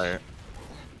dry still- fight.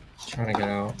 Trying to get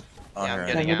out. Oh, Yeah, I'm here.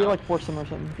 getting Yeah, maybe out. like force them or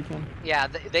something if you can. Yeah,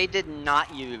 they did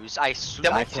not use. I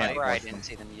Demo swear can't I watch didn't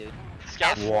see them use.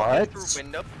 scout What? through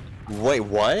window. Wait,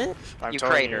 what? I'm You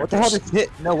telling crater. What the hell just hit?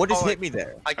 No, what just Oh, hit me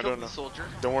there? I don't killed know. the soldier.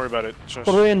 Don't worry about it. Shush.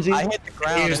 Soldier in Z. I hit the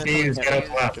ground. Use and these. then Get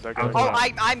something up left. Get that Out guy. Oh,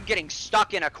 left. I'm getting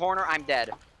stuck in a corner. I'm dead.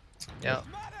 Yeah.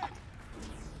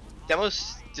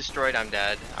 Demo's destroyed. I'm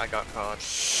dead. I got caught.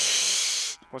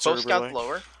 What's Both our scouts like?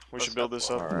 lower. We Both should build scouts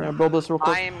this up. lower. Yeah, build this real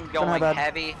quick. I am Don't have going that.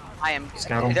 heavy. I am.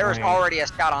 Scout on There is point. already a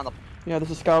scout on the. Yeah, this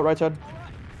is Scout right side.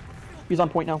 He's on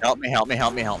point now. Help me! Help me!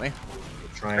 Help me! Help me!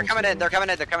 They're coming in. They're coming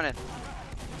in. They're coming in.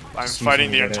 I'm Just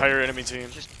fighting the using it. entire enemy team.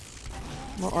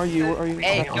 Where are you? Where are you?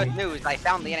 Hey, Oh, good news! I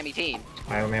found the enemy team.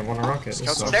 I only have one rocket. This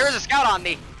Scouts sucks. There is a scout on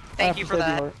me. I Thank have you to for save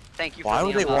that. heart. Thank you for Why the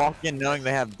would they info. walk in knowing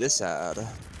they have this ad?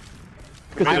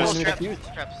 Because I they will want me to Traps.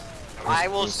 confuse. Traps. I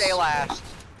will stay last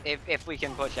if we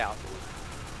can push out.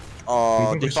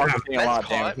 Oh, We can push Defox is out. getting a lot of Med's damage.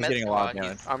 caught, He's getting a lot of Med's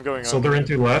damage. I'm going So up. they're in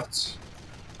through left.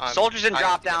 Soldiers in I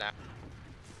drop have to down. get out.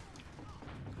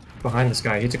 Behind this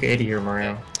guy. He took 80 here,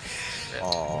 Mario.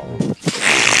 Oh,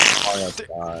 Mario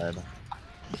died.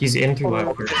 He's in through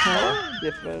left.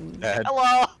 Different. Dead.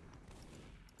 Hello.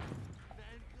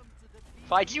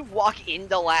 Why'd you walk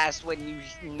into last when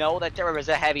you know that there was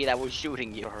a heavy that was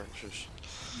shooting you? Alright, shush.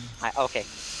 Okay.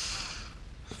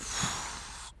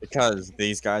 Because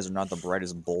these guys are not the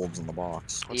brightest bulbs in the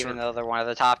box. Even though they're one of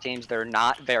the top teams, they're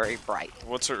not very bright.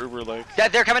 What's her Uber like? Yeah,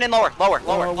 they're coming in lower. Oh,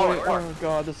 Lower. wait, oh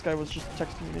god, this guy was just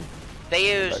texting me.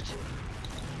 They used.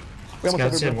 We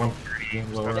almost Scouts have at her.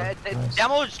 130 lower. Nice.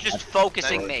 Demo's just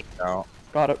focusing me. No.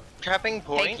 Got it. Trapping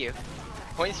point. Thank you.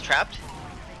 Point's trapped.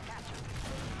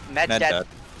 Med's Med dead. dead.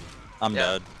 I'm Yeah.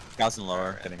 dead. Scout's in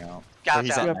lower, getting out. Scout's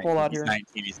he's out. at We have full 19, out he's here.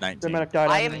 19, he's Their 19. medic died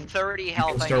I on me. have 30 You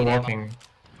health. can I start need ammo. walking.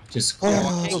 Just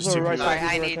Those are right Sorry, side,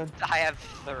 I right need. side. I have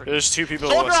 30. There's 2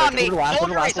 people. Soldier on me! Soldier last,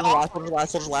 Soldier soldier is last, soldier off. last, soldier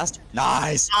last, soldier last.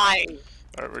 Nice! Fine.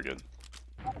 Alright, we're good.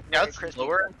 Scouts Crispy.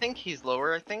 lower, I think. He's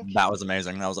lower, I think. That was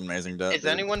amazing. That was an amazing death. Is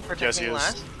anyone protecting is.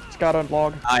 last? Scout on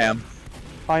log. I am.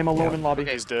 I am alone in lobby.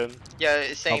 Okay. He's dead.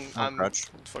 Yeah, same. Oh, crutch.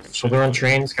 Fucking shit. Shoulder on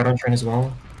train, scout on train as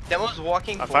well. Demo's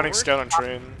walking I'm forward. fighting Scout on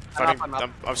train. I'm up.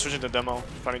 I'm switching to demo.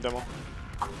 Fighting demo.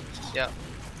 Yeah.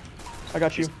 I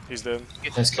got you. He's dead.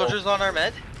 Let's go. Soldiers on our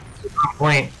med.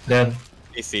 Point, dead.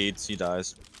 He feeds, he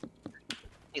dies.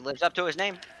 He lives up to his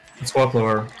name. Let's walk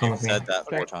lower. Come He with me. said that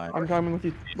 4 Okay, times. I'm coming with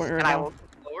you right And I now. will.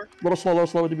 Lower. Little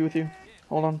slow to be with you.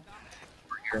 Hold on.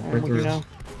 Here, I'm right with you through. now.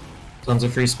 Tons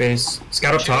of free space.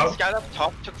 Scout up top. Scout up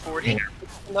top took 40.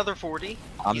 Another 40.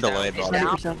 I'm He's delayed, out. bro.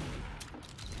 100%.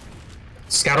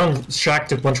 Scout on shack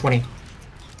to 120.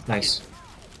 Nice.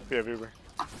 We have Uber.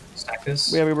 Stack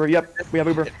this. We have Uber. Yep, we have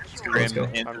Uber. Let's go.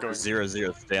 I'm going.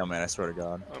 0-0 stalemate, I swear to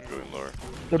God. I'm going lower.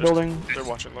 They're building. They're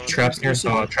watching lower. Traps near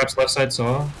saw. Traps left side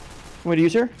saw. Wait, do you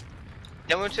use here?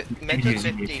 Demo took med took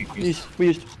 50. We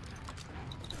used.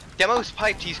 Demo's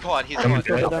piped. He's caught. He's Demo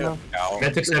caught. dead. Demo.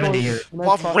 Med took 70 here.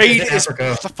 What raid He's in is? Africa.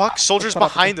 What the fuck? Soldiers Let's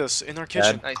cut behind us in our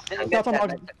kitchen. Nice. Scouts on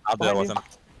log. I'll deal with him.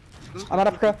 I'm at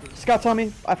Africa. Scouts on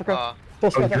me. Africa. Full Oh,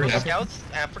 scouts. you're in Africa. Africa? Scouts,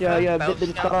 Africa. Yeah, yeah. Bounce They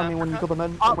just scout, got on me when you Africa. killed the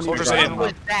men. Oh, when you Soldiers got in. on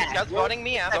was me. that? Scout's spotting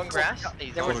me. I'm on grass.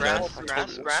 He's on Soldiers grass. in.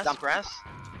 Grass. Grass. Stump. Grass.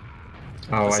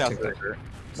 Oh, South I took that. Africa.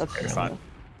 That's Okay, fine.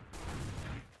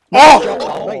 Oh!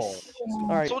 Oh, nice. All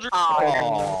right. Soldier.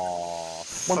 Oh,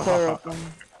 One player up.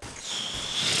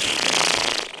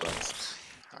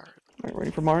 Alright,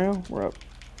 ready for Mario? We're up.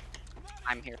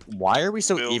 I'm here. Why are we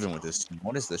so Build. even with this team?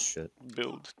 What is this shit?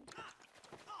 Build.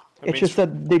 It's just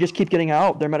that they just keep getting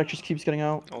out. Their medic just keeps getting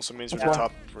out. Also means we're That's the why.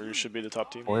 top, or you should be the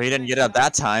top team. Well, he didn't get out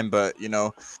that time, but, you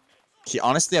know,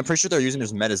 honestly, I'm pretty sure they're using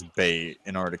his med as bait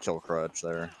in order to kill Crutch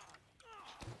there.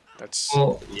 That's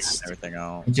Well, Even everything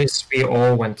out. we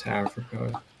all went to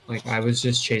Africa. Like, I was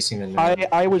just chasing the nerd.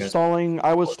 I was because-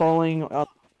 stalling.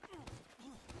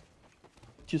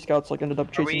 Two scouts like ended up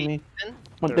Are chasing we me.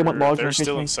 even? They went logs They're and chased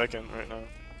still me. in second right now.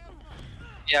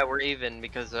 Yeah, we're even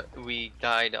because we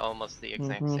died almost the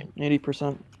exact same.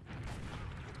 80%.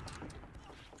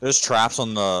 There's traps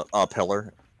on the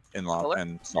pillar in Pillar?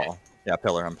 and saw. Yeah,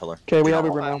 pillar on pillar. Okay, we have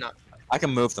No, Uber I'm now. not. I can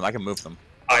move them. I can move them.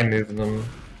 I moved them.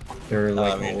 They're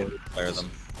like, we need all- to clear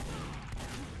them.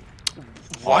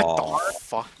 What Oh. the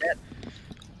fuck?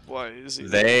 Why is he?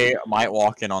 They might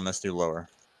walk in on this dude lower.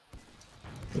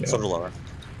 yeah. Sort of lower.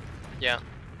 Yeah.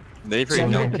 They pretty Yeah,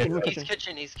 know. we're pitching, we're He's pitching.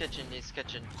 kitchen. He's kitchen. He's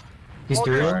kitchen. He's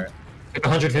through. Alright, Like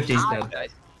 150, he's dead. Guys,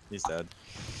 he's dead.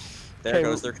 There Okay,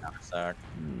 goes their counter stack.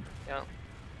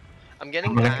 I'm getting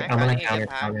I'm gonna, back. I'm I gonna need to counter get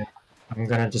back. counter. I'm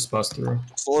gonna just bust through.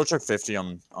 Solar took 50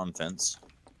 on fence.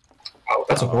 Oh,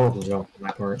 that's a horrible jump on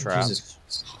my part. Traps. Jesus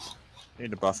Christ.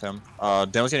 Need to buff him.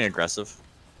 Demo's getting aggressive.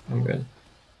 I'm good.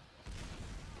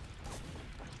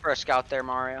 For a scout there,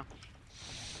 Mario.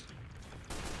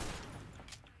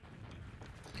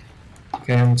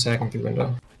 Okay, I'm sacking through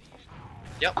window.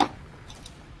 Yep.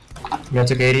 Med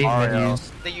took 80. Mario. Med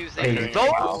used. They use Hey, it. Those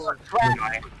are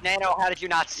crap. Nano, how did you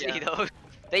not see Yeah. those?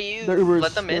 They use They're Ubers.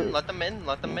 Let them in. They're- Let them in.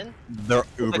 Let them in. They're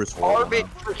Uber's horrible. garbage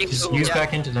now. freaking Just Uber. use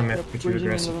back into them Yep, if you're too freezing into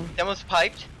aggressive. them. Demo's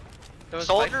piped. Demo's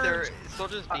Soldiers- piped. There.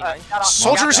 Soldiers behind.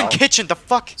 Soldiers in out. kitchen. The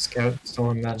fuck? Scout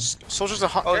still in med. Soldiers. Oh,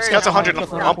 Scout's yeah, 100 yeah,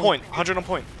 on point. 100 on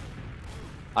point.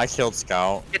 I killed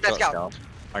Scout. Get that Killed Scout.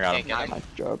 I got him. Can't get him. Nice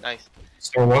job. Nice.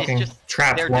 Still walking. just-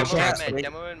 Trap. They're Watch demo out. and med. we-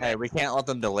 Demo and Hey, med. we can't let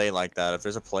them delay like that. If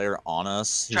there's a player on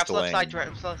us, he's Traps left delaying. side.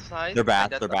 Traps left side. They're bats.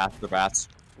 That's They're left. bats. They're bats.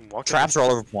 Walking. Traps are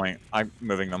all over point. I'm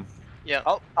moving them. Yeah.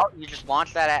 Oh, you just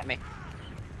launched that at me.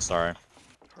 Sorry.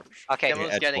 Okay,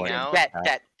 Demo's edge getting point. out.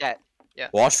 dead.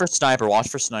 Watch for sniper. Watch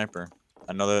for sniper.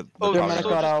 I know that. Oh, They're probably- medic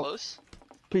soldiers got out. close.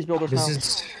 Please build us This now.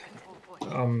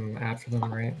 is ad for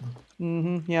them, right?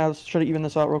 Yeah, let's try to even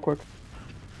this out real quick.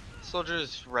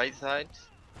 Soldiers right side.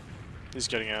 He's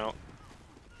getting out.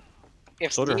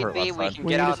 If Soldier need hurt be, left we side. can We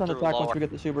get need to out send through attack once lower. we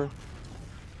get this Uber.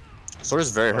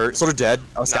 Soldier's very hurt. Soldier dead.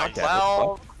 Oh, Scout Nice. dead.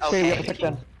 Well, Okay, we have to okay. pick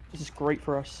them. This is great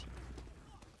for us.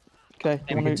 Okay,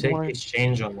 And we can take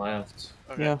exchange on left.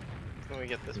 Okay. yeah. Can we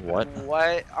get this? What?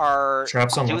 What are?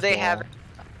 Traps on Do left they wall. have?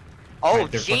 Oh,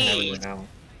 Right, they're fucking everywhere jeez. now.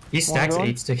 He stacks going?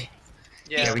 8 stick.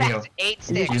 Yeah. There we go. 8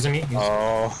 sticks. Using me.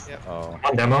 Oh. Yep. Oh.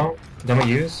 On demo. Demo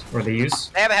use or they use.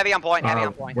 They have a heavy on point. Heavy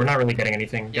on point. We're not really getting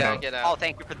anything. Get Yeah, out. get Oh, out.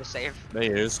 thank you for the save. They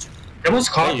used. Demo's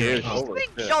caught. They used. Oh. Holy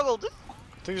Big shit. juggled. I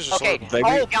think there's just Okay. They-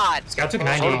 Oh god. Scout took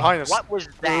Someone 90. behind us. What was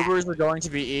that? Ubers are going to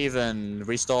be even.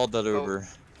 We stalled that Uber.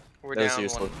 We're That was down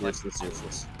useless. one.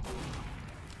 Useless.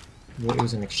 Well, it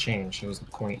was an exchange. That was the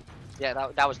point. Yeah,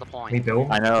 that was the We point. build.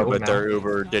 I know, build but their map.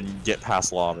 Uber didn't get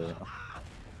past lobby.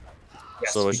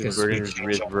 Yes, So it's because just, we we're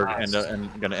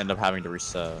exchanged gonna end up having to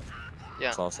reset. Yeah.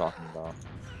 That's all I was talking about.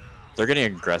 They're getting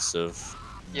aggressive.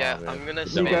 Yeah, Lobby. I'm gonna You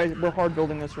spam. guys, we're hard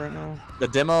building this right now. The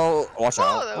demo. Watch Oh,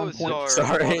 out. that On was point.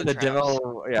 Sorry, all the traps.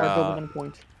 demo. Hard Yeah. building on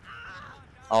point.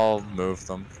 I'll move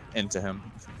them into him.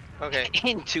 Okay.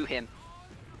 Into him.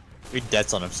 He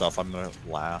deads on himself. I'm gonna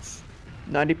laugh.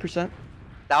 90%.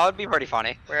 That would be pretty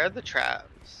funny. Where are the traps?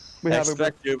 We I have a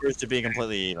expect Ubers to be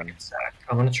completely even.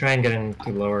 I'm gonna try and get in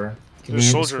to lower. Can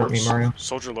There's you support me, Mario?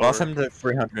 Soldier lower. Buff him to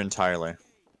 300 entirely.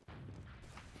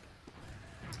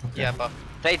 Okay. Yeah, buff.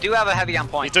 They do have a heavy on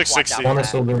point. He took Watch 60. out One for is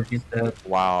that. soldier. He's dead.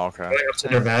 Wow. Okay. Going up to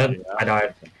their bed. I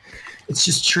died. It's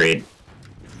just trade.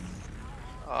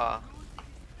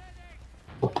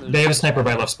 They have a sniper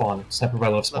by left spawn. Sniper by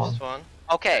left spawn. Left spawn.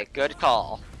 Okay, good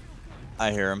call.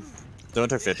 I hear him. Don't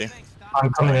took 50.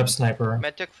 I'm coming up, sniper.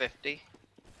 Med took 50.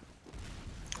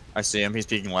 I see him. He's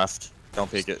peeking left. Don't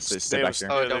peek it. Stay They back have- here.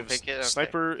 Oh, they don't have- pick it, okay.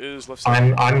 Sniper is left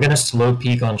side. I'm gonna slow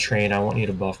peek on train. I want you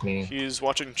to buff me. He's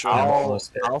watching I'm Joe.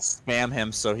 almost there. I'll spam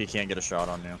him so he can't get a shot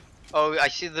on you. Oh, I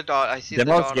see the dot. I see Demo's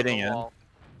the dot getting on the in. wall.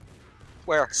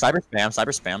 Where? Cyber spam.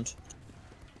 Cyber spammed.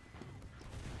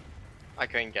 I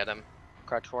couldn't get him.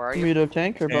 Crutch, where are You you? need a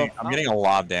tank or Okay, buff? I'm getting a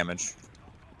lot of damage.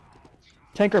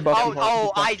 Tank or buff?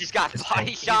 Oh, I just got Just body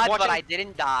tank. shot, but watching- I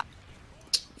didn't die.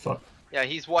 Fuck. Yeah,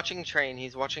 he's watching train.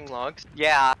 He's watching logs.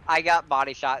 Yeah, I got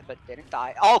body shot, but didn't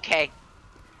die. Okay,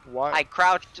 Why? I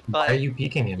crouched, Why are but you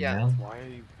peeking him, Yeah. man? Why are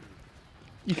you?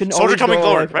 You can Soldier always coming go,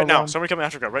 lower like, right now. around. Somebody coming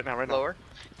after guy right now. Right now. Lower.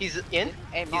 He's in.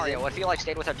 hey Mario, in. what if you like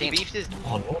stayed with our He team? beefed his.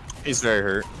 Oh, no. He's very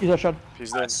hurt. He's a shed.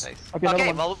 He's dead. Nice. Okay, another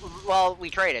Okay, one. well, we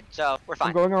traded, so we're I'm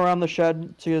fine. going around the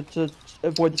shed to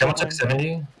avoid the Demo tank took line.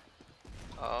 70.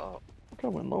 Oh. I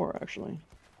went lower actually.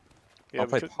 Yeah, I'll we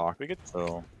play could, pocket. we could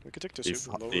So, take this Beef-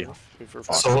 even lower beef- if we're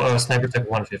fuck. fine. So sniper took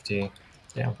 150.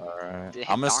 alright. Damn,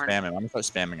 I'm gonna darn. spam him. I'm gonna start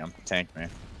spamming him. Tank me.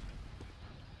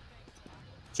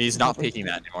 He's not peeking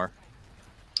that anymore.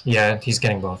 Yeah, he's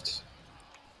getting buffed.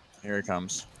 Here he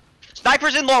comes.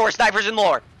 Snipers in lower, snipers in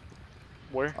lower.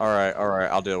 Where? Alright.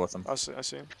 I'll deal with him. I see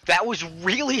him. That was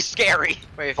really scary.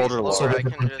 Wait, if Shoulder he's lower. lower, I Soldier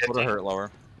can took just. Shoulder hurt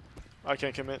lower. I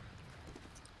can't commit.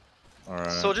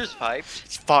 Alright. Soldier's piped.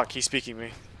 Fuck, he's speaking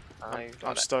me. I I'm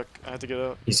got it. stuck. I had to get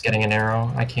up. He's getting an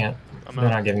arrow. I can't. I'm They're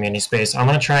out. not giving me any space. I'm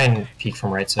gonna try and peek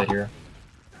from right side here.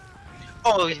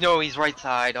 Oh no, he's right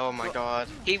side. Oh my god.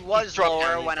 He was dropped lower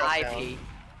down, he when dropped I down. peeked.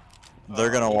 They're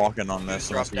gonna walk in on this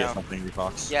He's unless we get dropped down. something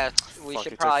Detox. Yes, we Fuck,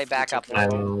 should it probably took- back it up. took-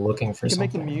 I'm looking for You can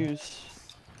make something. them use.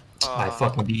 I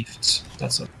fucking beefed.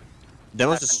 That's a.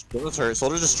 Demo's hurt.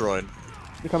 Soldier destroyed.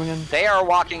 You're coming in. They are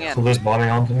walking in. Soldier's bombing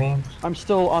onto me. I'm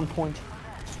still on point.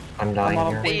 I'm dying I'm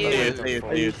on here.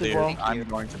 point. Dude. well. I'm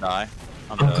going to die.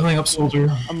 I'm I'm dead. coming up, soldier.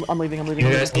 I'm leaving. I'm leaving.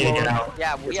 You I'm guys leaving need to to get lower. out.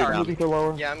 Yeah, we Get are. down. Moving to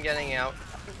lower. Yeah, I'm getting out.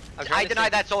 I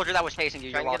denied that soldier that was chasing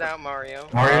you. Try You're and get welcome. out, Mario.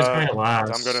 Mario's Uh, going to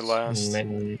last. I'm gonna last.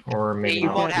 Or maybe You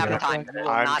not. won't have the Yeah. time. You will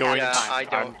I'm not going have the Yeah, time. I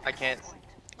don't. I can't.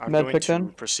 I'm Med going pick to then?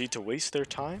 proceed to waste their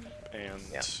time and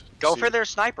Yeah. Go see- for their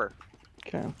sniper.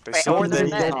 Okay. They Wait, still or their they-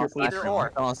 med. Sniper, Either sniper. or.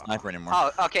 I'm not on sniper anymore.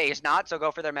 Oh, okay, it's not, so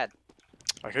go for their med.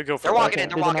 I could go for They're walking Okay, in,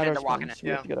 they're they walking denied in, our they're walking in. spawns. We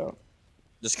have to get out.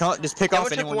 Just pick Demo off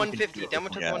took anyone. 150, You can Demo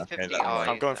do. took Yeah, 150. okay, that Oh, works.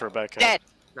 I'm going for a back Dead.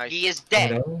 Nice. He is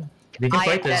dead. We can I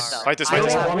fight am dead, this. though. Fight this, I fight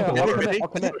this. will- want to yeah, walk I'll in. commit, I'll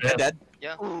commit. They're dead.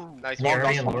 Yeah. Ooh. Nice. Yeah, Well already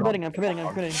done. in I'm lower. committing. I'm committing.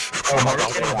 I'm committing. Oh,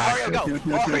 Mario's getting back. Mario,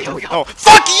 go. Mario, go. Oh,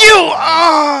 fuck you!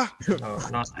 Ah! Oh,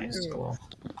 not nice. Oh, well.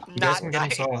 You guys Not can get him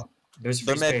nice. saw. There's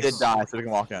free Their med did space. die, so we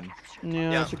can walk in.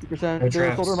 Yeah, Yeah. 60%. No Their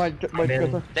traps. soldier might I'm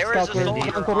in. go. There Scout is a clear. soldier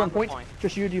Soldier on on the point. point.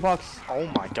 Just you, Defox. Oh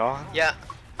my god. Yeah,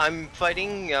 I'm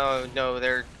fighting. No,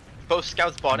 they're both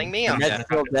scouts botting me. The I'm med's dead.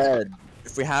 still dead.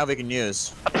 If we have, we can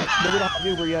use. No, we don't have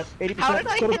Uber yet. 80%. How did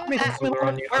I Go to hit me. that? Soldier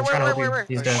on you. Where, I'm trying to help where? you.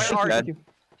 He's Where dead. are Dead. you?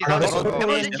 He's I'm on not the supposed to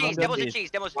Demos be- and Demo's cheese, dead. demos and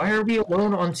cheese, demos. Why are we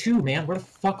alone on 2, man? Where the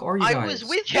fuck are you I guys? was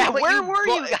with Yeah, you. but where were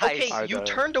you guys? Okay, I you died.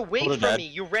 turned away Soldier from dead. me.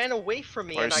 You ran away from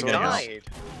me, Why and are I you so died.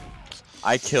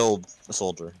 I killed the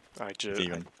soldier.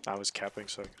 Even. I was capping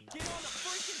second.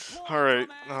 Alright,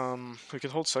 we can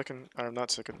hold second, or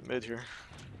not second, mid here.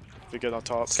 If we get on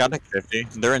top. Scout like 50.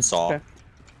 They're in Saw. Okay.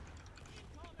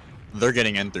 They're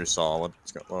getting in through Saw.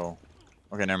 Let's go. Whoa.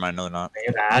 Okay, never mind. No, they're not.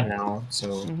 They're bad now,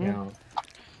 so Mhm. yeah.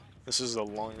 This is the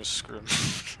longest scrim.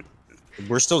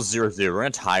 We're still 0-0. We're gonna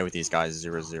tie with these guys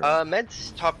 0-0.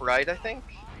 Med's top right, I think.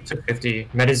 Took 50.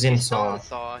 Med is in He's still Saw. in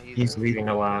Saw. He's leaving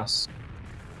to last.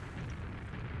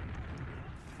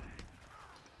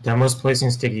 Demo's placing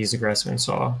stickies aggressive in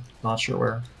Saw. Not sure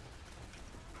where.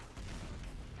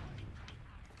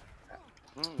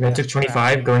 Med took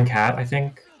 25, going cat, I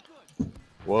think.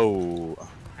 Whoa.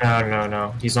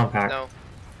 No. He's on pack. No.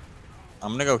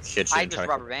 I'm gonna go kitchen. I and just try to-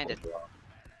 rubber banded.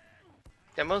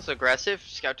 Demo's aggressive.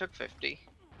 Scout took 50.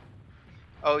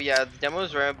 Oh yeah,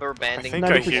 Demo's rubber I banding. think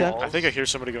 90%. I think I hear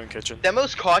somebody going kitchen.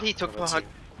 Demo's caught. He took Let's 100.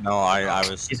 No, I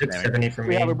was. He took spamming. 70 from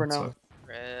We me. have Uber now. so-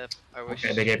 Rip. I wish.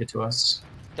 Okay, they gave it to us.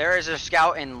 There is a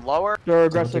scout in lower. They're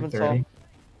Demo aggressive took and soft.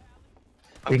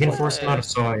 30. We can force them out of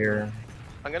Saw here.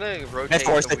 I'm gonna rotate.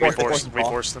 force, the they We weird-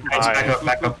 forced them. Guys, back up.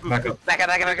 Back up, back up, back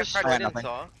up. Just right in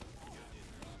Saw.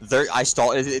 I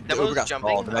stalled. The Demo's Uber got jumping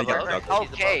stalled. And then he got above.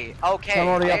 stuck. Okay. I'm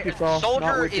already up, you saw. Not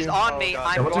Soldier with is you. on Oh, me. God.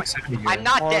 I'm Demo going. took 70 here. I'm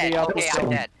not Already dead. out Okay, the I'm zone.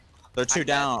 dead. They're 2 I'm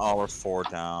down. Oh, we're 4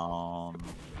 down.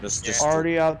 Just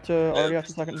Already out to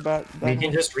second bat. We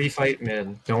can just refight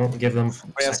mid. Don't give them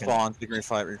We have second. spawns. We can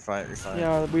refight.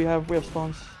 Yeah, we have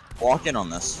spawns. Walk in on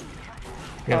this.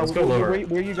 Yeah, let's go lower.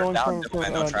 Where are you going down, from?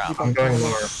 no trap. Deep I'm on- going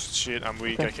lower. Shit, I'm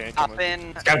weak. I can't come Up in.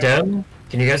 in. Scout dead?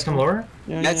 Can you guys come lower?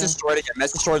 Yeah, Mets yeah. destroyed again.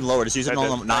 Mets destroyed and lower. Just use it I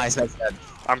on did. Nice. That's dead.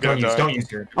 I'm gonna die. Don't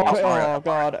use your. Oh, sorry. oh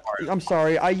god, Sorry. I'm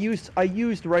sorry. I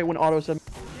used right when Auto said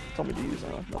told me to use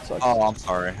that. That sucks. Oh, I'm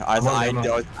sorry.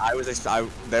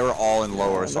 They were all in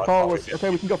lower. So the I call probably was okay.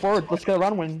 We can go forward. Let's get a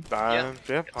round win. Yeah,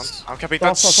 I'm capping. Stop,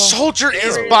 That stop, stop. soldier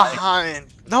is There. behind.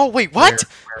 No, wait, what?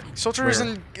 Where? Soldier is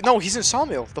in. No, he's in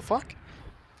Sawmill. The fuck?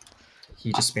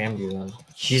 He just spammed you then.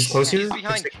 He's close here? He's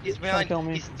behind. He's behind. kill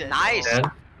me. He's dead. Nice. Dead?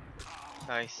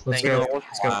 Nice. Let's Thank go. you.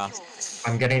 Let's go. Wow.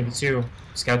 I'm getting the 2.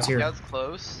 Scouts here. Scout's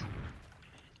close.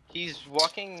 He's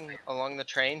walking along the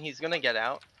train. He's gonna get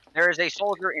out. There is a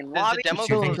soldier in There's a lobby. demo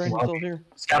Still, think train, well- still here.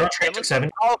 Scout on train took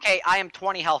 7. Okay, I am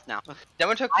 20 health now.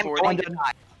 Demo took I'm 40. going to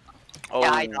die. Oh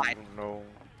I died. no.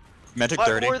 Med took What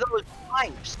 30. were those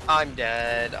pipes? I'm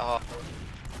dead. Oh.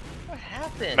 What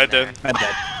happened? Med there? dead. Med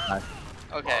dead. Nice.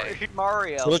 Okay.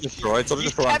 Mario. Soldier destroyed. Soldier You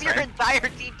destroyed on have your train. entire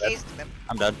team chasing them.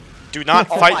 I'm dead. Do not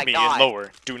Oh fight my me God. in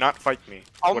lower. Do not fight me.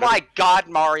 Oh Whatever- my god,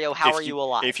 Mario, how if are you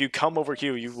alive? If you come over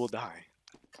here, you will die.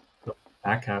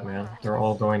 Back up, man. They're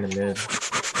all going to mid.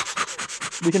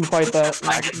 We can fight that.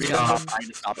 I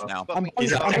can stop it now. I'm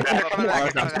He's out.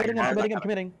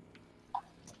 committing.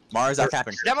 Mars out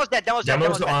capping. Demo's dead, Demo's dead,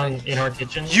 Demo's Demo's dead. on in our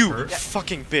kitchen. You first.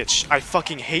 fucking bitch! I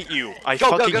fucking hate you. I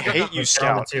Go, go, fucking go, go, hate go. you, Down to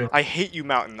Scout. 2. I hate you,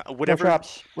 Mountain. No Whatever.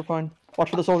 traps. We're fine. Watch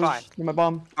for the soldiers. Fine. Get my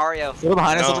bomb. Mario. Soldier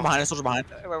behind us. No. Soldier behind us. Soldier behind.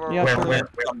 Yeah, Where, sure. where,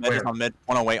 He's on mid. He's on mid.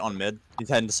 108 on mid. He's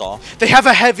heading to Saw. They have a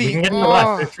We heavy. can get to the Oh.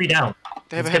 left. They're 3 down.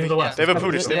 They have a Let's get heavy. to the left. They have a Let's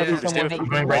Pootis. get They have a to the Pootis. They have a left. I'm Pootis.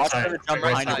 going right Watch side. her jump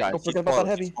behind you guys. Don't He's forget about that close.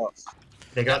 heavy. He's close.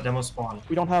 They got demo spawn.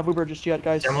 We don't have Uber just yet,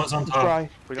 guys. Demo's on It's top. dry.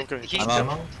 We don't go. He, I'm up.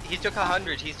 Demo. he took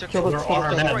 100. He took Kill the- They're on our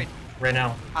Destroyed. head right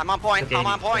now. I'm on point, Okay, I'm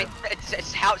on he's point.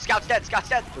 It's how Scout's dead, Scout's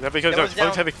dead. Heavy goes Demo's down.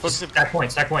 down. Heavy. Focus. Stack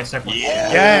point. Stack point. Stack point.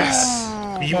 Yes.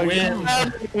 We win.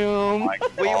 Boom.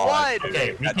 We won!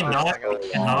 Okay, we That's cannot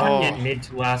Oh. get mid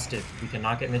to lasted. We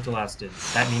cannot get mid to lasted.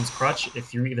 That means Crutch,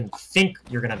 if you even think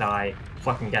you're gonna die,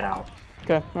 fucking get out.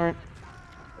 Okay, alright.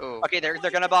 Oh. Okay, they're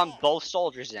gonna bomb both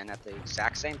soldiers in at the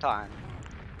exact same time.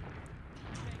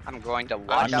 I'm going to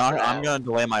watch out for that. I'm gonna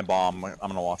delay my bomb. I'm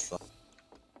gonna watch that.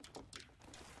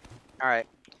 Alright.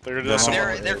 They're gonna do Demo.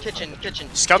 some. They're kitchen.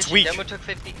 Scout's kitchen. weak. Demo took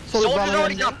 50. Soldier's Soldier's running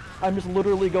already in. up. I'm just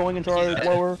literally going into our dead.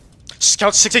 lower.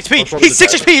 Scout 6 HP. What's He's the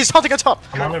 6 HP. He's hunting on top.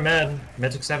 I'm on their med.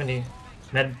 Med took 70.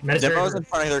 Med is very Demo's in hurt.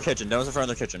 front of their kitchen. Demo's in front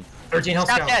of their kitchen. 13 health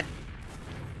Scout scout. dead.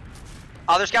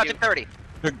 Other Scout took 30.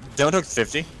 Demo took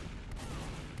 50.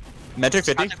 Med took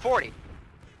Scout 50. took 40.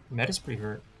 Med is pretty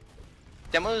hurt.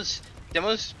 Demo's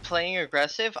playing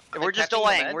aggressive. We're just attacking the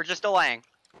delaying, med. we're just delaying.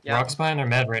 Yeah, Rock's behind their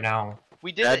med right now.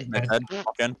 we did Dead. it. Med dead.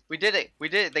 Again. We did it. We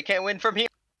did it. They can't win from here.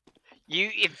 You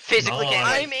physically Nice. can't.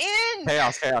 I'm in.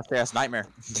 Chaos. Chaos. Chaos. Nightmare.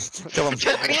 Kill him.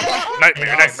 Nightmare.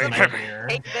 Chaos Nightmare. nightmare.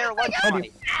 Take their lunch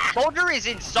money. Soldier is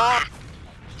in Saw.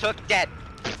 Took dead.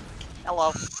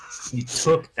 Hello. He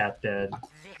took that dead.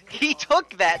 He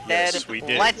took that dead. Yes, we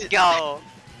did. Let's go.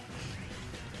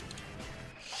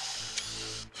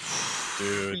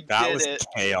 Dude, We that did was it.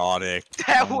 chaotic.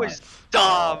 That Oh my was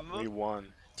dumb. We won.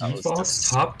 That was Default top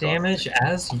disgusting. damage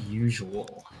as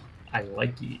usual. I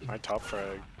like it. My top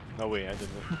frag. No way, I didn't.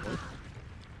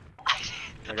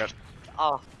 I got.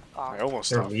 Oh. I almost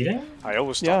They're top. leading? I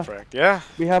almost Yeah. top frag. Yeah.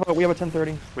 We have a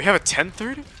 1030. We have a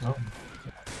 1030. Oh.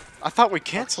 I thought we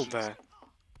canceled that.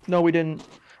 No, we didn't.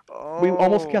 Oh. We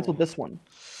almost canceled this one.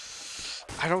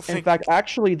 I don't think. In fact,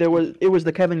 actually, it was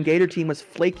the Kevin Gator team was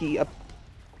flaky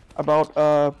about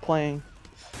playing.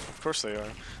 Of course they are.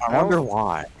 I wonder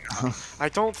why. I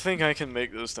don't think I can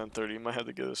make this 10:30. Might have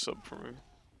to get a sub for me.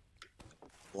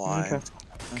 Why? Okay.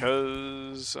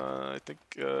 Because I think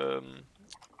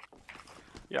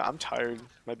yeah, I'm tired.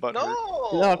 My butt hurt.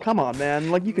 No, come on,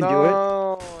 man. Like you can do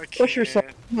No, I it. Push yourself.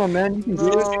 can't. Come on, man. You can do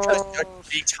it. No.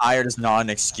 Being tired is not an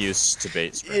excuse to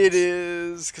bait scrims. It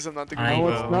is because I'm not doing No,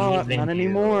 well. it's not. Thank Not you.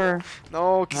 anymore.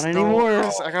 No, cause Not no, anymore.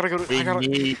 'cause I gotta go to. We I gotta.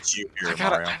 need you here, I gotta-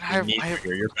 Mario. I have- We need I you have-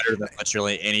 here. You're better than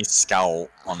literally any scout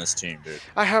on this team, dude.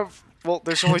 I have. Well,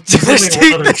 there's only There's two.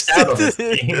 only one other scout on this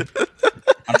team.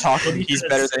 I'm talking. What He's did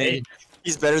better it than say? any.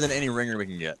 He's better than any ringer we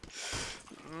can get.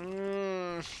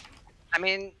 I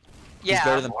mean, He's yeah.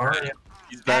 better than Mario.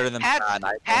 He's better than Pat- Pat.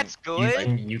 I Pat's You good.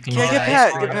 can Yeah, get ice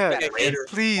Pat, cream get Pat. later.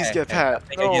 Please Hey, get hey, Pat.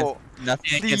 nothing No, against-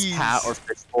 Nothing against Pat or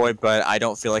Fishboy, but I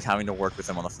don't feel like having to work with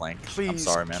him on the flank. please, I'm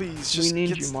sorry, man. please, We just need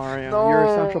get. you, Mario. No. You're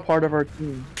an essential part of our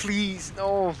team. Please,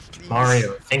 no, please.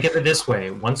 Mario, think of it this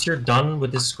way. Once you're done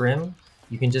with this scrim,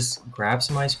 you can just grab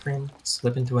some ice cream,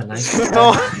 slip into a nice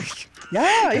No,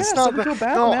 Yeah, it's yeah. not. So feel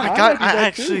bad, No, man. I wanna got. do I that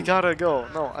actually too. gotta go.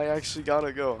 No, I actually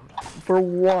gotta go. For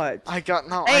what? I got.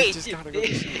 No, Hey, I just gotta go.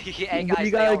 hey guys, You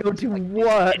they gotta all- go to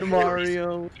what,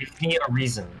 Mario? Give me a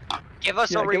reason. Give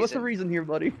us Yeah, a reason. give us a reason here,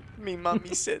 buddy. Me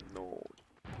mommy said no.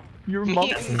 Your mom.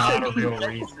 That's not a real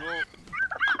reason.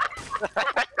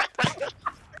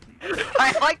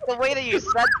 I like the way that you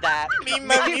said that. Me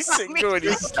mommy said no. And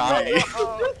he's dying. This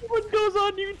one goes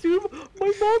on YouTube.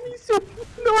 My mommy said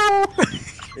no.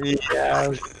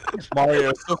 Yeah.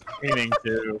 Mario's still screaming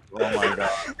too. Oh my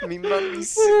god. Me mommy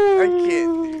said I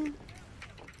can't.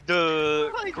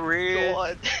 The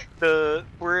grid. The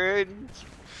grid.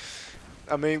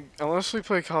 I mean, unless we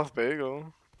play Koth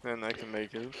Bagel, then I can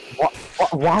make it.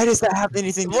 Why does that have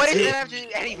anything to What does do? that have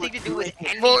anything to do with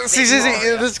anything? Well, see,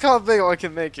 Mario? this Koth Bagel I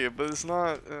can make it, but it's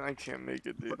not. I can't make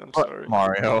it, dude. I'm sorry.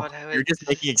 Mario, God, I you're just was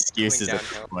making excuses at this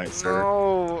downhill. point, sir.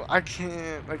 No, I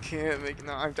can't. I can't make.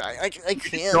 No, I You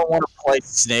can't. don't want to play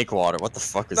Snake Water. What the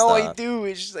fuck is No, that? I do.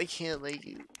 It's just I can't make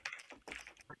it.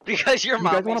 Because your You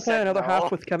mom. guys want to play another no. half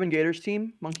with Kevin Gator's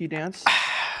team, Monkey Dance?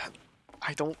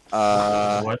 I don't.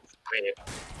 What? Wait.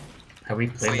 Have we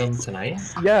played them tonight?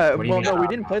 Yeah. What do you Well, mean? no, we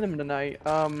didn't play them tonight.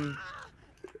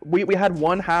 We had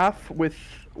one half with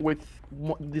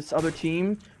this other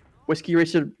team, Whiskey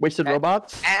Wasted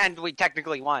Robots. And we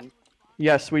technically won.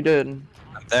 Yes, we did. I'm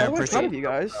By there the way, pretty- proud of you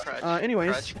guys. Crutch,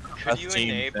 Anyways, Crutch, could That's you team,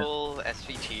 enable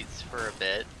SV cheats for a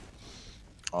bit?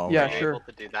 Oh, Yeah, Are you sure. able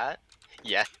to do that?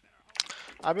 Yeah.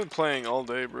 I've been playing all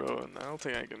day, bro, and I don't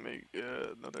think I can make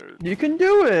another. you can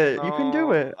do it. You can do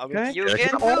No, it. I mean, Okay. You Yeah,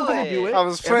 can We're all do gonna do it. it. I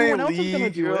was playing Everyone else is gonna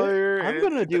League do earlier. it. I'm and-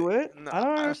 gonna do it. No, I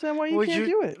don't understand why you well, can't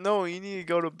do it. No, you need to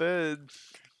go to bed.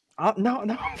 No,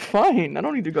 I'm fine. I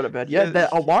don't need to go to bed yet. Yeah.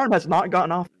 That alarm has not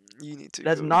gotten off. You need to. It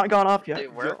has go. not gone off yet. Did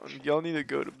it work? Y'all need to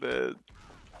go to bed.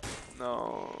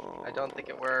 No. I don't think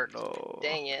it worked. No.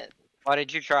 Dang it. What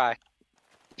did you try?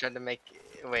 Tried to make.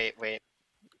 Wait.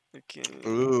 I can't.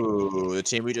 Ooh, the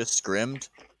team we just scrimmed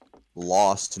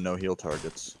lost to no heal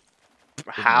targets.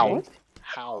 How? What?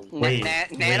 How? Wait,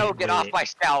 Nano, get off wait. my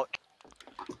scout.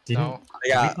 Didn't No.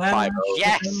 They got we play 5 them?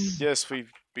 Yes. Yes, we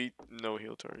beat no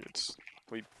heal targets.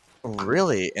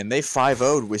 Really? And they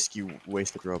 5-0'd Whiskey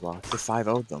Wasted Robots. They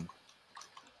 5-0'd them.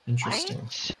 Interesting.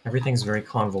 What? Everything's very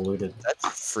convoluted.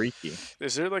 That's freaky.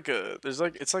 Is there like a? There's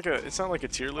like it's like a. It's not like a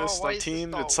tier list why on is this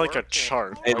team. not It's like a working?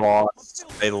 chart. They lost.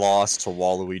 They lost to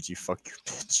Waluigi. Fuck your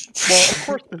bitch. Well, of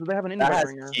course, because they have an invite has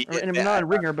ringer. key- Or, and yeah. not a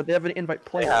ringer, but they have an invite They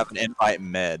player. have an invite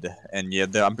med, and yeah,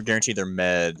 I'm guaranteed their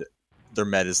med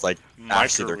is like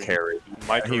actually their carry.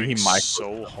 Micro He micro-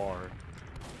 so hard.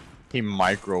 He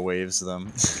microwaves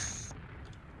them.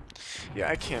 Yeah,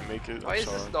 I can't make it. Why I'm is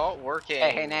this sorry. not working?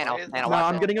 Hey, Nano, Why is Nano, this No, watch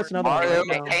I'm not getting us another working? one.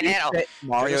 Mario, right hey, now. Nano.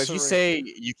 Mario, Get if us you a say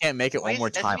you can't make it Why one more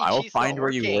is time, SVG I will not find where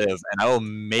you working? live and I will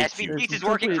make SVG you. is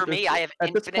working for me. I have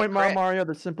At this infinite point, crit. Mario,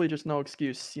 there's simply just no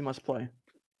excuse. You must play.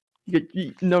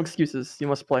 No excuses. You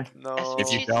must play. No.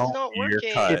 If you SVG is don't, not you're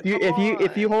working. cut.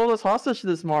 If you hold us hostage to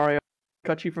this, Mario,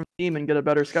 cut you from the team and get a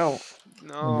better scout.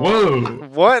 No. Whoa!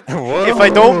 What? Whoa, If I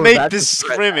don't make that's this a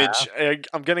threat, scrimmage,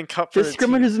 I'm getting cut for This a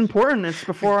scrimmage team. is important. It's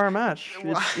before our match.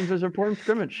 Wha- It's an important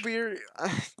scrimmage. We're.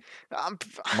 I'm.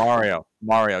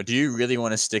 Mario, do you really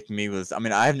want to stick me with? I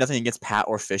mean, I have nothing against Pat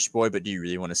or Fishboy, but do you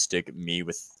really want to stick me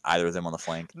with either of them on the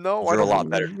flank? No, I You're a don't. lot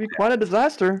better. It'd be quite a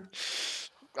disaster.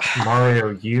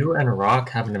 Mario, you and Rock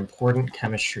have an important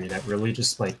chemistry that really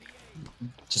just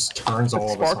turns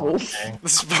all of us on. Sparkles. Okay? The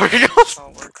sparkles. It's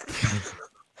not working.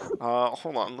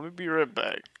 Hold on. Let me be right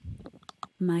back.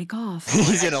 Mic off.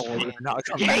 He's gonna not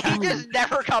come Yeah, back. he just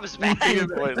never comes back. Wait,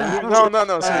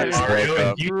 no, seriously. Mario,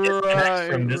 if you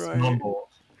disconnect from Right, this right. mumble,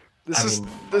 This I is mean,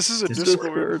 this is a this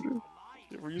Discord.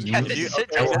 We're using Yeah, you, this is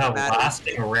that will have matter.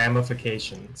 lasting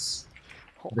ramifications.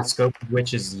 The scope of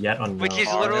which is yet unknown. Which is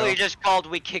Mario. literally just called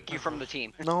 "We kick you from the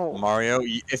team." No. Mario,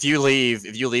 if you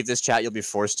leave this chat, you'll be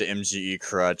forced to MGE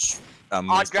crutch. On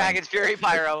Moose Dragon's Fury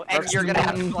Pyro, and That's you're gonna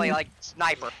have to the- play like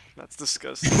sniper. That's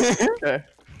disgusting. Okay.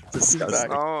 Disgusting.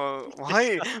 No.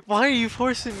 Why are you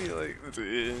forcing me like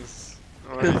this?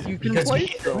 Because you can Because play you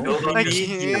can't still. build on I your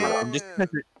can't. Just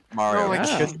Mario, No, I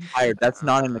just 'cause can't. you're tired. That's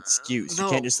not an excuse. You No.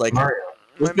 can't just like. Mario.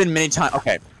 There's been many times.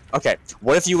 Okay.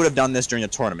 What if you would have done this during the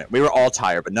tournament? We were all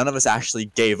tired, but none of us actually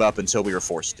gave up until we were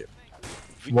forced to.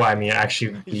 Well, I mean,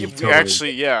 actually, We totally,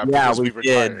 actually, yeah, Yeah, because we were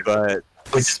did, tired. but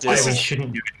which is why this we is-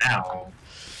 shouldn't do it now.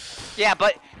 Yeah,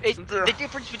 but the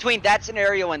difference between that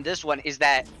scenario and this one is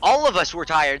that all of us were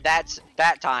tired. That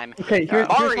time. Okay, here's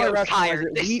how I Mario's rationalize tired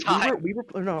it. this time. We were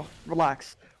no,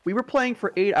 relax. We were playing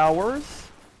for 8 hours.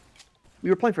 We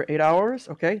were playing for 8 hours.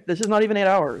 Okay, this is not even 8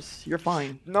 hours. You're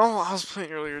fine. No, I was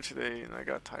playing earlier today and I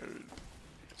got tired.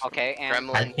 Okay, and I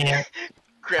Gremlin. can't.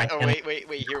 I Oh can't- wait.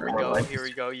 Here we More go. life Here is-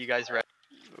 we go. You guys ready?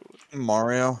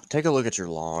 Mario, take a look at your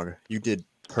log. You did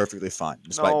perfectly fine,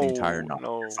 despite being tired.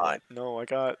 No, You're fine. no, I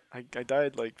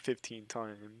died like 15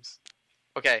 times.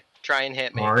 Okay, try and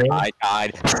hit me. Mario, I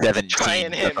died 17. Try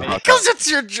and hit me. Because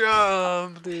it's your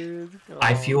job, dude.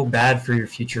 I Oh. feel bad for your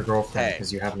future girlfriend Hey.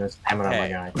 because you have no stamina, my Hey.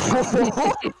 guy.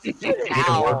 You need to work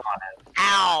ow, on it.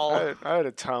 ow. I had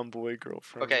a tomboy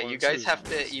girlfriend. Okay, you once, guys it was have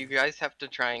nice. to. You guys have to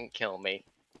try and kill me.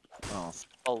 Oh.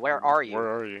 Oh, where are you?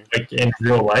 Where are you? Like in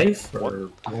real life, or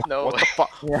No. What the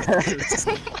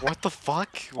fuck? What the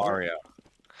fuck? Mario.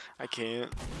 I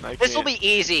can't. This will be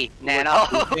easy, Nano.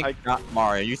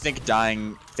 Mario, you think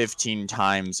dying 15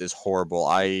 times is horrible?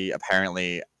 I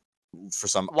apparently, for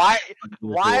some Why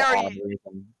unusual, are odd you-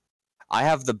 reason, I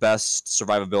have the best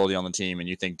survivability on the team, and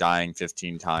you think dying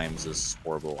 15 times is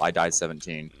horrible. I died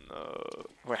 17.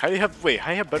 Wait, how do you have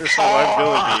better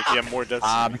survivability if you have more deaths?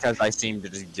 than me? Because I seem to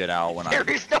just get out when There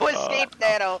is no escape,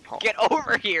 Nano. Get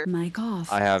over here. Mic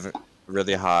off. I have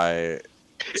really high.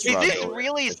 Is this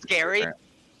really scary?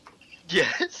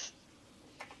 Yes.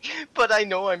 But I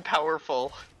know I'm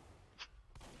powerful.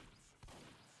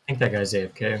 I think that guy's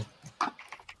AFK.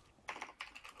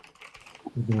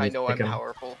 You can I just know pick I'm him.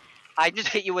 powerful. I just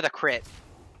hit you with a crit.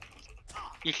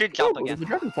 You should jump Oh, there's a again.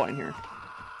 dragonfly in here.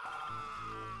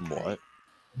 What?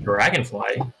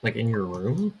 Dragonfly, like in your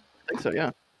room. I think so,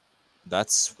 yeah.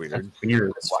 That's weird. That's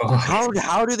weird as fuck.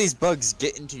 How do these bugs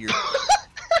get into your?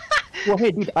 Well,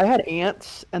 hey, dude, I had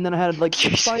ants, and then I had like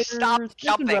some Stop spiders, and some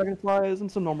jumping. dragonflies,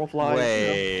 and some normal flies.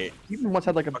 Wait. Even once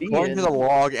had like a bee. According in. to the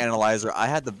log analyzer, I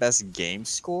had the best game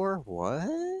score. What?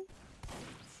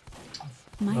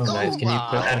 Mic Oh, off. nice. Can you put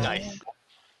Wow, that? nice.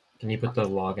 Can you put the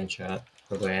log in chat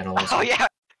for the analyst? Oh yeah,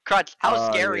 Crutch.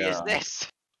 How scary is yeah. this?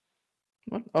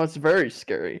 What? Oh, it's very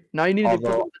scary. Now you need to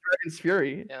Although- put the Dragon's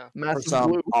Fury. Yeah. For Massive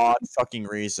some blue. odd fucking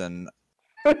reason,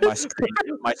 my screen,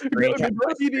 my screen, Go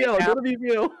to BBL. Go to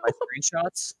BBL. my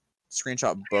screenshots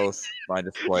screenshot both my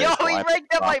displays. Yo, so he I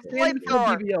ranked up my dropped it. Stand in front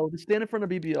flamethrower. of BBL. Just stand in front of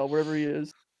BBL wherever he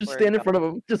is. Just Where'd stand he in front of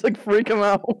him. Just like freak him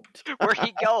out. Where'd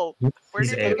he go? Where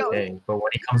He's did he go? AFK, but when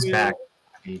he comes back,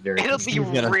 it'll be very. It'll be He's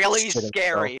gonna really shit himself.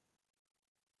 scary.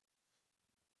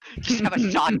 Just have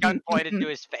a shotgun pointed to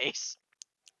his face.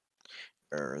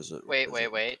 Where is it? Wait.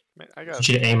 Man, I You got.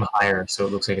 should aim higher so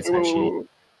it looks like it's Whoa, whoa, actually. whoa.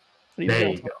 What are There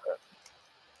doing? you go.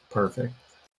 Perfect.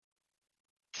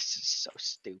 This is so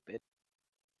stupid.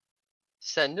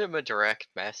 Send him a direct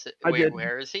message. I Wait, did.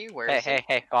 where is he? Where Hey, is hey,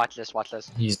 hey! Watch this. Watch this.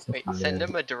 He's. he? Wait, send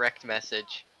him a direct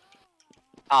message.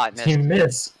 Ah, it He missed.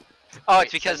 missed. Oh, Wait,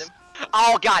 it's because. send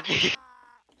Oh God!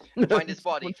 Find his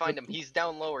body. Find him. He's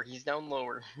down lower. He's down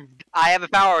lower. I have a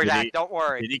power Did attack. he- Don't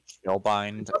worry. Did he kill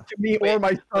bind? Up to me or Wait,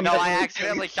 my son. No, I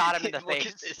accidentally shot him in the Look face.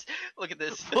 at this. Look at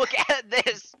this. Look at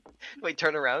this. Wait,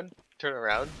 turn around. Turn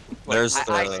around. There's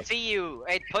I the see you.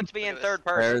 It puts me in Look at this. third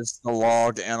person. there's the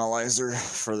log analyzer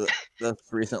for the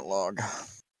recent log.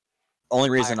 Only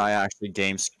reason I actually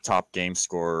top game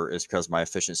score is because my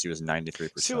efficiency was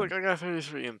 93%. See, look, I got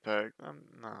 33 impact.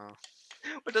 No,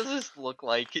 What does this look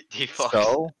like, Defox?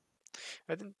 So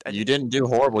I didn't. I you didn't do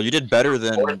horrible. You did better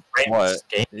than what?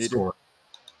 Game You did- score.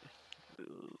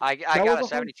 I That got was a a hard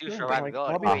 72 thing,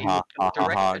 survivability. like, Bobby- Wait,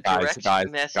 Direct- direct guys,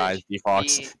 message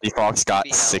Defox got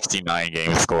BL. 69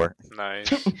 game score.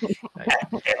 Nice.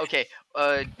 Okay,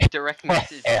 direct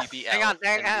message BBL. Hang on,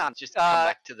 hang and on. Just come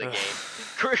back to the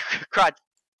game. Crutch.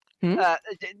 Hmm?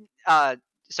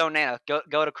 So Nana,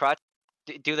 go to Crutch.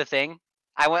 Do the thing.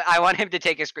 I want him to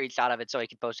take a screenshot of it so he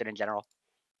can post it in general.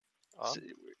 Wait,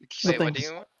 what do thanks.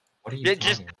 you want? What are you Yeah,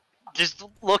 talking just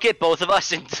look at both of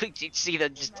us and see the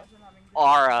just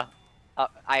aura. I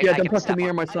Yeah, I don't can talk to step me or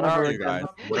on. my son Where ever are you again.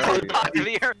 guys? Where are you guys? Talk to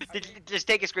me or just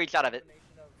take a screenshot of it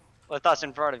with us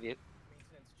in front of you.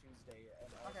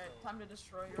 Okay, time to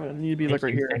destroy Wait, I your. need to be like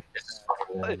right you here. think this is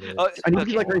funny, man? I need to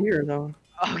be Okay. like right here though.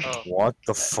 Okay. Oh, What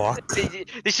the fuck?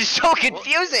 This is so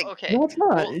confusing. okay. No, it's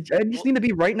not. Well, I just need to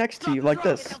be right next to you, like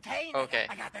this. Okay.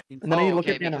 And then I need to look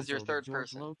okay, at Nana. because you're third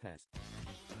person.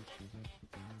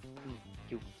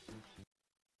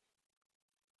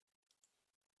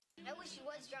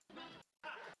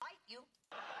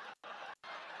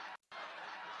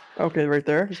 Okay, right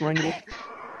there. Just running it.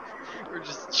 We're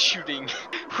just shooting.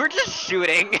 We're just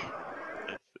shooting.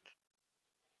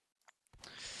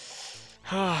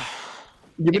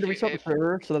 You need If to you- reset the if-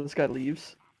 server so that this guy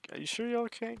leaves. Are you sure y'all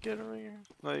can't get over here?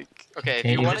 Like, Okay, if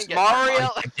Can't you you want to just- get Mario.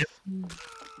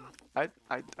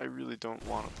 I really don't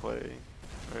want to play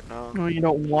right now. No, you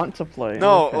don't want to play.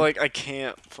 No, Okay. like I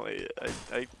can't play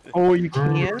it. Oh, you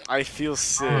can't? I feel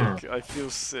sick. I feel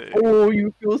sick. Oh,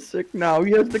 you feel sick now.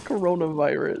 He has the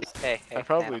coronavirus. Hey, I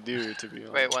probably do, to be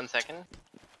honest. Wait 1 second.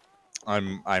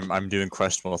 I'm doing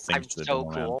questionable things I'm to the so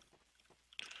demo, man. cool.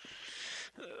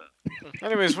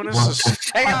 Anyways, when is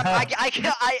this? Hang on,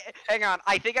 hang on.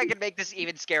 I think I can make this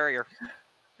even scarier.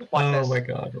 Watch Oh this. my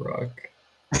god, Rock.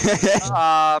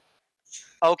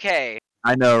 Okay.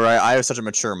 I know, right? I have such a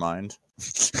mature mind.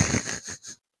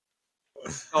 So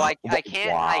I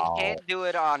can't do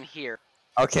it on here.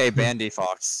 Okay, Bandy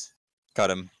Fox.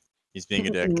 Cut him. He's being a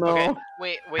dick. No. Okay,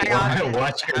 wait. Hang on.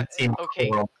 Watch your team.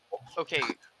 Okay, crumble. okay.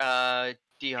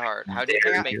 D-Hard, how did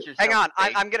you make yourself Hang on.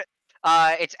 big? I'm gonna.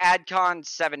 It's AdCon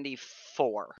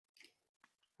 74.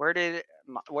 Where did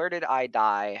I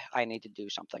die? I need to do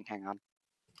something. Hang on.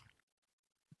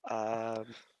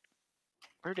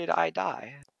 Where did I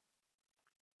die?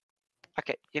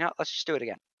 Okay, you know, let's just do it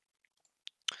again.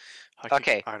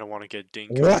 Okay. I don't want to get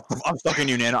dinked. What? I'm stuck in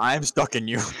you, Nana. I am stuck in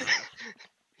you.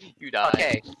 You died.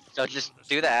 Okay, so just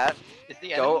do that. Is the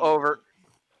Go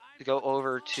enemy-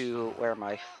 over to where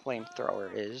my flamethrower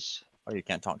is. Oh, you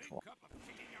can't talk to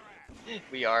him.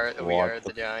 We are What the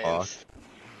the Giants.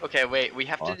 Okay, wait. We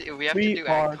have Fuck. to do We are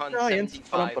AdCon giants.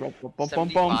 75. Bum-bum-bum-bum-bum.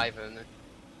 75 and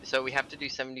so we have to do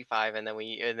 75 and then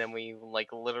we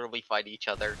like literally fight each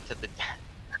other to the death.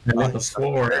 I'm on the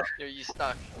floor. Are you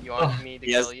stuck? You want me to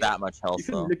He has kill you? that much health,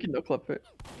 You though. can no clip it.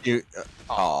 You,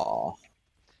 oh.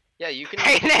 Yeah, you can.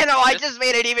 Hey Nano, I Just- just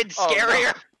made it even Oh, no.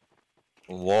 scarier.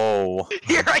 Whoa.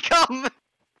 Here I come.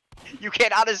 You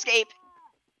cannot escape.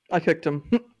 I kicked him.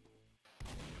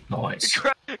 Nice.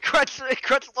 Crutch,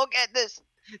 look at this.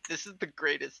 This is the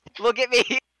greatest. Look at me.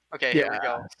 Okay, here we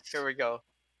go. Here we go.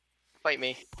 Fight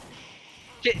me.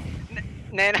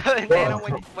 Nano,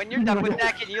 when you're done with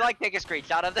that, can you like take a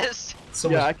screenshot of this? So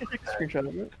Yeah, I much- can take a screenshot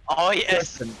of it. Oh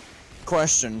yes.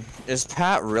 Question. Is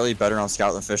Pat really better on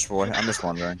Scout than Fishboy? I'm just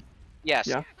wondering. Yes.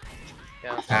 Yeah.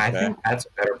 Yeah. I Okay. think that's a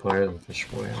better player than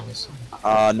Fishboy, honestly.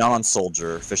 Not on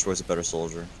Soldier. Fishboy's a better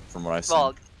soldier, from what I've seen.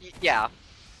 Well, yeah.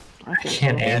 I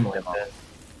can't aim like that.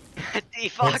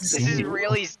 Defox, Let's this is see.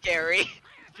 really scary.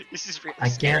 This is really I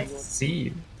scary. can't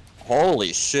see. Holy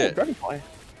Oh, shit. Dragonfly.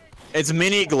 It's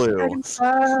mini glue.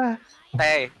 Ah.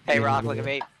 Hey, Rock, look at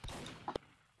me.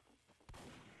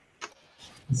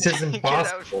 This is Get out.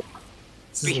 impossible.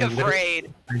 This Be is literally-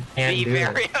 afraid. I can't Be do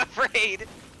very it. afraid.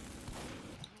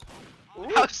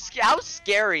 How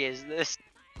scary is this?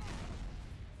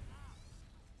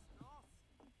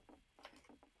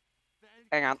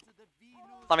 Hang on.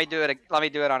 Let me do it. Let me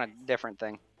do it on a different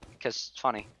thing, cause it's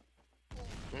funny.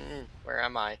 Where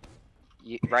am I?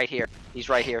 Right here. He's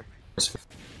right here.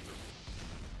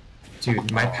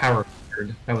 Dude, my power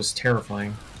cleared. That was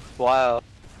terrifying. Wow.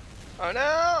 Oh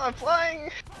no! I'm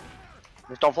flying.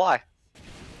 Just don't fly.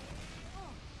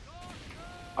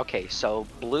 Okay, so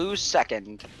blue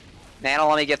second. Nano,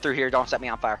 let me get through here. Don't set me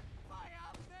on fire.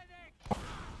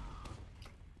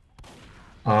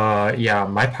 Yeah,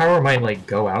 my power might like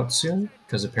go out soon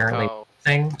because apparently Oh.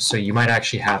 thing. So you might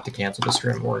actually have to cancel the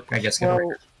stream or I guess get a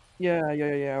Well,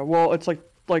 yeah. Well, it's like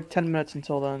 10 minutes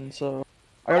until then, so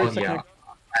I already set yeah.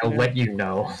 I'll Yeah. let you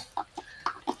know.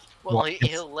 Well, Well,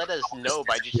 he'll let us know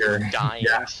by just here. dying,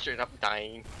 Yeah. straight up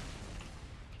dying.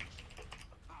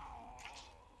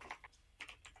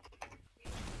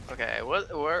 Okay,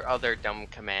 what are other dumb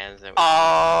commands that we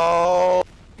Oh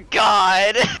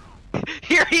God!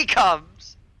 Here he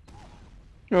comes.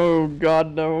 Oh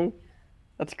God, no.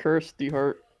 That's cursed,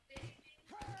 D-Heart.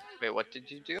 Wait, what did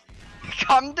you do?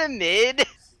 Come to mid.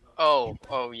 Oh,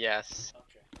 yes.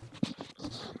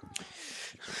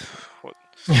 What?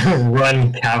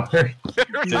 Run, coward.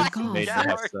 Didn't God. made me have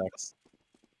Coward. sex.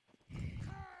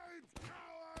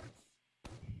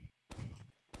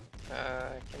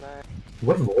 Can I?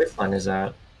 What voice line is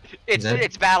that?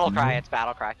 It's battle cry. It's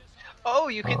battle cry. Oh,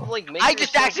 you can Oh. like make. I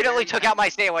just yourself accidentally very took out my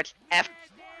sandwich. F.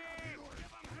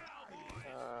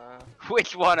 Uh,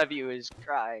 Which one of you is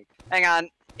crying? Hang on.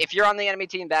 If you're on the enemy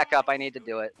team, back up. I need to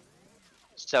do it.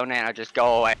 So Nana, just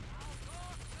go away.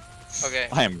 okay.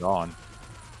 I am gone.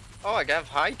 Oh, I have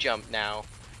high jump now.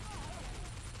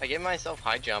 I give myself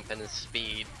high jump and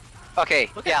speed. Okay.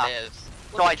 Look yeah. at this.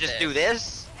 So Look I at just do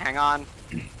this. Hang on.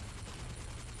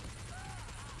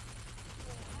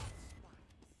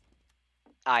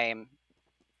 I am.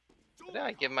 What did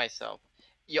I give myself?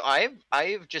 Yo, I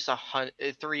have just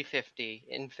 350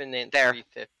 infinite There.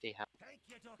 350.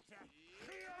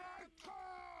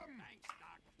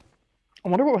 I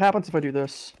wonder what happens if I do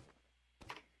this.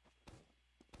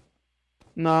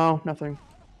 No, nothing.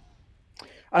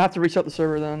 I'd have to reset the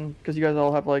server then, because you guys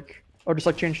all have like, or just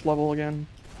like change level again.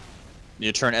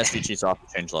 You turn SV cheats off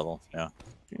to change level. Yeah.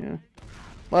 Yeah.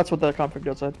 Well, that's what that config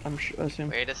does. I assume.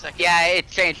 Wait a second. Yeah, it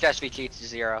changed SV cheats to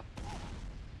 0.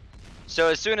 So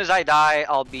as soon as I die,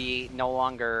 I'll be no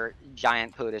longer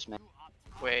giant Putis man.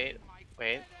 Wait.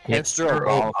 Hipster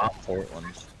Obama from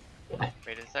Portland.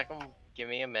 Wait a second. Give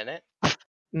me a minute.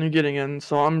 And you're getting in,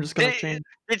 so I'm just gonna change.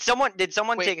 Did someone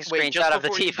take a Wait, screenshot of the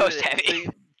before you do T-post it, heavy?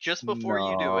 Just before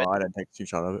you do it. I didn't take a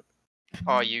screenshot of it.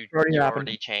 Oh, you Already happened.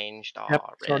 already changed. Oh, Yep,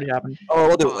 it's already rip. happened. Oh,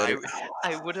 we'll do it Oh, later.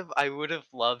 I would have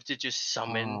loved to just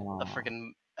summon a freaking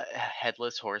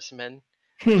headless horseman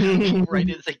right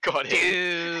as they got it.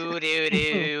 Do do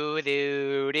do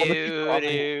do do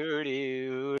do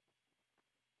do.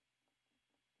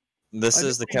 This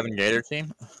is the Kevin Gator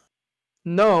team.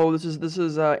 No, this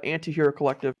is Anti-Hero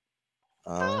Collective.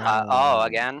 Oh,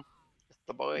 again.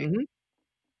 The boy. Mhm.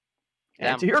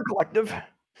 Damn. Anti-Hero Collective.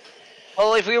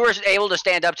 Well, if we were able to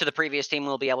stand up to the previous team,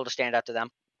 we'll be able to stand up to them.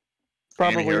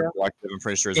 Probably. Anti-Hero Yeah. Collective, I'm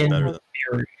pretty sure is In better than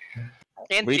theory.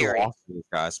 In we theory. lost to these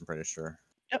guys. I'm pretty sure.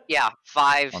 Yeah, On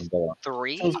 5-3. Boa.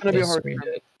 So it's gonna be a Yes, hard. we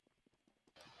did.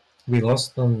 We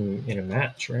lost them in a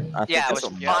match, right? I think Yeah, it that's was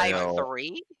what Mario-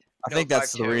 5-3. I think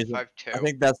that's the 5-2, reason. 5-2. I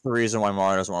think that's the reason why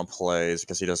Mario doesn't want to play is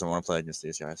because he doesn't want to play against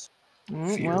these guys.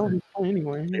 Well, he's playing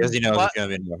anyway. Because he knows What? it's gonna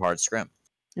be another hard scrim.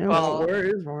 Yeah, Well- well, where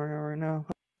is Mario right now?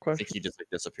 I Question. think he just like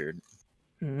disappeared.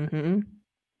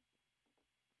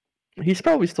 He's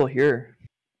probably still here.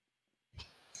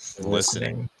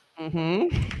 Listening.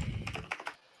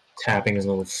 Tapping his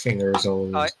little fingers all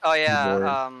over. Oh his keyboard.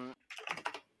 yeah.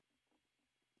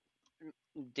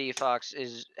 D-Fox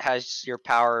has your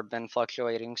power been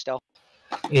fluctuating still?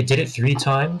 It did it 3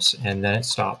 times and then it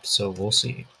stopped, so we'll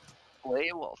see.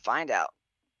 We will find out.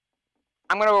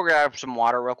 I'm gonna go grab some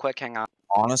water real quick. Hang on.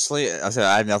 Honestly, I said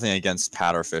I have nothing against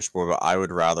Pat or Fishboy, but I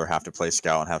would rather have to play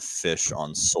Scout and have Fish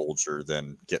on Soldier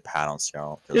than get Pat on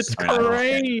Scout. 'cause, It's I mean,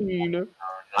 Crane.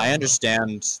 I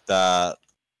understand that.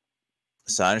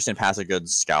 So I understand Pat's a good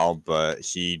Scout, but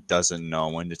he doesn't know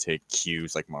when to take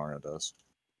cues like Mario does,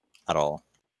 at all.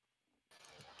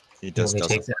 He just When he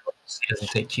doesn't. takes arrows, he doesn't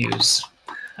take cues.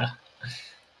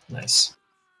 Nice.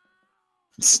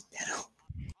 You know,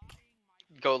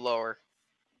 Go lower.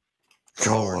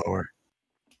 go lower.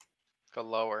 Go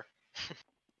lower.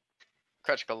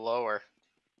 Crutch, go lower.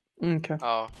 Okay.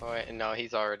 Oh, wait, no,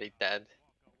 he's already dead.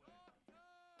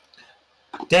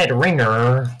 Dead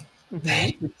ringer.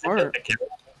 Smart.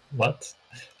 What?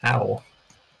 How?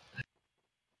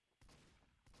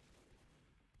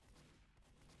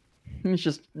 He's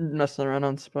just messing around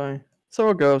on Spy. So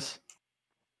it goes.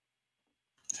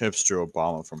 Hipster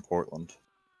Obama from Portland.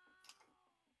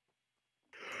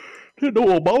 Didn't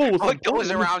know Obama was What on goes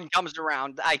Portland. around comes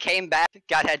around. I came back,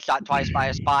 got headshot twice by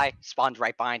a spy, spawned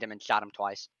right behind him and shot him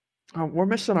twice. Oh, we're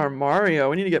missing our Mario.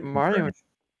 We need to get Mario. in-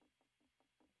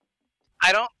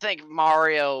 I don't think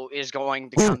Mario is going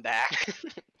to come back.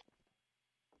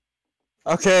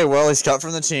 Okay, well he's cut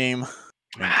from the team.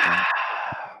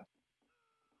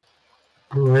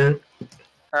 Rip.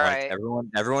 Alright.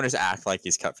 Everyone just act like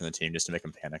he's cut from the team just to make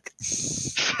him panic.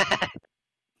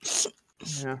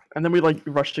 Yeah, and then we like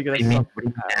rush to get What do a you mean? sub. What do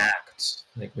you act?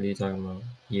 Like, what are you talking about?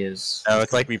 He is. No,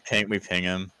 it's like we ping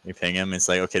him. It's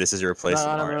like, okay, this is your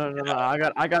replacement. No, Mario. no.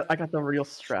 I got the real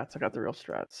strats. I got the real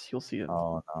strats. You'll see it.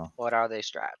 Oh no. What are they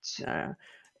strats? Yeah.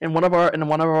 In one of our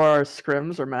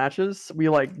scrims or matches, we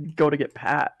like go to get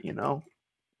Pat, you know?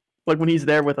 Like when he's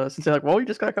there with us and say like, well, you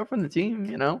just got cut from the team,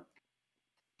 you know?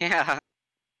 Yeah.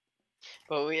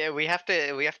 Well, we have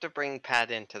to bring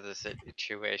Pat into the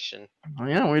situation. Oh,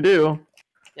 yeah, we do.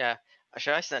 Yeah.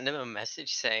 Should I send him a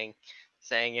message saying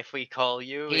if we call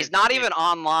you? He's not even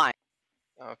online.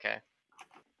 Okay.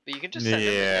 But you can just send him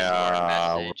a Discord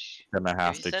message. Gonna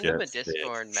have If you to send him a get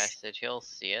Discord Fish. message, he'll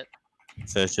see it.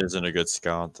 Fish isn't a good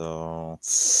scout though.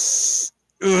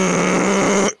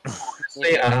 I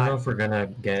don't know if we're gonna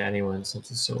get anyone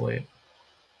since it's so late.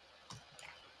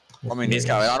 I mean, these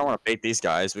guys. I don't want to bait these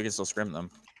guys. We can still scrim them.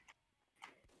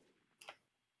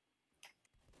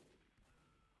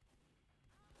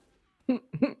 He's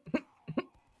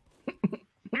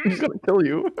gonna kill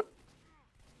you.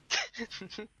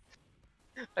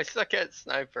 I suck at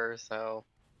sniper, so.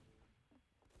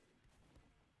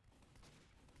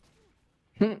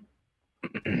 Had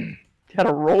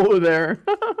a roller there.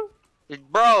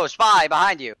 Bro, spy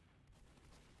behind you.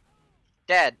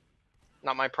 Dead.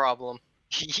 Not my problem.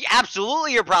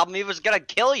 Absolutely your problem. He was gonna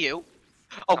kill you.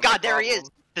 Oh Not my god, there he is.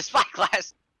 problem. The spy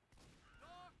class.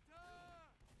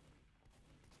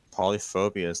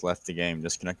 Polyphobia has left the game.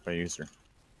 Disconnect by user.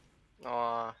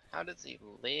 Aw, how does he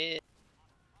live?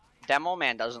 Demo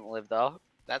man doesn't live though.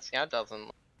 That scout doesn't.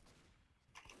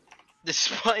 The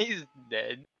spy is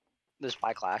dead. The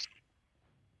spy class.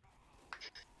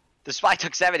 The spy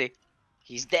took 70.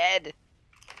 He's dead.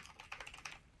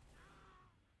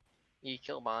 He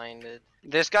kill minded.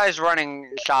 This guy's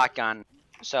running shotgun.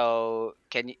 So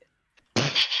can you?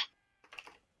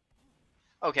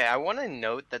 Okay, I want to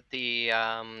note that the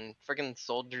friggin'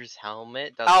 soldier's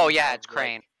helmet doesn't. Oh yeah, have, it's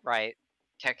Crane. like, Right.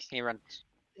 text. He runs.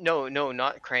 No,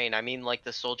 not Crane. I mean like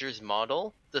the soldier's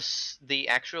model. The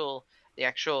actual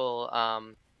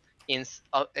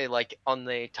like on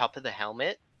the top of the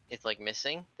helmet, it's like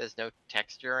missing. There's no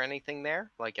texture or anything there,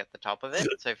 like at the top of it.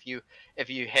 So if you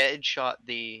headshot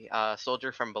the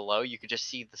soldier from below, you could just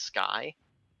see the sky.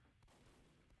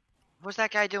 What's that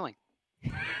guy doing?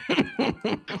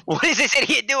 What is this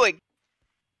idiot doing?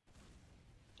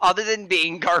 Other than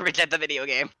being garbage at the video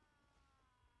game.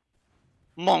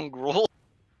 Mongrel.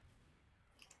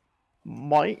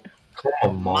 Might. Call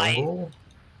a Mongol?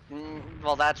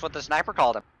 Well, that's what the sniper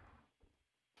called him.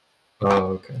 Oh,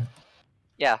 okay.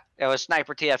 Yeah, it was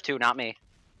Sniper TF2, not me.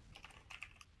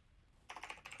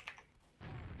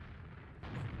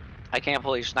 I can't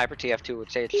believe Sniper TF2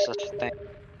 would say such a thing.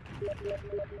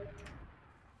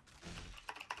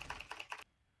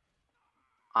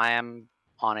 I am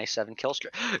on a 7-kill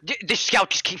streak. This scout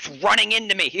just keeps running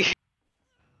into me.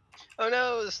 Oh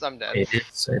no, I'm dead. It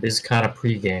is kind of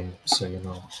pre-game, so you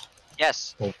know.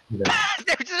 Yes. Don't do that.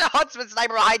 There's a Huntsman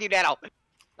sniper behind you, Nano.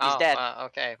 He's dead.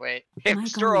 Okay, wait.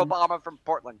 Hipster Obama from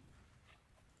Portland.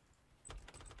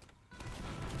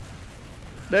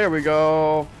 There we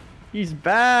go. He's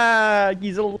back.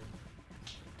 He's a.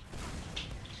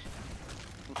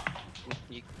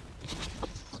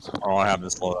 Oh, I have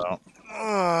this load out.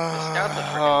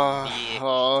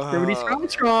 Everybody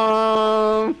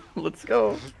scrum. Let's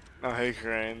go. Oh, hey,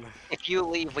 Crane. If you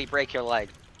leave, we break your leg.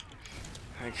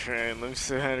 Hey, Crane. Let me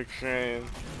say hi to Crane.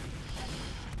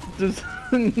 Does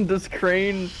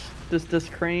Crane does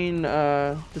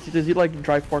he like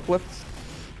drive forklifts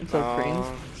instead of cranes?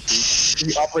 Does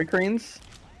he operate cranes?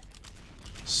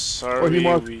 Sorry, or he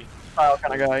more style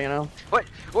kind of guy, you know? What?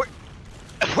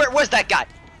 Where was that guy?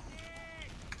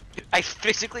 I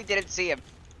physically didn't see him.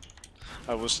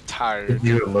 I was tired. Did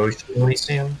you emotionally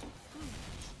see him?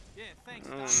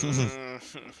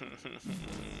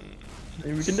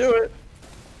 Maybe we can do it.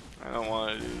 I don't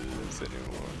want to do this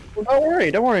anymore. Well,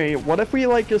 don't worry. What if we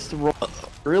like just roll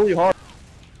really hard?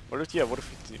 What if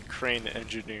we do Crane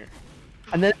engineer?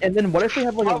 And then what if we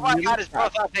have like Oh a my really God, his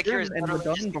fast profile picture is and we're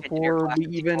literally done just before we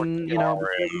even, you know, before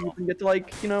we even get to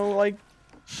like, you know, like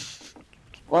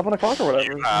 11 o'clock or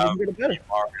whatever. You have, we can go to bed.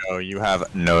 Marco, you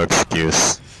have no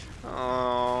excuse.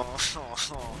 Oh.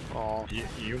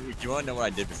 You want to know what I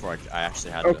did before I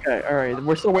actually had Okay, alright.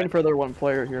 We're still waiting for their one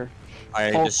player here.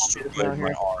 I Oh, destroyed down my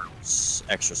here. arms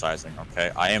exercising,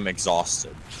 okay? I am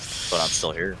exhausted, but I'm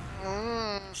still here.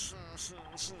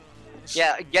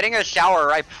 Yeah, getting a shower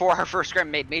right before our first scrim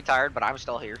made me tired, but I'm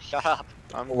still here. Shut up.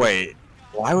 Wait,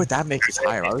 why would that make you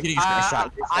tired? Why are we getting a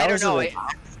shot? I don't know.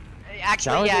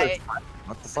 Actually, yeah.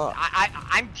 What the fuck?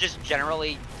 I'm just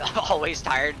generally always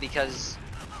tired because,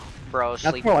 bro, That's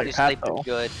sleep more like is Pat, sleep though. is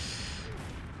good.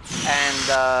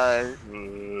 And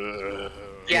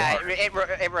yeah,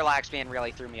 it relaxed me and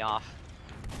really threw me off.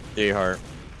 D-Heart.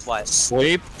 What?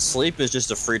 Sleep is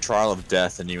just a free trial of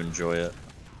death, and you enjoy it.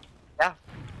 Yeah.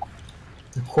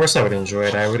 Of course I would enjoy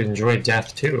it. I would enjoy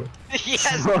death too.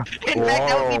 Yes. In fact,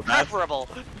 that would be preferable.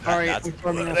 Alright,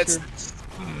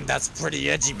 That's pretty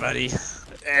edgy, buddy.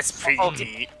 That's pretty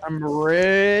deep. I'm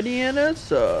ready in a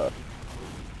sub.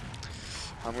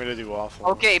 I'm gonna do awful.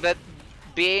 Okay, but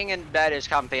being in bed is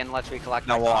comfy and lets me collect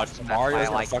my Now watch, thoughts, and that's why Mario's I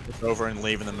gonna like fuck us over and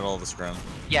leave in the middle of the scrim.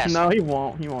 Yes. No, he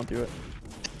won't. He won't do it.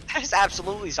 That is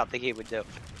absolutely something he would do.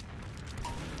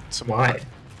 Why?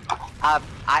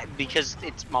 Because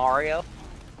it's Mario.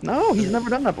 No, he's never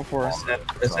done that before.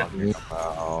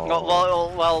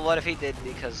 Well, what if he did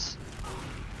because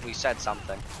we said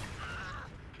something?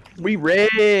 We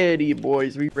ready,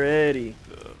 boys. We ready.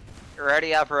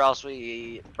 Ready up or else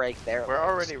we break their We're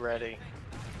legs. already ready.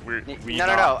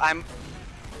 No,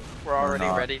 We're already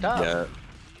ready up.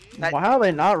 Wow,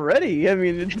 they're not ready. I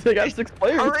mean, they got 6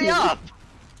 players. Hurry up!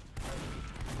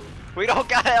 We don't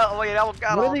got all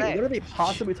What day. are they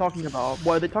possibly talking about?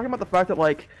 What are they talking about? The fact that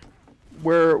like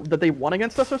that they won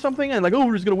against us or something, and like, oh,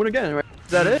 we're just gonna win again, right?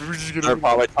 Is that it? They're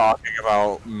probably talking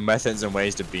about methods and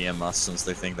ways to BM us since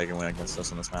they think they can win against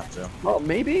us on this map too. Well,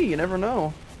 maybe. You never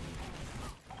know.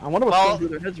 I wonder what's going through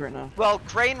their heads right now. Well,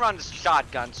 Crane runs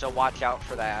shotgun, so watch out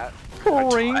for that.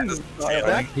 Crane. I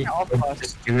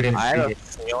have a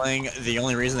feeling the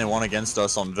only reason they won against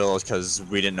us on Villa is because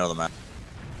we didn't know the map.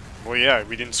 Well, yeah,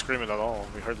 we didn't scrim it at all.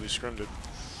 We hardly scrimmed it.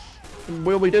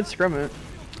 Well, we did scrim it.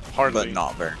 Hardly. But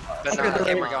not very much.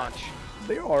 Okay, we're going.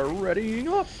 They are ready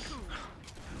up.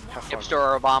 Hipster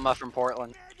or Obama from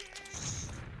Portland.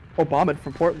 Obama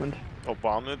from Portland.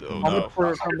 Obama? Oh,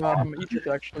 Obama no. from Egypt,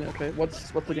 actually. Okay,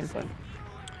 what's the game plan?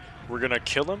 We're gonna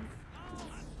kill him?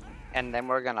 And then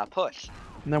we're gonna push.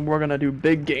 And then we're gonna do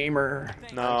big gamer.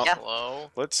 No. Yeah.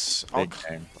 Let's. Big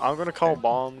game. I'm gonna call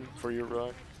bomb for you,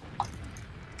 Rock.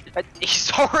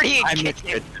 He's already in I'm in kitchen.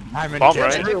 kitchen. I'm in Bomb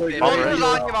kitchen. right? Bomb Bomb right?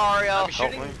 right? On you, Mario. I'm Help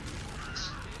shooting me.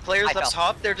 players I up fell.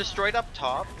 top. They're destroyed up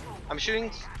top. I'm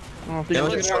shooting.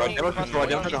 Demo's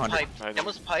One piped.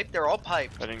 Demo's piped. They're all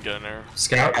piped. I didn't get an error.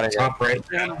 Scout top right.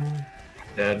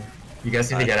 Dead. You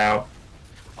guys need to get out.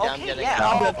 Yeah, I'm Okay, getting yeah,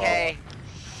 out. okay.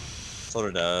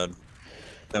 Soldier dead.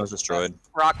 That was destroyed.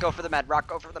 Rock, go for the med. Rock,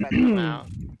 go for the med. I'm out.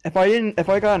 If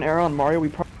I got an error on Mario, we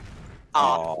probably.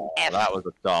 Oh, F. that was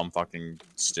a dumb fucking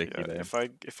sticky Yeah, there.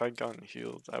 if I'd gotten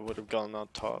healed, I would have gone on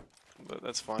top. But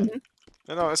that's fine.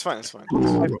 Mm-hmm. No, it's fine. It's fine.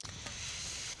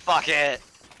 Fuck it.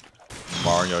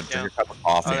 Mario, drink your cup of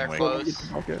coffee Oh, they're and wait.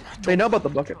 close. Okay. They know about the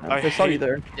bucket now. I They saw you hate-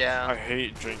 there. I Yeah.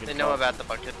 hate drinking. They know coffee. about the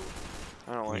bucket.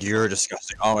 I don't like. You're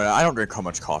disgusting. Oh, man, I don't drink how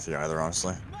much coffee either,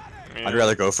 honestly. Yeah. I'd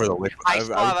rather go for the liquid. I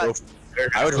still have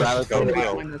I would rather go for It's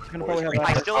the. gonna probably have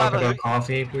I a, still have a.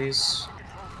 Coffee, please.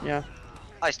 yeah.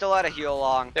 I still had a heal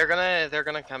long. They're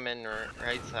gonna come in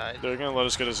right side. They're gonna let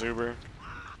us get a Zuber.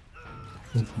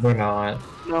 We're not.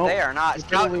 No. They are not. They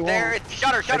totally They're won't.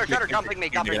 shutter, jumping me.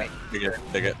 Dig it. I'm going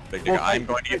to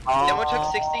get. Demo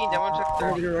took 60. Demo took Over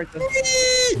 30. here, right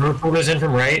there. Purple is in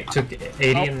from right. Took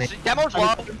 80 and they. Demo's low.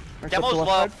 Right Demo's to the left low.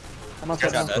 side. I'm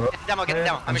outside Got now. that. Demo, get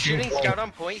down. I'm shooting scout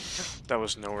on point. That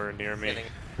was nowhere near me. Getting-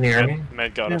 Near me.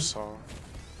 Med got Yeah. us all.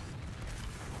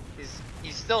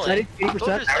 He's still in. 80%.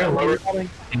 Soldier's I don't still know. in.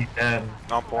 He's dead.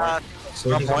 On point.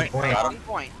 Soldier's on point. point. Got him.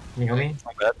 Point. Can you heal me?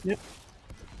 I'm dead. Yep.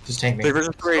 Just tank me. 3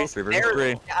 versus 3. 3 versus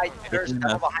 3. There's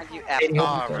Demo behind you. F. Hey,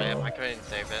 Oh, rip. I couldn't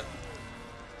save it.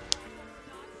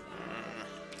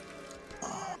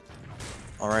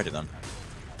 Alrighty then.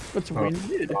 Let's win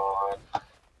mid. The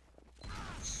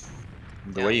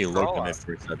Yeah, way you looked roll when I up.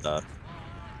 first said that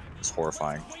is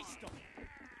horrifying.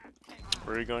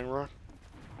 Where are you going, Rock?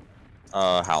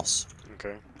 House.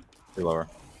 Okay. Be lower.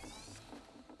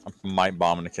 I might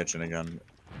bomb in the kitchen again.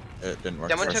 It didn't work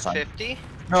Demo the took first time. 50.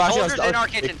 No, actually, Soldiers in our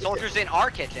kitchen. Soldiers in our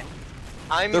kitchen.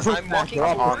 I'm They're pushed I'm back. walking They're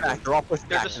all forward. pushed back. They're all pushed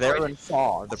They're back. destroyed. They're in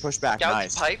far. They're pushed back. Scout's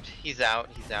Nice. piped. He's out.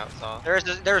 He's out. Saw. There's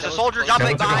a That soldier was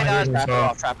jumping close. behind us. Trap it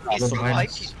off. Trap it off. He's behind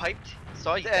piped. us. He's piped.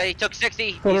 Saw you. He took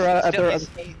 60. Soldier at their- He's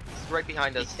right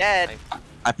behind us. He's dead.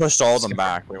 I pushed all of them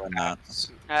back. We win that.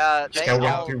 They Scout all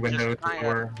walked through just window kinda-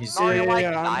 door. He's Mario, why Yeah,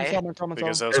 did I'm I?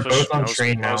 Because I was They're pushing. both on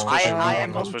train I was now. pushing. I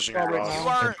am I was pushing right across. You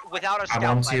are without a I'm scout,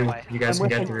 on by the two. way. You guys I'm can with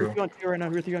get you. through. You're on two right now.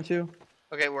 You're on two.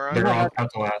 Okay, we're on. They're all out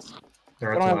to last.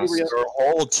 They're I don't out have to last. Their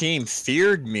whole team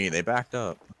feared me. They backed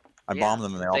up. I Yeah, bombed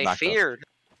them and they all They backed feared.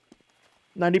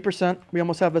 90%. We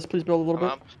almost have this. Please build a little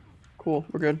I'm bit. up. Cool.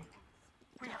 We're good.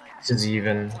 This is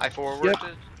even. I forwarded.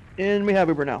 And we have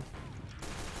Uber now.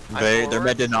 up. Their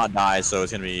med did not die, so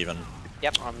it's gonna be even.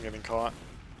 I'm getting caught.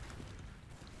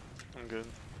 I'm good.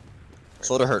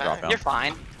 Slow to hurt drop down. You're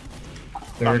fine.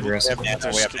 They're aggressive. Yeah,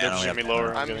 Just, we have just nano, we get have me nano.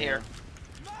 lower. I'm getting here.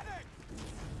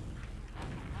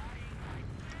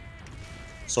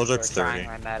 Soldier We're trying 30.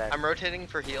 my medic. I'm rotating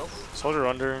for heals. Soldier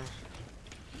under.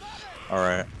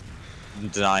 Alright.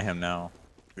 Deny him now.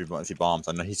 If he bombs,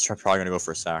 I know he's probably gonna go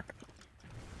for a sack.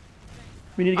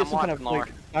 We need to get I'm some kind of walking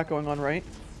like back going on, right?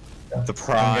 The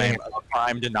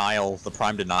prime denial. The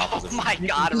prime denial Oh position. my You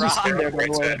god, can just Rob. stand there, by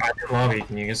the way. Lobby,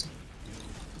 can you just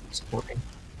supporting.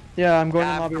 Yeah, I'm going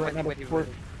Yeah, in lobby I'm right now to with you. support.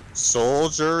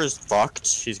 Soldier is fucked.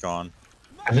 He's gone.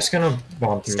 I'm just gonna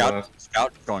bomb through left.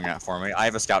 Scout going at for me. I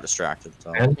have a scout distracted.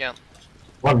 So. And Yeah.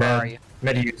 one Where are med. you?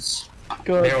 Med use.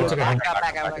 Good, They all good. took a Back hundred. up, back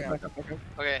up, Back back up, up. back up, back up.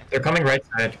 Okay. They're coming right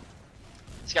side.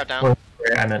 Scout down. Well,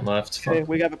 I meant left. Okay,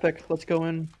 we got a pick. Let's go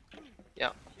in.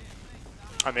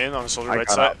 I'm in on the soldier I right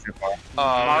got side. out too far.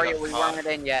 Mario, we got weren't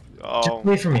in yet. Oh, Just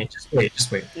wait for me. Just wait.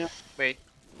 Just wait. Wait.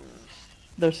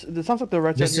 There's. It sounds like the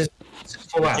right side. This is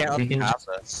full out. Can't We can. pass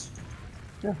this.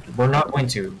 We're not going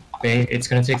to. It's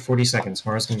gonna take 40 seconds.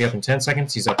 Mara's gonna be up in 10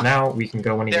 seconds. He's up now. We can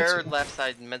go when he gets They're here. left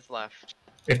side, med's left.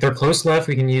 If they're close left,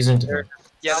 we can use into them.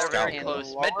 Yeah, they're Scout very in close.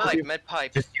 lower. Med pipe, med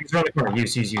pipe. Just use around the corner.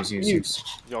 Use.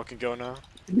 y'all can go now.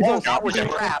 Oh, that was a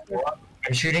trap.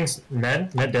 I'm shooting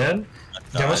med dead.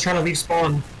 Demo's trying to leave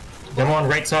spawn. Demo on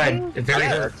right side. Very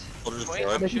hurt. Soldier Wait,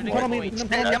 destroyed. I'm shooting Follow at me, point.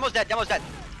 follow me. Demo's dead, Demo's dead.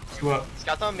 Two up.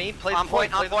 Scout on me. Play On the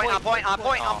point, play on the point, on point, on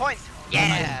point, on Oh. point.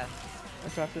 Yeah. I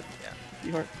trapped it. Yeah.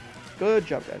 You heart. Good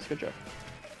job, guys. Good job.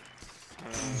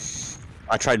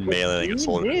 I tried meleeing a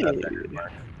soldier. Mid. That didn't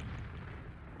work.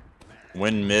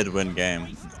 Win mid, win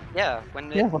game. Yeah,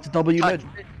 when Yeah, let's double you touch,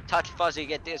 mid. touch fuzzy,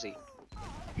 get dizzy.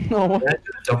 No,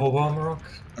 Double bomb rock.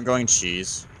 I'm going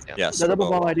cheese. Yeah. Yes. the double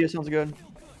we'll bomb go. idea sounds good.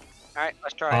 Alright,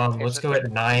 let's try. Let's go at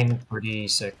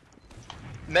 9:36.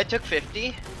 Med took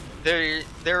 50. They're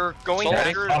going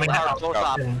Soldier back. are close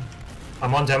up.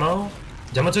 I'm on demo.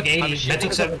 Demo took 80. Med shooting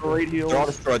took 7. Great heal. They're all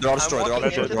destroyed. They're all destroyed. They're all walking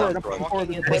destroyed. into They're all the- destroyed. I'm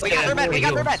walking into We the- got their med, we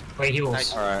got their med. Play heals.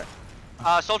 Nice.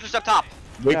 Alright. Soldier's up top.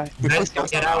 We Yeah. pushed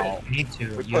Get out. You need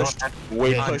to. We You don't pushed. have to-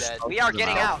 We I'm pushed. dead. We are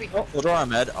getting out. Soldier on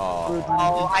med. Oh.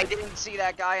 Oh, I didn't see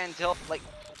that guy until, like,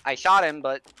 I shot him,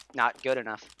 but not good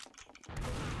enough.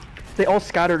 They all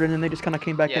scattered and then they just kind of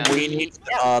came back Yeah. in. We need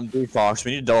Blue Fox.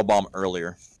 We need to double bomb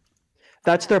earlier.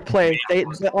 That's their play. They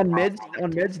on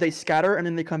mids they scatter and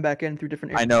then they come back in through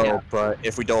different areas. I know, Yeah. but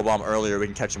if we double bomb earlier, we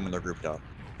can catch them when they're grouped up.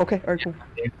 Okay, alright, cool.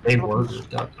 They were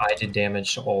grouped up. I did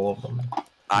damage to all of them.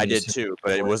 I did too,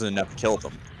 but it wasn't enough to kill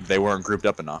them. They weren't grouped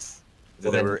up enough.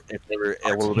 Well, If they were a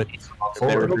little bit,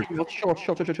 Forward. Chill.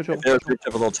 if they were grouped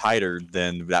up a little tighter,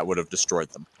 then that would have destroyed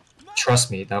them. Trust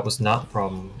me, that was not the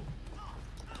problem.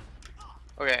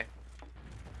 Okay.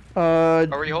 Are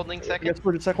Are we holding second? Yes,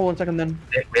 we're just hold on a second then.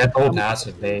 We had the whole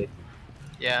passive.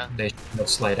 Yeah. They should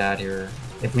slide out here.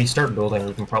 If we start building,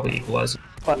 we can probably equalize.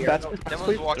 Bats, Demo's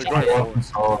please. walking They're going in.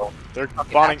 Oh, They're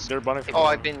bonding. They're bonding for. Oh,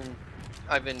 I've been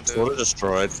Soldier booed.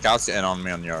 destroyed. Scouts in on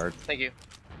me on yard. Thank you.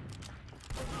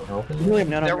 You really have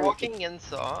none They're on walking in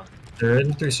saw. they're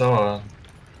in through saw.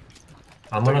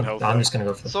 I'm just gonna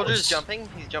go for the Soldier's force. jumping.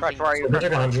 He's jumping. Where are you? Soldier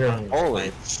took 100 on.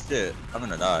 Holy shit! I'm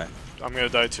gonna die. I'm gonna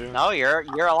die too. No, you're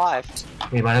alive.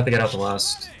 We might have to get out the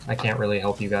last. I can't really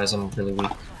help you guys. I'm really weak.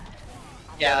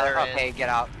 Yeah, they're okay, in. get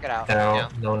out, get out. Get out. Yeah.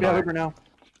 No, Yeah, no. over now.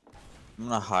 I'm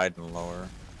gonna hide in lower.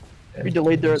 We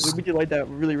delayed that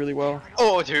really well.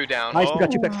 Oh, two down. Nice, Oh. we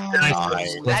got 2 picks. Nice.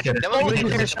 Let's That's get it. soldiers,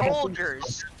 they're Let's get it.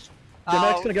 soldiers. The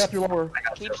next gonna get up your lower.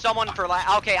 Keep someone for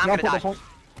okay, I'm Now gonna put die.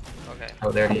 the Okay.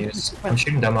 Oh, there he is. I'm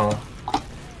shooting demo.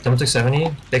 Demo took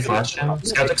 70. They flashed him.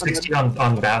 Scout took 60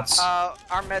 on bats.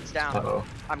 Our med's down. Uh-oh.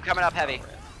 I'm coming up heavy.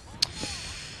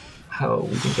 Oh,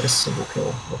 we didn't get a single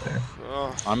kill. Okay.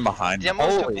 Oh, I'm behind. Demo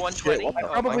took Holy 120. shit! What the Oh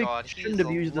my Probably god, shouldn't he's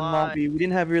have used the alive. lobby. We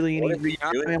didn't have really any What is he reason.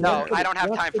 doing? I mean, No, I'm I don't have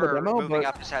not time for the for demo, moving but-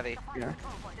 up as heavy.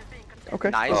 Okay.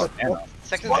 Nice. Oh, damn.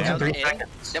 Seconds One down. in 3 In.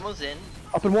 seconds. Demo's in.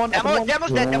 Up in one. Up in one.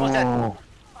 Demo's dead, Demo's dead.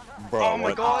 Bro, Oh my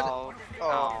what? god. Oh,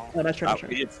 Oh. Oh, nice try, nice We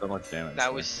try. did so much damage.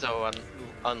 That was so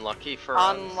unlucky for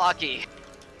us. unlucky.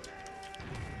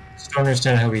 Just don't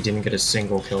understand how we didn't get a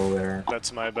single kill there.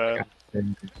 that's my bad.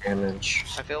 Damage.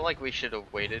 I feel like we should have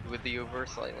waited with the over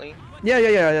slightly. Yeah.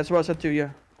 That's what I said too. Yeah.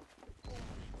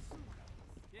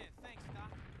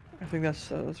 I think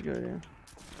that's a good idea.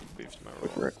 Beefed my Go roll.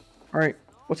 for it. All right.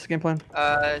 What's the game plan?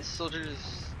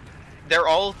 Soldiers. They're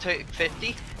all took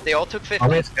 50. They all took 50. I'm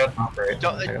gonna scout top right. I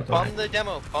got the Bomb right. the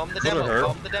demo. Bomb the Soldier demo. hurt.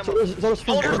 Bomb the demo. So there's Soldiers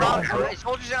soldiers on,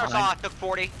 soldiers in our saw took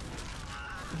 40.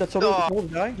 That soldier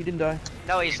die? He didn't die.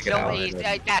 No, he's Get still, out. he's, Hold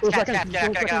get on a out, second, get out,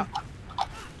 hold on a get out.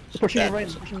 They're pushing you right.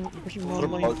 Pushing you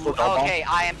right. Okay,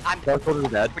 I'm,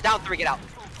 Soldier's dead. we're down 3, get out.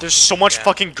 There's so much Yeah.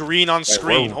 fucking green on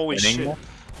screen. we're Holy winning shit. this?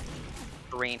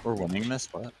 Green. We're winning this.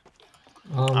 What?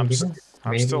 I'm we s- can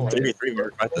I'm maybe- still- 3v3.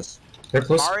 We're at this. They're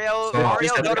close. Mario, So-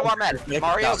 Mario, go to our med.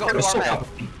 Mario, go to our med.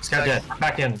 Scout dead.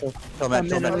 Back in. Kill I'm man.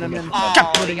 Kill in, man. I'm in.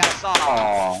 Oh, he got a saw.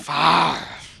 Aw.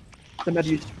 Fuck. The med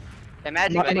used.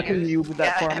 Imagine I'm not getting killing you with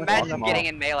that far. yeah, I'm imagine not- getting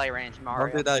in melee range, Don't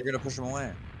Mario. do that. You're gonna push him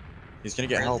away. He's gonna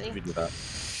get Where is help he? if you do that.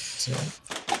 So,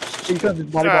 You could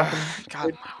have body blocked him.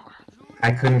 God.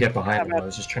 I couldn't get behind him. I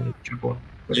was just trying to jump on.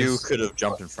 But You it's- could have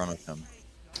jumped in front of him.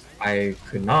 I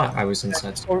could not. I was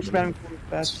inside. Or spamming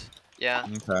bats. Yeah.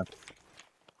 Okay.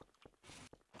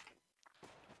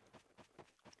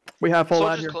 We have full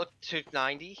ad Soldiers here. close to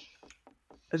 90. It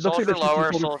looks like Soldier there's two lower,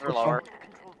 soldiers soldier close lower.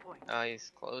 Oh,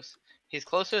 he's close. He's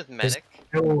closer with There's medic.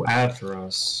 no ad for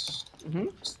us. Mm-hmm.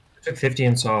 Took 50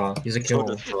 and saw. He's a kill.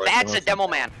 Soldier destroyed. That's a demo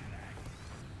man.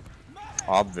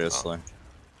 Obviously.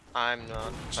 I'm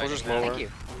not. Soldier's fighting that. lower. Thank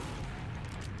you.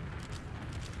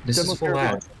 This is Demo's full hurt.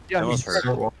 ad. Yeah, Demo's he's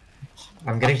hurt.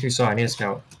 I'm getting through saw. I need a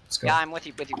scout. Let's go. Yeah, I'm with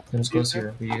you, with you. Demo's close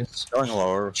here. We use. Going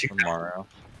lower from Mario.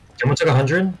 Demo took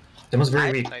 100. Demo's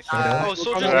very weak. Nice. Can we go? Oh,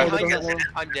 soldiers Yeah. behind us.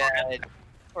 I'm dead.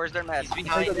 Where's their med? He's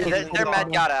behind. Their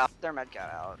med got out. Their med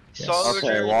got out. Yes. Soldiers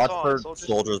Okay, and watch saw, for soldiers.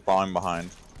 soldiers bombing behind.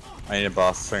 I need a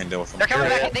buff so I can deal with them. They're coming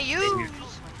Yeah. back. They use.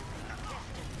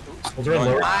 Soldier and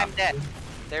lower. I'm dead.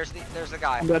 There's the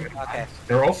guy. I'm dead. Okay.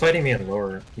 They're all fighting me at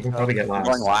lower. You can probably get I'm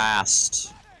going last.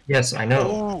 last. Yes, I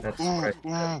know. That's right.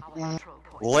 Our control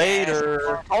point.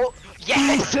 Later. Oh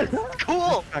yes.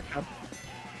 Cool. back up.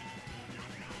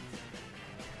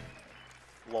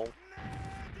 Lol.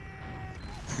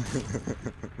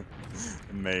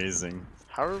 Amazing.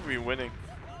 How are we winning?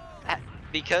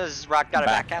 Because Rock got a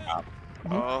back cap.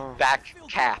 Oh. Back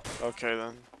cap. Okay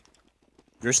then.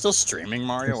 You're still streaming,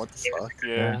 Mario? What the fuck?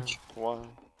 Yeah. Wow.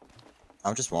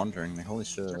 I'm just wondering. Like, holy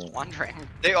shit. Just wondering.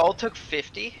 They all took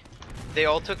 50. They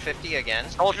all took 50 again.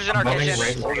 Soldiers in our Bombing kitchen.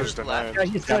 right. Soldiers left. Yeah,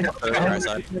 he's killing. Right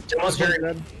side. Demo's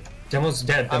very. Demo's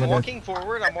dead. I'm Demo walking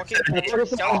forward. I'm walking Yeah, forward.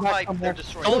 come Scout back, pipe. come They're back.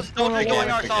 destroyed. Soldiers going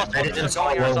our side. I Soldiers didn't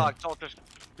going our follow. side. Soldiers.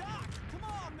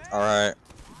 Alright.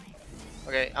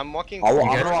 Okay, I'm walking I'm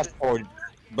forward. gonna walk forward.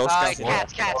 Both scouts will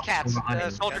walk. Cats. Behind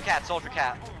him. Soldier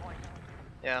cat.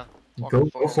 Yeah. Go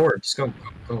forward. Just go.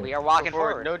 We Go. are walking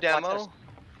Forward. forward. No Watch demo.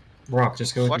 Rock.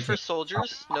 Just go. Watch for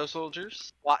soldiers. No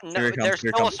soldiers. No, Here he comes, there's here he still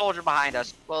a comes. soldier behind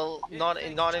us. Well, not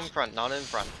in front. Not in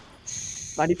front.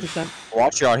 90%.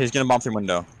 Watch out, he's gonna bomb through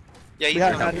window. Yeah, he's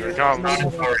Yeah, gonna got it. Come.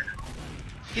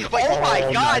 He's Oh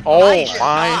my god! Oh my my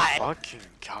god. fucking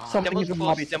god. Something Demo's is in close.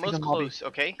 lobby. Demo's Something's in lobby. close.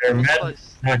 Okay. They're Demo's mad.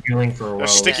 close. Not healing for a while.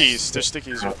 There's stickies. There's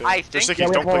stickies right there. I There's think- Yeah, stickies.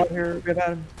 we Don't have click. full here. We've had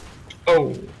him.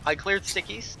 Oh. I cleared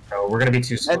stickies. No, we're gonna be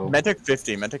too slow. Medic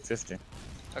 50, medic 50.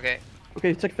 Okay. Okay,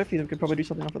 it's like 50. We could probably do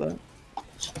something off of that.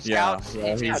 Yeah, Scouts,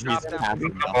 yeah, he's scouts down. passing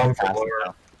I'm now. bomb for Passing lower.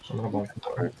 now. I'm gonna bomb for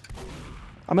lower.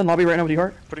 I'm in lobby right now with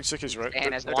D-Heart. Putting stickies right.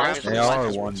 And as They're long down. as They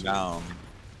are one down.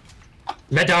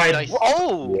 Med died. Nice.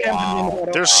 Oh! Wow.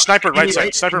 There's sniper right Right,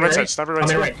 side. Sniper right right. side. Sniper right I'm in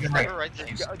side. right. I'm in Sniper right.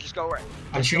 right there. Just go right.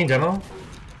 I'm shooting demo.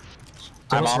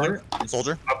 I'm Demo's on hurt. it.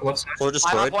 Soldier. Up left side. Soldier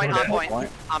I'm on destroyed. point, on Dead.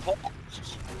 point. On point.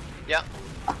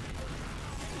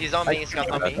 He's on me. He's got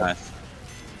on That's me. nice.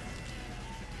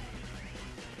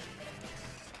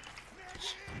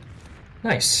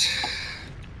 Nice.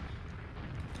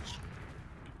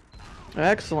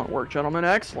 Excellent work, gentlemen.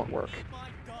 Excellent work.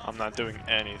 I'm not doing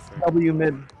anything. W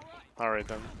mid. Alright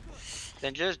then.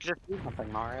 Then just do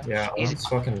something, Mario. Yeah, Easy. let's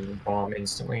fucking bomb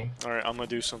instantly. Alright, I'm gonna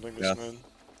do something this Yeah. mid.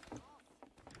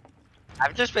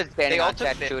 I've just been They standing all on took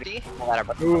set 50. shooting.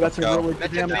 Whatever. Ooh, that's a Go. really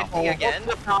Med good took damage. 50 again.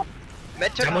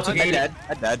 Med took Demo took 100. Dead.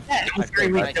 I'm dead. Demo's I very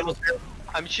killed weak. that. Demo's very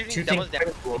I'm shooting Shooting. demos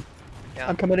down.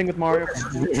 I'm committing with Mario.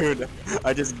 Dude,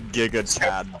 I just giga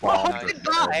Chad bombed. Nice.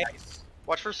 her.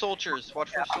 Watch for soldiers. Watch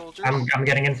for soldiers. I'm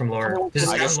getting in from lower. This is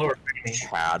I down just- lower.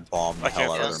 Chad bombed the I can't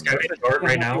hell out of Scouting him. guard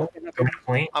right now. Coming to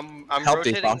point. I'm Help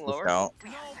the rotating fuck lower. out.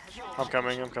 I'm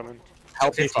coming. I'm coming.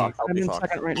 Help the fuck. Help I'm the in fuck.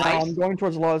 second right now. Nice. I'm going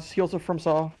towards Laws. Heals are from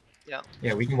Saw.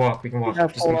 Yeah, we can walk. We can We walk.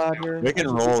 have Just full need ad to here. We can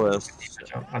roll this.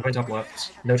 I'm going top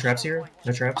left. No traps here.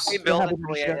 No traps. We We build have it.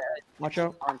 it, yeah. Watch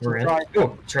out. We're in.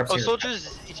 Oh, traps Oh, here.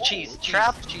 soldiers. Cheese.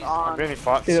 Trap Cheese. I'm on. getting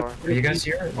fought. Yeah. Sorry. Are you guys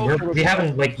here? Oh, We have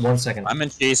in like 1 second. I'm in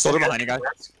cheese. Soldier behind you guys.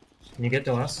 Can you get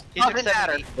to us? He took Doesn't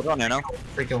matter. 70. Put it on nano.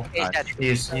 Free kill. He's dead.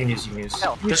 Use.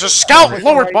 No. There's a scout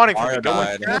lower bonding for me. Mario Go on.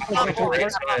 died. Right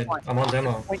side. I'm on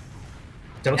demo.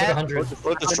 Demo took 100.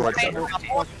 Put the destroyed Hey, center.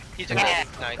 He took Yeah.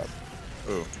 50. Nice.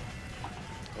 Ooh.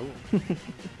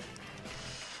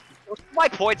 My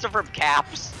points are from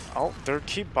caps. Oh, they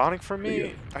keep bonding for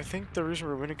me. I think the reason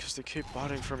we're winning because they keep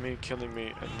bonding for me, killing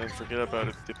me, and then forget about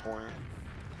it at the point.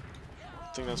 I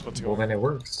think that's what's Well, going then it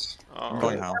works. I'm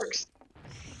going on. house.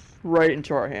 Right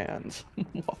into our hands.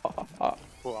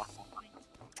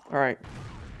 Alright.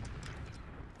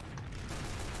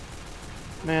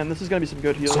 Man, this is gonna be some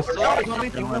good heals.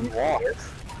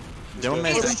 Don't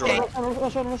make He's destroy. okay.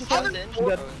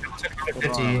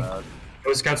 50.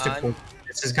 Those scouts took full.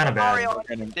 This is kind of bad. Mario,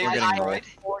 We're They getting I- rolled.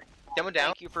 Demo down.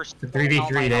 thank you for.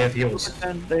 3v3, they have heals.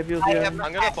 And they have heals, I yeah. have-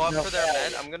 I'm gonna buff No. for their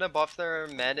med. I'm gonna buff their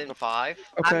med in 5.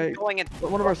 Okay. I'm going in.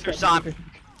 One of our Through scouts.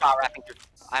 Saw wrapping through.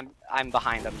 I'm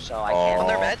behind them, so I Oh. can't. On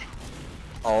their med.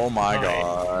 Oh my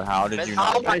god, how did you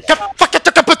Oh not? my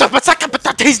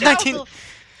He's 19.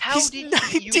 How He's did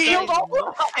 19. you guys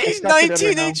He's That's what I did 19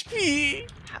 right now. HP.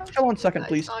 How Hold on a did second, you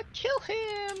please. guys not kill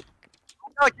him?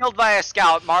 got killed by a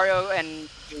scout. Mario and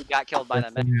you got killed by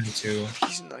them. Too.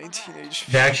 He's 19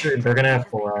 HP. They're gonna have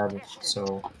full ad,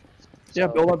 so. Yeah,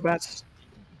 build up bats.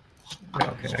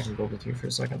 Yeah, okay, I can build with you for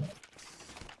a second.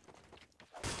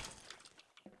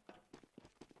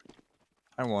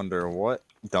 I wonder what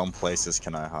dumb places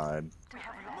can I hide.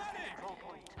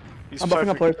 He's I'm buffing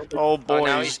up typing. players. Oh Oh,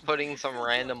 now boy, he's putting some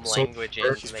random So- language in.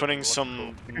 to he's make putting him look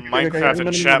some cool. Minecraft no, no,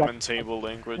 enchantment table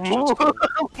language. That's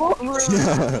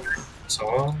cool.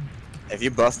 So, If you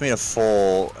buff me to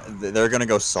full, they're gonna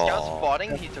go Scout's Saw.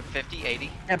 spotting, he took 50,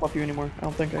 80. Can't buff you anymore. I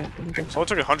don't think I think so. Someone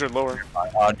took 100 lower.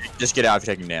 Just get out if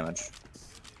you're taking damage.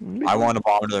 I want to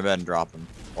bomb into their bed and drop them.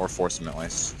 Or force them at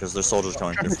least, because their soldiers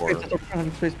coming through forward.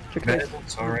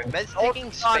 it's alright. Med's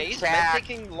taking space. Med's track.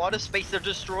 taking a lot of space. They're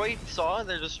destroyed Saw.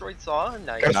 They're destroyed Saw.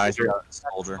 Nice. Nice, you got a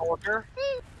soldier. Soldier.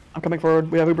 I'm coming forward.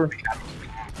 We have Uber.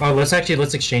 Oh, let's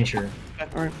exchange here.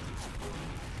 Alright.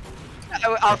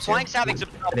 Our flank's having some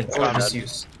I didn't trouble.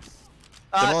 misuse.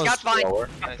 Scout's fine.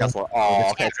 That's what. Oh,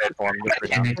 okay, trade for him. Good for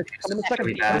him. I'm in the second.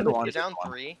 Pretty bad. You're down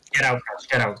 3. Get out. I'm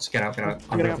Getting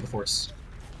going out. for the force.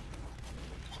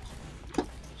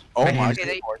 Oh my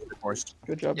Okay, god.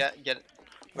 Good job. Yeah, get it.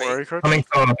 Where are Wait, you, Kirk? Coming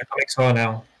saw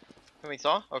now. coming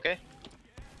Saw? Okay.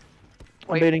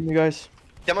 I'm baiting you guys.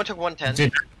 Demo took 110.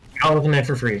 Dude, all of them in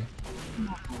for free.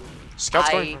 Scouts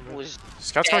I going. was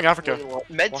Scouts going Africa.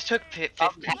 Meds took 50.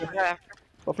 Buffing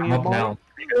I'm you up more. now.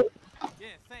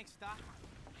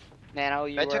 Nano,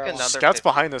 you I took were another Scouts 50.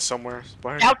 behind us somewhere.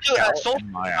 Why are you- Scout, soldier.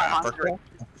 My Africa.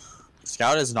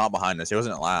 Scout is not behind us. He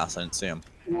wasn't at last. I didn't see him.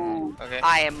 Okay.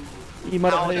 I am. You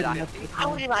might How have did hit I? him.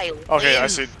 How did I? Okay, I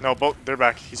live? see. No, both. They're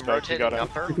back. He's back. He Rotating got out.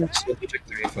 upper. He took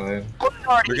 35.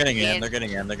 They're getting in. They're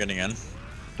getting in. They're getting in.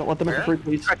 Don't let them in for free,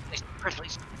 please.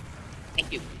 Please.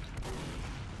 Thank you.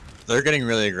 They're getting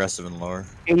really aggressive and lower.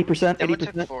 80%, Demo took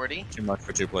 80%. 40. Too much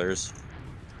for 2 players.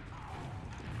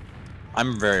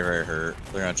 I'm very, very hurt.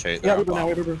 They're gonna chase. Yeah, They're Uber now,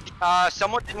 gonna Uber.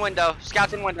 Someone's in window.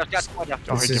 Scout's in window. Scout's in window.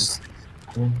 Oh, This he is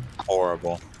bomb.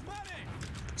 Horrible.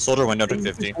 Soldier window took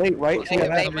 50. Wait, right? So They-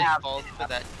 yeah, they that- have- Falls for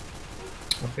that.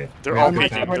 okay. They're Yeah, all I'm not-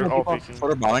 peeking. I'm not They're all people. peeking.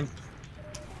 Soldier bombing.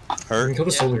 We can Hurt. kill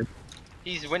the Yeah. soldier.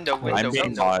 He's window, I'm window, being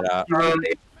window. bought at.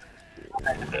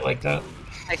 I like that.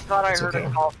 I thought I It's heard okay. a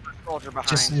call for soldier behind.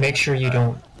 Just make sure you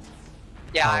don't.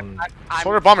 Yeah, I'm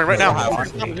Soldier bombing right No, now. I-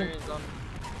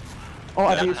 Oh,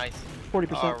 I Yeah. used Nice.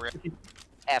 40%. Oh, rip.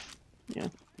 F.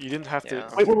 You didn't have to. Yeah.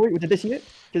 Wait, did they see it?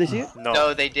 Did they see it? No.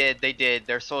 No, they did. They did.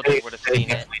 Their soldier would have seen it.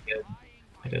 definitely did.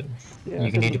 I did. Yeah.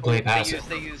 You can need to play They passive.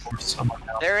 use. Someone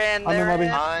else. They're in. I'm in They're lobby.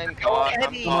 in. I'm Go caught. I'm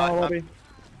heavy. No, caught. lobby.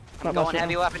 Not Going much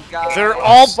heavy right weapons, guys. They're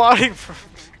all botting from.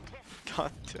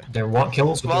 God damn. They're want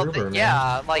kills with Well, the river, man.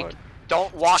 yeah, like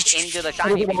don't walk into the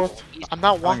shiny people. I'm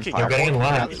not walking. They're I'm getting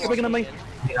walking. left. They're picking on me.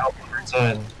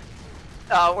 Inside.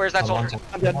 Where's that I'm on soldier? top.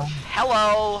 I'm dead.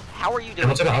 Hello. How are you doing?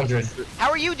 Demo took 100. How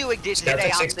are you doing Scout today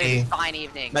took on 60. this fine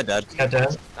evening? Not dead. Got dead.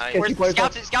 Nice. Yeah, Where's keep playing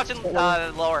scouts in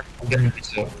lower? I'm getting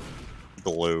pissed off.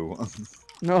 Glue.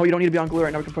 No, you don't need to be on glue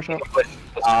right now. We can push out.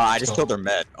 I just killed their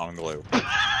med on glue.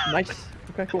 Nice.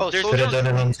 Okay, cool. Oh, There's soldiers. Could've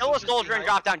done it on- still a soldier and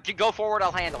drop down. Go forward,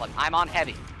 I'll handle him. I'm on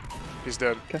heavy. He's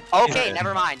dead. Okay, Yeah.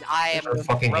 never mind. I am I'll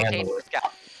fucking rotating handle the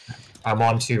scout. I'm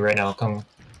on 2 right now. Come.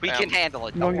 We can handle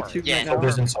it. No, Don't you worry. two Yeah, right now.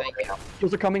 Soldiers no, inside thank right you. now.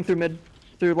 Heels are coming through mid.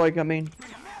 Through like, I mean,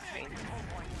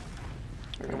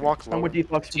 We can walk I'm lower. with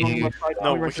deflux. Do you- No,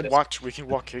 I'll we rush can it. watch. We can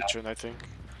walk Kitchen. I think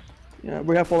Yeah,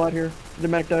 we have full out here. The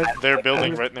medic died. they're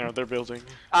building right now. They're building.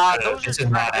 Those This are is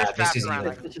not there's bad. This traps is around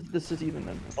even. there. This is even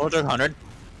then. Soldier 100.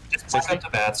 Just walk up to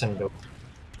bats and go.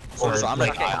 Soldier, I'm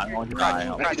like, gonna die. I'm going to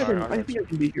die. I think I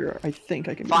can be here. I think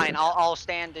I can be Fine, here. I'll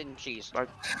stand in cheese. I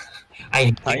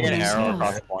Can I get an arrow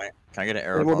across the point? Can I get an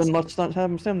arrow Well, across then the let's not have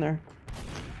him stand there.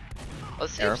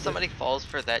 Let's see Arrow? if somebody falls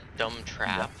for that dumb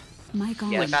trap. My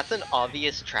God. Like that's an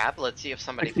obvious trap. Let's see if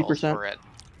somebody falls 60%. for it.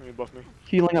 Can you buff me?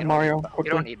 Healing up Mario. You Okay.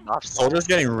 don't need buffs. Soldier's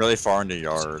getting really far into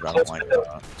yard. I don't like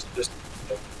that.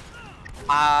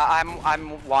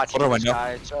 I'm watching Photo this window.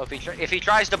 guy, so if he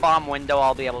tries to bomb window,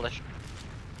 I'll be able to.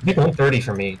 Hit 130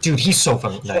 for me. Dude, he's so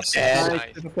fucking nice. Dead.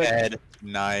 Nice. Dead.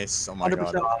 Nice. Oh my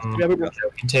 100%. god. Yeah, we will. You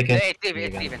can take it.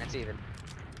 It's even.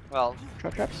 Well,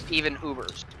 Trap traps. even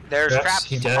Ubers. There's Traps, traps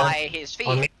he dead. by his feet.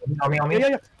 On me, on me, on me.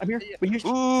 Yeah. I'm here. We used.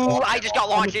 Ooh, I just got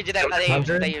launched into them. They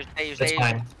 100? use. That's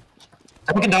fine.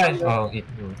 Someone can die. Oh, he.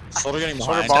 Soldier getting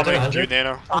Soldier behind. bombing. 100? You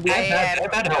Nano. I'm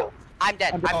dead. Bad help. I'm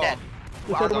dead. I'm dead.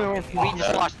 Let's go the way We around.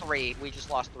 just lost 3. We just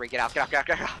lost 3. Get out. Get out. Get out.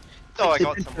 Get out. Oh, I They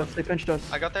got pinched someone. us. They pinched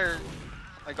us. I got their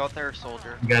I got their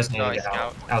soldier. You guys need No, to I get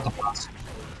scout. out the box.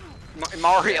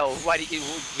 Mario, what do you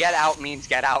get out means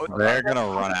get out. They're gonna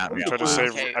run at me. I try to I'm save.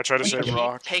 Okay, I try to we save keep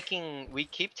Rock. we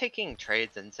keep taking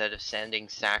trades instead of sending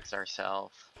sacks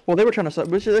ourselves. Well, they were trying to.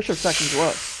 They should have sectioned to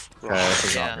us. Okay, this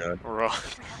is Yeah. not good. Rock.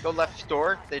 Go left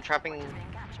door. They're trapping.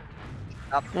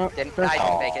 Up, No, I didn't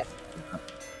Oh. make it.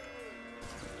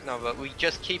 No, but we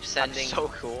just keep sending. So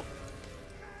cool.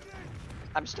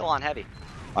 I'm still on heavy.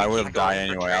 I would have Keep died going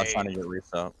for anyway. I was trade. trying to get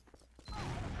reset.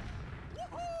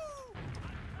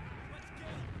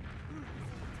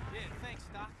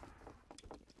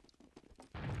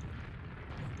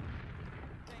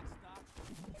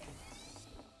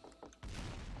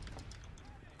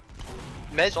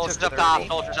 Med Soldiers took up top. 30.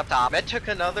 Soldiers up top. Med took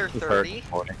another He's hurt. 30.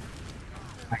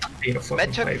 I ate a fucking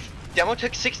Med took. pipe. Demo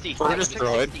took 60. We're Demo took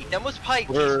destroyed. 60. Demo's pipe.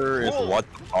 Where is Whoa. what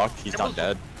the fuck? He's not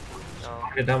dead. No.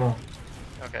 Good demo.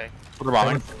 Okay. What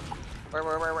bombing?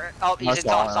 Where? Oh, he's I in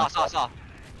saw saw.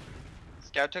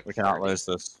 Scout took. We cannot 30. lose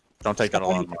this. Don't take that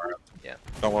alone, Mario. Yeah.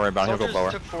 Don't worry about it. He'll Soldiers go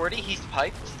lower. took 40. He's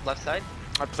piped. Left side.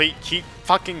 I play. Keep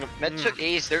fucking. Med took.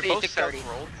 He's They're both 30. south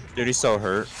rolled. Dude, he's so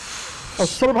hurt. Oh,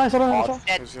 soldier behind, soldier behind. soldier.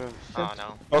 Dead. He's good. Oh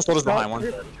no. Oh, Soldier's behind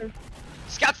one.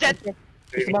 Scout's dead.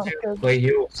 Play Keep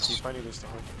heals. finding this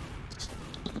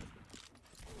time.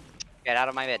 Get out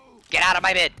of my mid. Get out of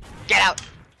my mid. Get out.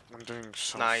 I'm doing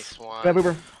so. Nice one. Yeah,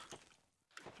 Uber.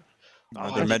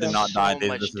 Their med did not So die.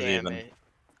 much This is even. damage.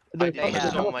 They They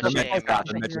have so much Their med damage. just got.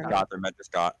 Their med just got. Their med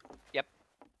just got.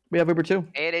 We have Uber too.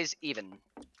 It is even.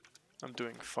 I'm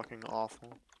doing fucking awful.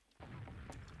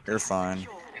 You're fine.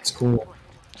 It's cool.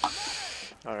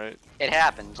 All right. It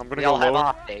happens. I'm gonna We go all have lower.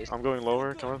 off days. I'm going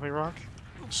lower. Come with me, Rock.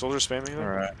 Soldier spamming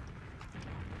there. All right.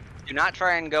 Do not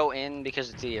try and go in because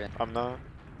it's even. I'm not.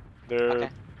 Their Okay.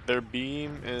 their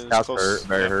beam is Scout's close. hurt.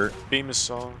 Very yeah, hurt. Beam is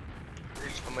saw.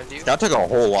 I'm with you. That took a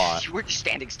whole lot. We're just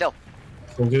standing still.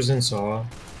 Soldiers in saw.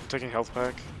 Taking health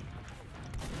pack.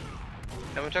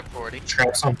 Demo took 40.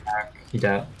 Traps on back. He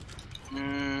dead.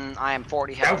 I am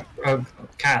 40 health.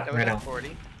 Cat Demo right took now.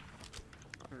 40.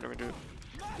 I'm gonna do it.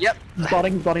 Yep. He's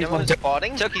botting, he's botting, he's Demo's botting.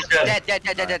 spotting. Took he's Dead.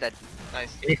 dead.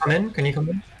 Nice. Can you come in? Can you come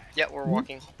in? Yeah, we're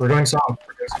walking. We're going saw. We're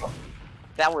going saw.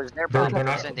 That was their They're problem.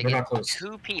 not- Sending they're in not close.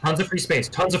 2 people. Tons of free space.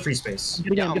 Tons of free space.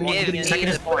 Get again, Yeah, get I'm again. Give me Second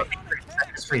is the point.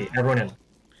 Second is free. Everyone in.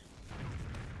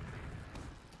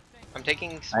 I'm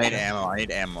taking. I need ammo. I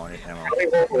need ammo. I need ammo. How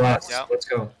many roll left? Yeah. Let's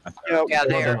go. Yeah, Yeah, Demo,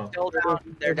 they're demo. still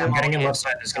down. They're I'm down. getting in left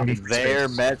side. There's gonna be free Their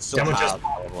space. med still Demo just- have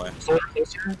probably. Soldier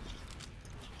closer.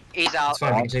 He's out. It's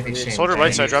fine. We can take the exchange. Soldier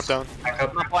right side. Drop down. Back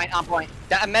up. On point.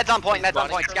 Med's on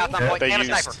point. Scout's on Yeah, point. They And a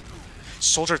used. sniper.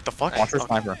 Soldier, the fuck? Watch for Okay.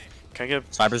 sniper. Can I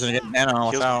get? Sniper's gonna get nano.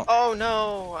 Watch Heals- out. Oh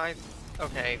no!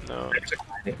 Okay. No.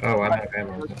 Oh, I'm out of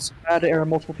ammo. I had to air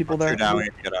multiple people there. Two down. We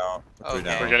need to get out. Two Okay.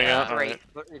 down. We're getting out. Great.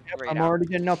 Alright. Great I'm out. already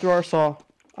getting out through our saw.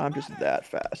 I'm just that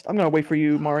fast. I'm gonna wait for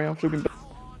you, Mario. So we can...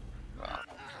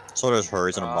 Soldier's hurt.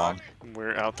 He's in a bomb.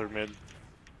 We're out there mid.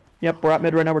 Yep, we're at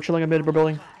mid right now. We're chilling at mid. We're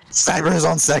building. Sniper's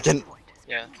on second.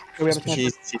 Yeah. We have a sniper. He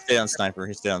stayed on sniper.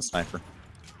 He stayed on sniper.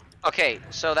 Okay,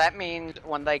 so that means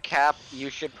when they cap, you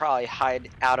should probably hide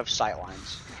out of sight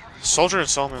lines. Soldier and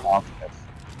Salmon.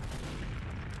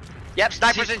 Yep,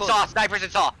 snipers He's and close. saw. Snipers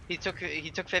and saw. He took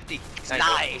 50.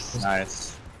 Nice.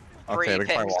 Nice. Three Okay, we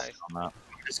can probably walk picks. on that.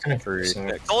 I'm just gonna Three so-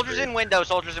 picks. Soldiers in window.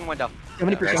 Soldiers in window. How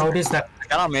many Okay. percent? How is that?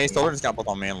 Got on me. Soldier's got both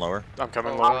on me and lower. I'm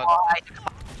coming Oh, low. God.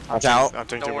 Watch out. I'm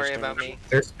taking Don't too worry much about damage. me.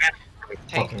 There's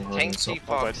Tank fucking running so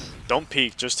T-Fox. Don't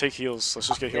peek. Just take heals. Let's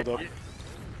just get healed up.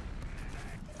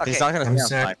 Okay. He's not gonna I'm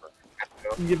stay on sick.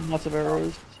 sniper. You give him lots of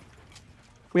arrows.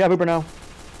 We have Uber now.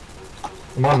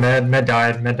 I'm on med. Med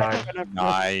died. Med died.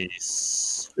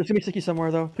 Nice. There's gonna be sticky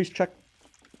somewhere though. Please check.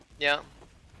 Yeah.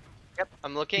 Yep.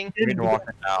 I'm looking. We need to walk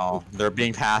it now. They're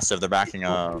being passive. They're backing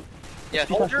up. Yeah.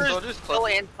 Soldiers Soldiers still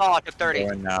close. in saw. Took 30.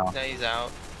 Going now. No, he's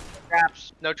out.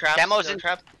 Traps. No traps. Demo's no in-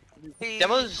 traps.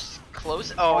 Demo's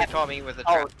close. Oh, he caught me with a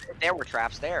Oh, trap. there were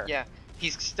traps there. Yeah.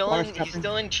 He's still Water's in. He's trapping.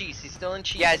 still in cheese. He's still in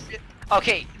cheese. Yeah.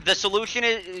 Okay. The solution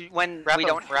is when Wrap we him.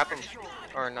 don't. Wrap him.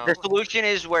 Or no. The solution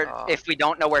is where Oh. if we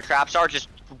don't know where traps are, just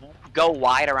go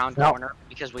wide around No. corner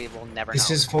because we will never This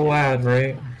know. is full ad,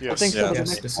 right? Yes. think so, Yes. but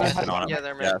Yes, the this next- is- On it. Yeah,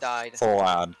 their mid Yes. died. Full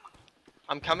ad.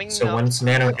 I'm coming. So now. once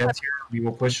Nano gets here, we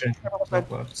will push in. Snipe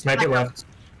left. Sniper left.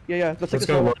 Yeah, let's take Let's this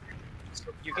go. over. low.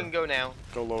 You can go now.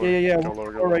 Go lower. Yeah. Go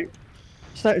lower. Go All lower. right.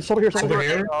 Soldier here. Soldier Soldier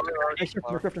here. here. Nice shot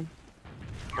from Griffin.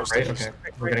 Go Right. stairs. Okay.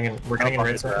 We're getting in. We're getting in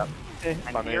right side. Okay.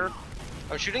 And I'm here, in.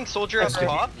 I'm shooting soldier up Okay.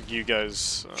 top. You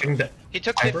guys. Shooting the. He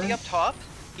took Sniper? 50 up top.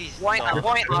 He's point, on not.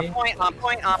 point, on point, on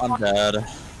point, on I'm point. dead.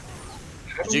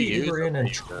 How Did do you we use Uber in it?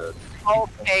 and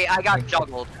Okay, I got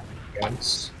juggled.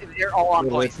 once? They're all on We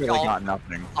point. literally All, got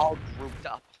nothing. all grouped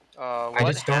up. What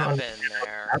just don't happened understand.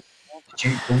 there?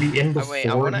 Were we in before Wait,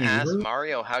 I want to he ask Ubered?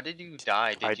 Mario, how did you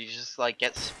die? Did I- you just like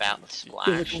get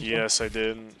splashed? Yes, I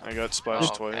did. I got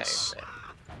splashed Oh, okay. twice.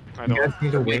 I You don't. guys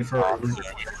need to wait for Uber.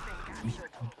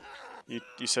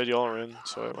 You said y'all were in,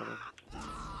 so I went in.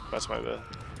 That's my bad.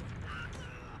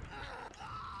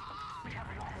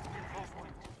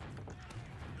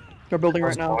 They're building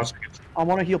right now. I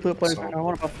want to heal players So- right now. I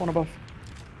want to buff.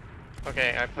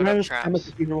 Okay, I I'm put gonna up just end traps.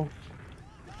 the usual.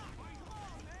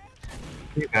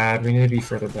 Pretty bad. We need to be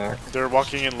further back. They're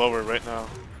walking in lower right now.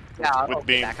 Yeah, I'll With get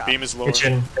beam. back up. Beam is lower.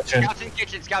 Kitchen. Scouts in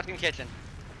kitchen, scouts in kitchen.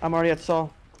 I'm already at Saw.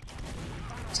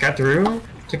 Scout through.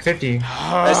 Took 50.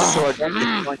 Nice sword.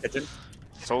 Kitchen.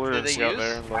 Solar Did and they scout use?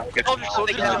 there. And like,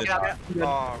 Soldiers, Yeah, get out.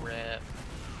 Oh, rip.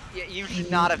 Yeah, you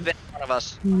should not have been in front of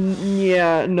us.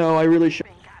 Yeah, no, I really should.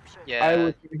 I Yeah.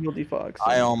 was gonna heal Defox.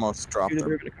 I almost dropped They're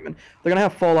them. gonna come in. They're gonna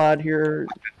have Fallout here.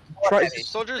 Try.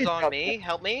 Soldiers on me.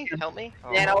 Help me. Help me.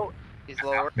 Oh, Nano, he's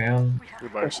lower. Man. you're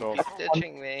by yourself. He's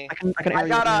ditching me. I can I arrow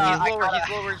got you. a- He's lower. I He's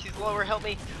lower. He's lower. Help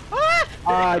me. Ah!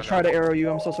 I No, tried to arrow you.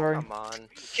 I'm so sorry. Come on.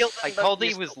 killed I called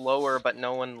he was lower, but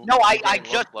no one. No, he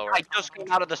didn't look lower. I just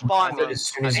came out of the spawn. As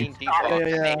soon as I you mean, Deepak. Yeah,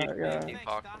 I mean, yeah.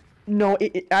 Deepak. No,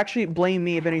 it actually blame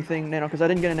me if anything, Nano, because I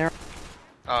didn't get an arrow.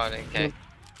 Oh, okay.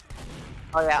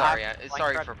 Oh yeah, Sorry, I'm-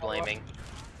 sorry for blaming.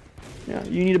 Yeah,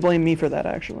 you need to blame me for that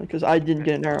actually, because I didn't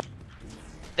get an arrow.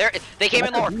 They came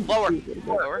in lower, lower.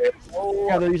 Lower.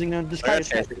 Yeah, they're using this They're guy.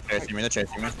 chasing me. They're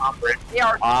chasing me. They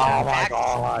are Oh my back.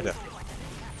 god.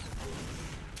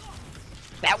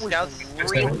 That was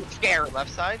Scouts. really scary.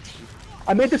 Left side.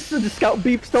 I made this the scout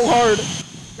beep so hard.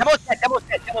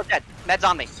 Demo's dead. Med's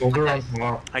on me. Soldier on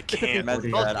top. I can't. Med's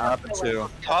dead. I'm up at 2.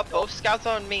 Top. Both scouts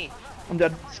on me. I'm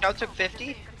dead. Scout took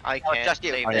 50. I Oh, can't just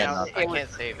you. save I it. didn't. I can't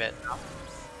save it.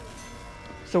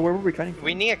 So where were we fighting?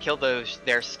 We need to kill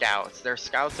their scouts. Their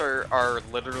scouts are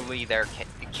literally their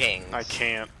kings. I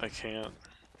can't. I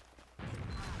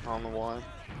don't know why.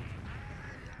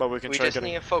 But we can We try just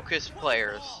getting. need to focus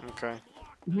players. Okay.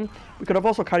 We could have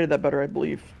also kited that better, I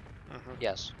believe.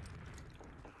 Yes.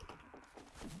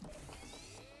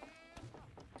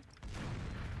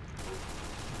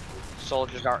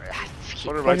 Soldiers are.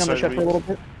 Soldier Going right on the side. shed for a little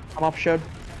bit. I'm off shed.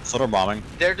 Soldier bombing.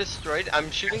 They're destroyed. I'm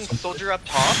shooting soldier up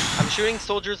top. I'm shooting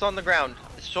soldiers on the ground.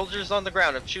 Soldiers on the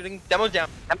ground. I'm shooting demo down.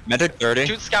 Medic 30.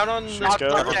 Shoot scout on Shoot the scout.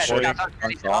 top Shoot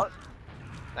shed. scout.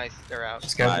 Nice, they're out.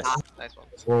 Scout. Nice. Nice one.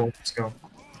 Whoa, let's go.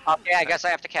 Okay, I guess I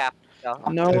have to cap. No.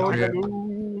 Not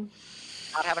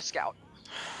have a scout.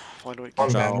 Why do we? One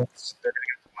So- man. They're gonna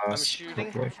get I'm us, shooting.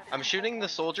 hopefully. I'm shooting the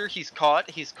soldier. He's caught.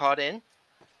 He's caught in.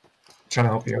 Trying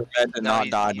to help you. Med did not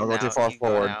die. Don't go too far he's gone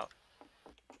forward. out.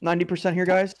 90% here,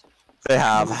 guys. They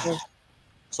have.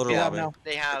 Soldier Yeah, lobby. now.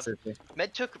 They have. 50.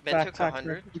 Med took Stack,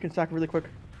 100 You can stack really quick.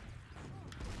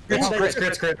 Crits, Yeah. crits,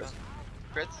 crits, crits.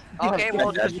 crits. Okay,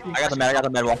 well, Dead. I got the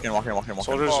med. Walking.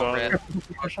 Soldiers Oh, on. rip.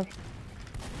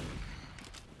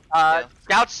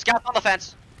 scouts on the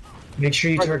fence. Make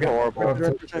sure you target.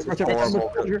 Horrible.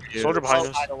 Soldier behind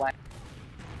us. By the way.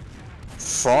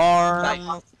 Farm.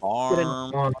 Come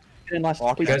on, Get in last,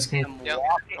 Walk, you please. guys can. Yep.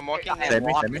 I'm walking in. Save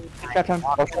me. Cap time.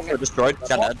 Oh, destroyed. Got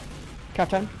dead. Cap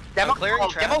time. Demo, clearing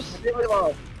traps. Demo's really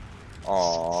low.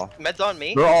 Aw. Med's on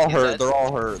me. They're all He's hurt. dead. They're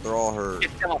all hurt. They're all hurt.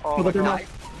 Get Demo. Kill the demo.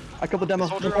 I killed the demo.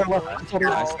 Soldier Soldier on left. left. Soldier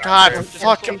Nice. left. God, Just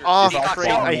fuck soldiers. off, Defox,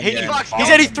 Crane. I hate you. Defox, He's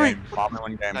 83. Bombing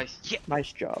one game. Nice.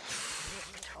 Nice job.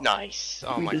 Nice.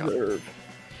 Oh We my god. deserve.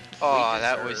 Oh,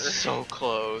 that was so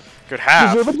close. Good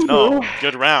half. Deserve it, No. deserve.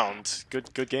 Good round.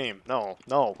 Good game. No.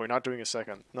 We're not doing a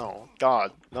second. No.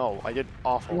 God. No. I did You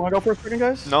awful. wanna go for a second,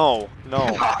 guys? No.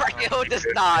 Mario does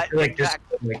not. I feel like just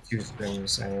like 2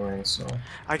 scrims anyway, so.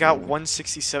 I got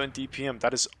 167 DPM.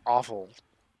 That is awful.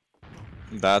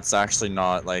 That's actually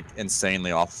not like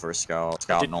insanely awful for a scout.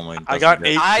 Scout normally. I doesn't got get-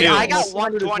 8 I kills. got That's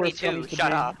what it is worth 122. coming to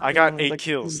Shut me. up. I got Like, 8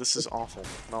 kills. This is awful.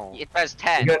 No. It says You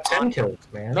 10. got 10 kills,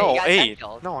 man. No, you got 10 8.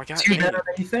 kills. No, I got 2 8. better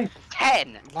than you think.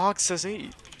 10. Log says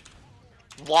 8.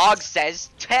 Log says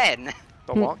 10.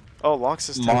 The log? Oh, log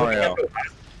says 10. Mario.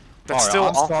 That's Mario, still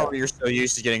I'm awful. sorry you're so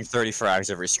used to getting 30 frags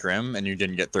every scrim, and you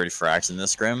didn't get 30 frags in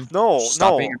this scrim. No,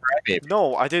 Stop no. being a crybaby.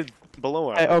 No, I did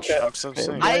below Hey, average. okay, I'm so okay.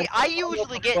 saying. I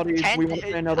usually get Buddies, 10. we wanna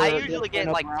play another- I usually get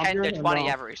another like round 10 to here, or 20 no?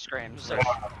 every scrim. So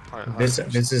Alright, This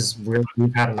is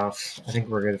we've had enough. I think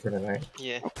we're good for tonight.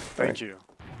 Yeah. Thank you.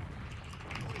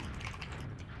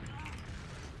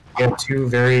 We had 2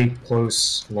 very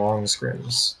close long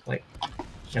scrims, like,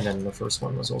 and then the first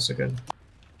one was also good.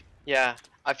 Yeah.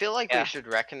 I feel like Yeah. we should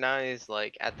recognize,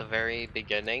 like, at the very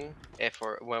beginning,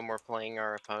 when we're playing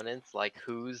our opponents, like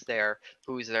who's their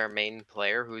main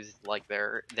player, who's like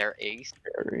their ace.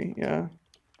 Very, yeah.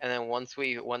 And then once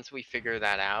we figure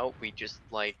that out, we just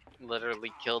like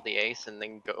literally kill the ace and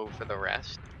then go for the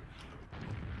rest.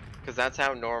 Because that's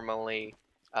how normally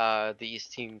these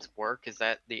teams work. Is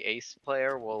that the ace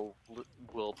player will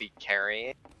be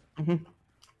carrying. Mm-hmm.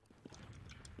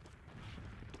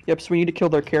 Yep. So we need to kill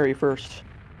their carry first.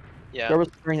 Yeah. Whoever's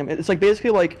carrying them. It's like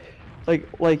basically like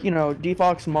you know,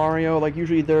 Defox, Mario. Like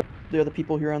usually they're the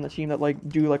people here on the team that like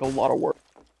do like a lot of work.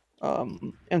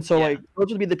 And so like those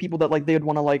would be the people that like they would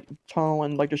want to like tunnel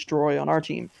and like destroy on our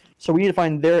team. So we need to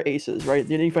find their aces, right?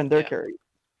 They need to find their carry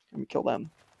and kill them.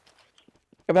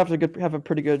 We have to have a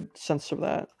pretty good sense of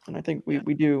that, and I think we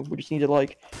do. We just need to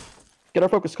like get our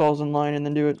focus calls in line and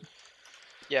then do it.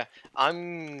 Yeah,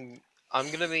 I'm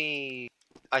gonna be.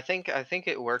 I think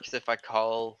it works if I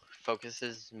call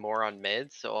focuses more on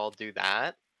mid, so I'll do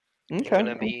that. Okay.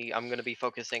 I'm gonna be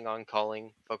focusing on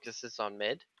calling focuses on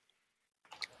mid.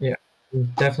 Yeah,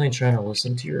 I'm definitely trying to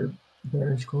listen to your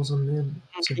marriage calls on mid.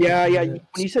 Yeah. When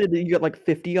you said that you got like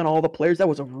 50 on all the players, that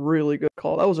was a really good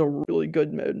call. That was a really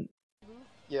good mid.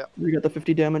 Yeah. You got the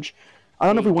 50 damage. I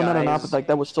don't know if we won that or not, but like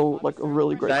that was still like a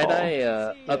really great call.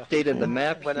 Updated the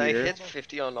map when here. I hit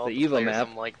 50 on all the the Evo players, map.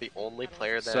 I'm like the only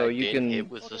player that So I you did can hit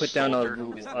was a put down soldier who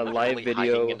was a live literally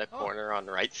video, hiding in the corner on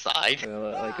the right side.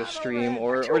 like a stream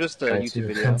or just a YouTube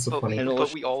video. That's so But, funny.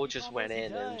 but we all just went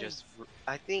in and just.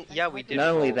 I think we did. Not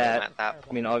only roll them that, at that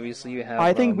I mean, obviously you have.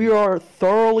 I think we are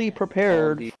thoroughly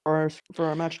prepared for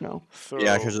our match now.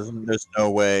 Yeah, because there's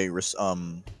no way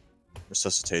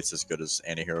Resuscitate's as good as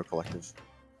Anti-Hero Collective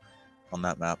on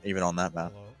that map, even on that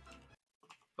map.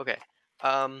 Okay.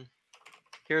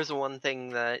 Here's one thing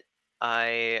that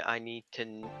I need to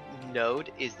note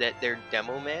is that their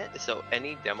demo man. So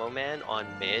any demo man on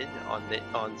mid on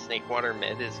Snakewater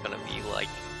mid is gonna be like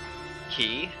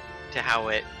key to how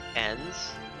it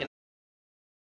ends.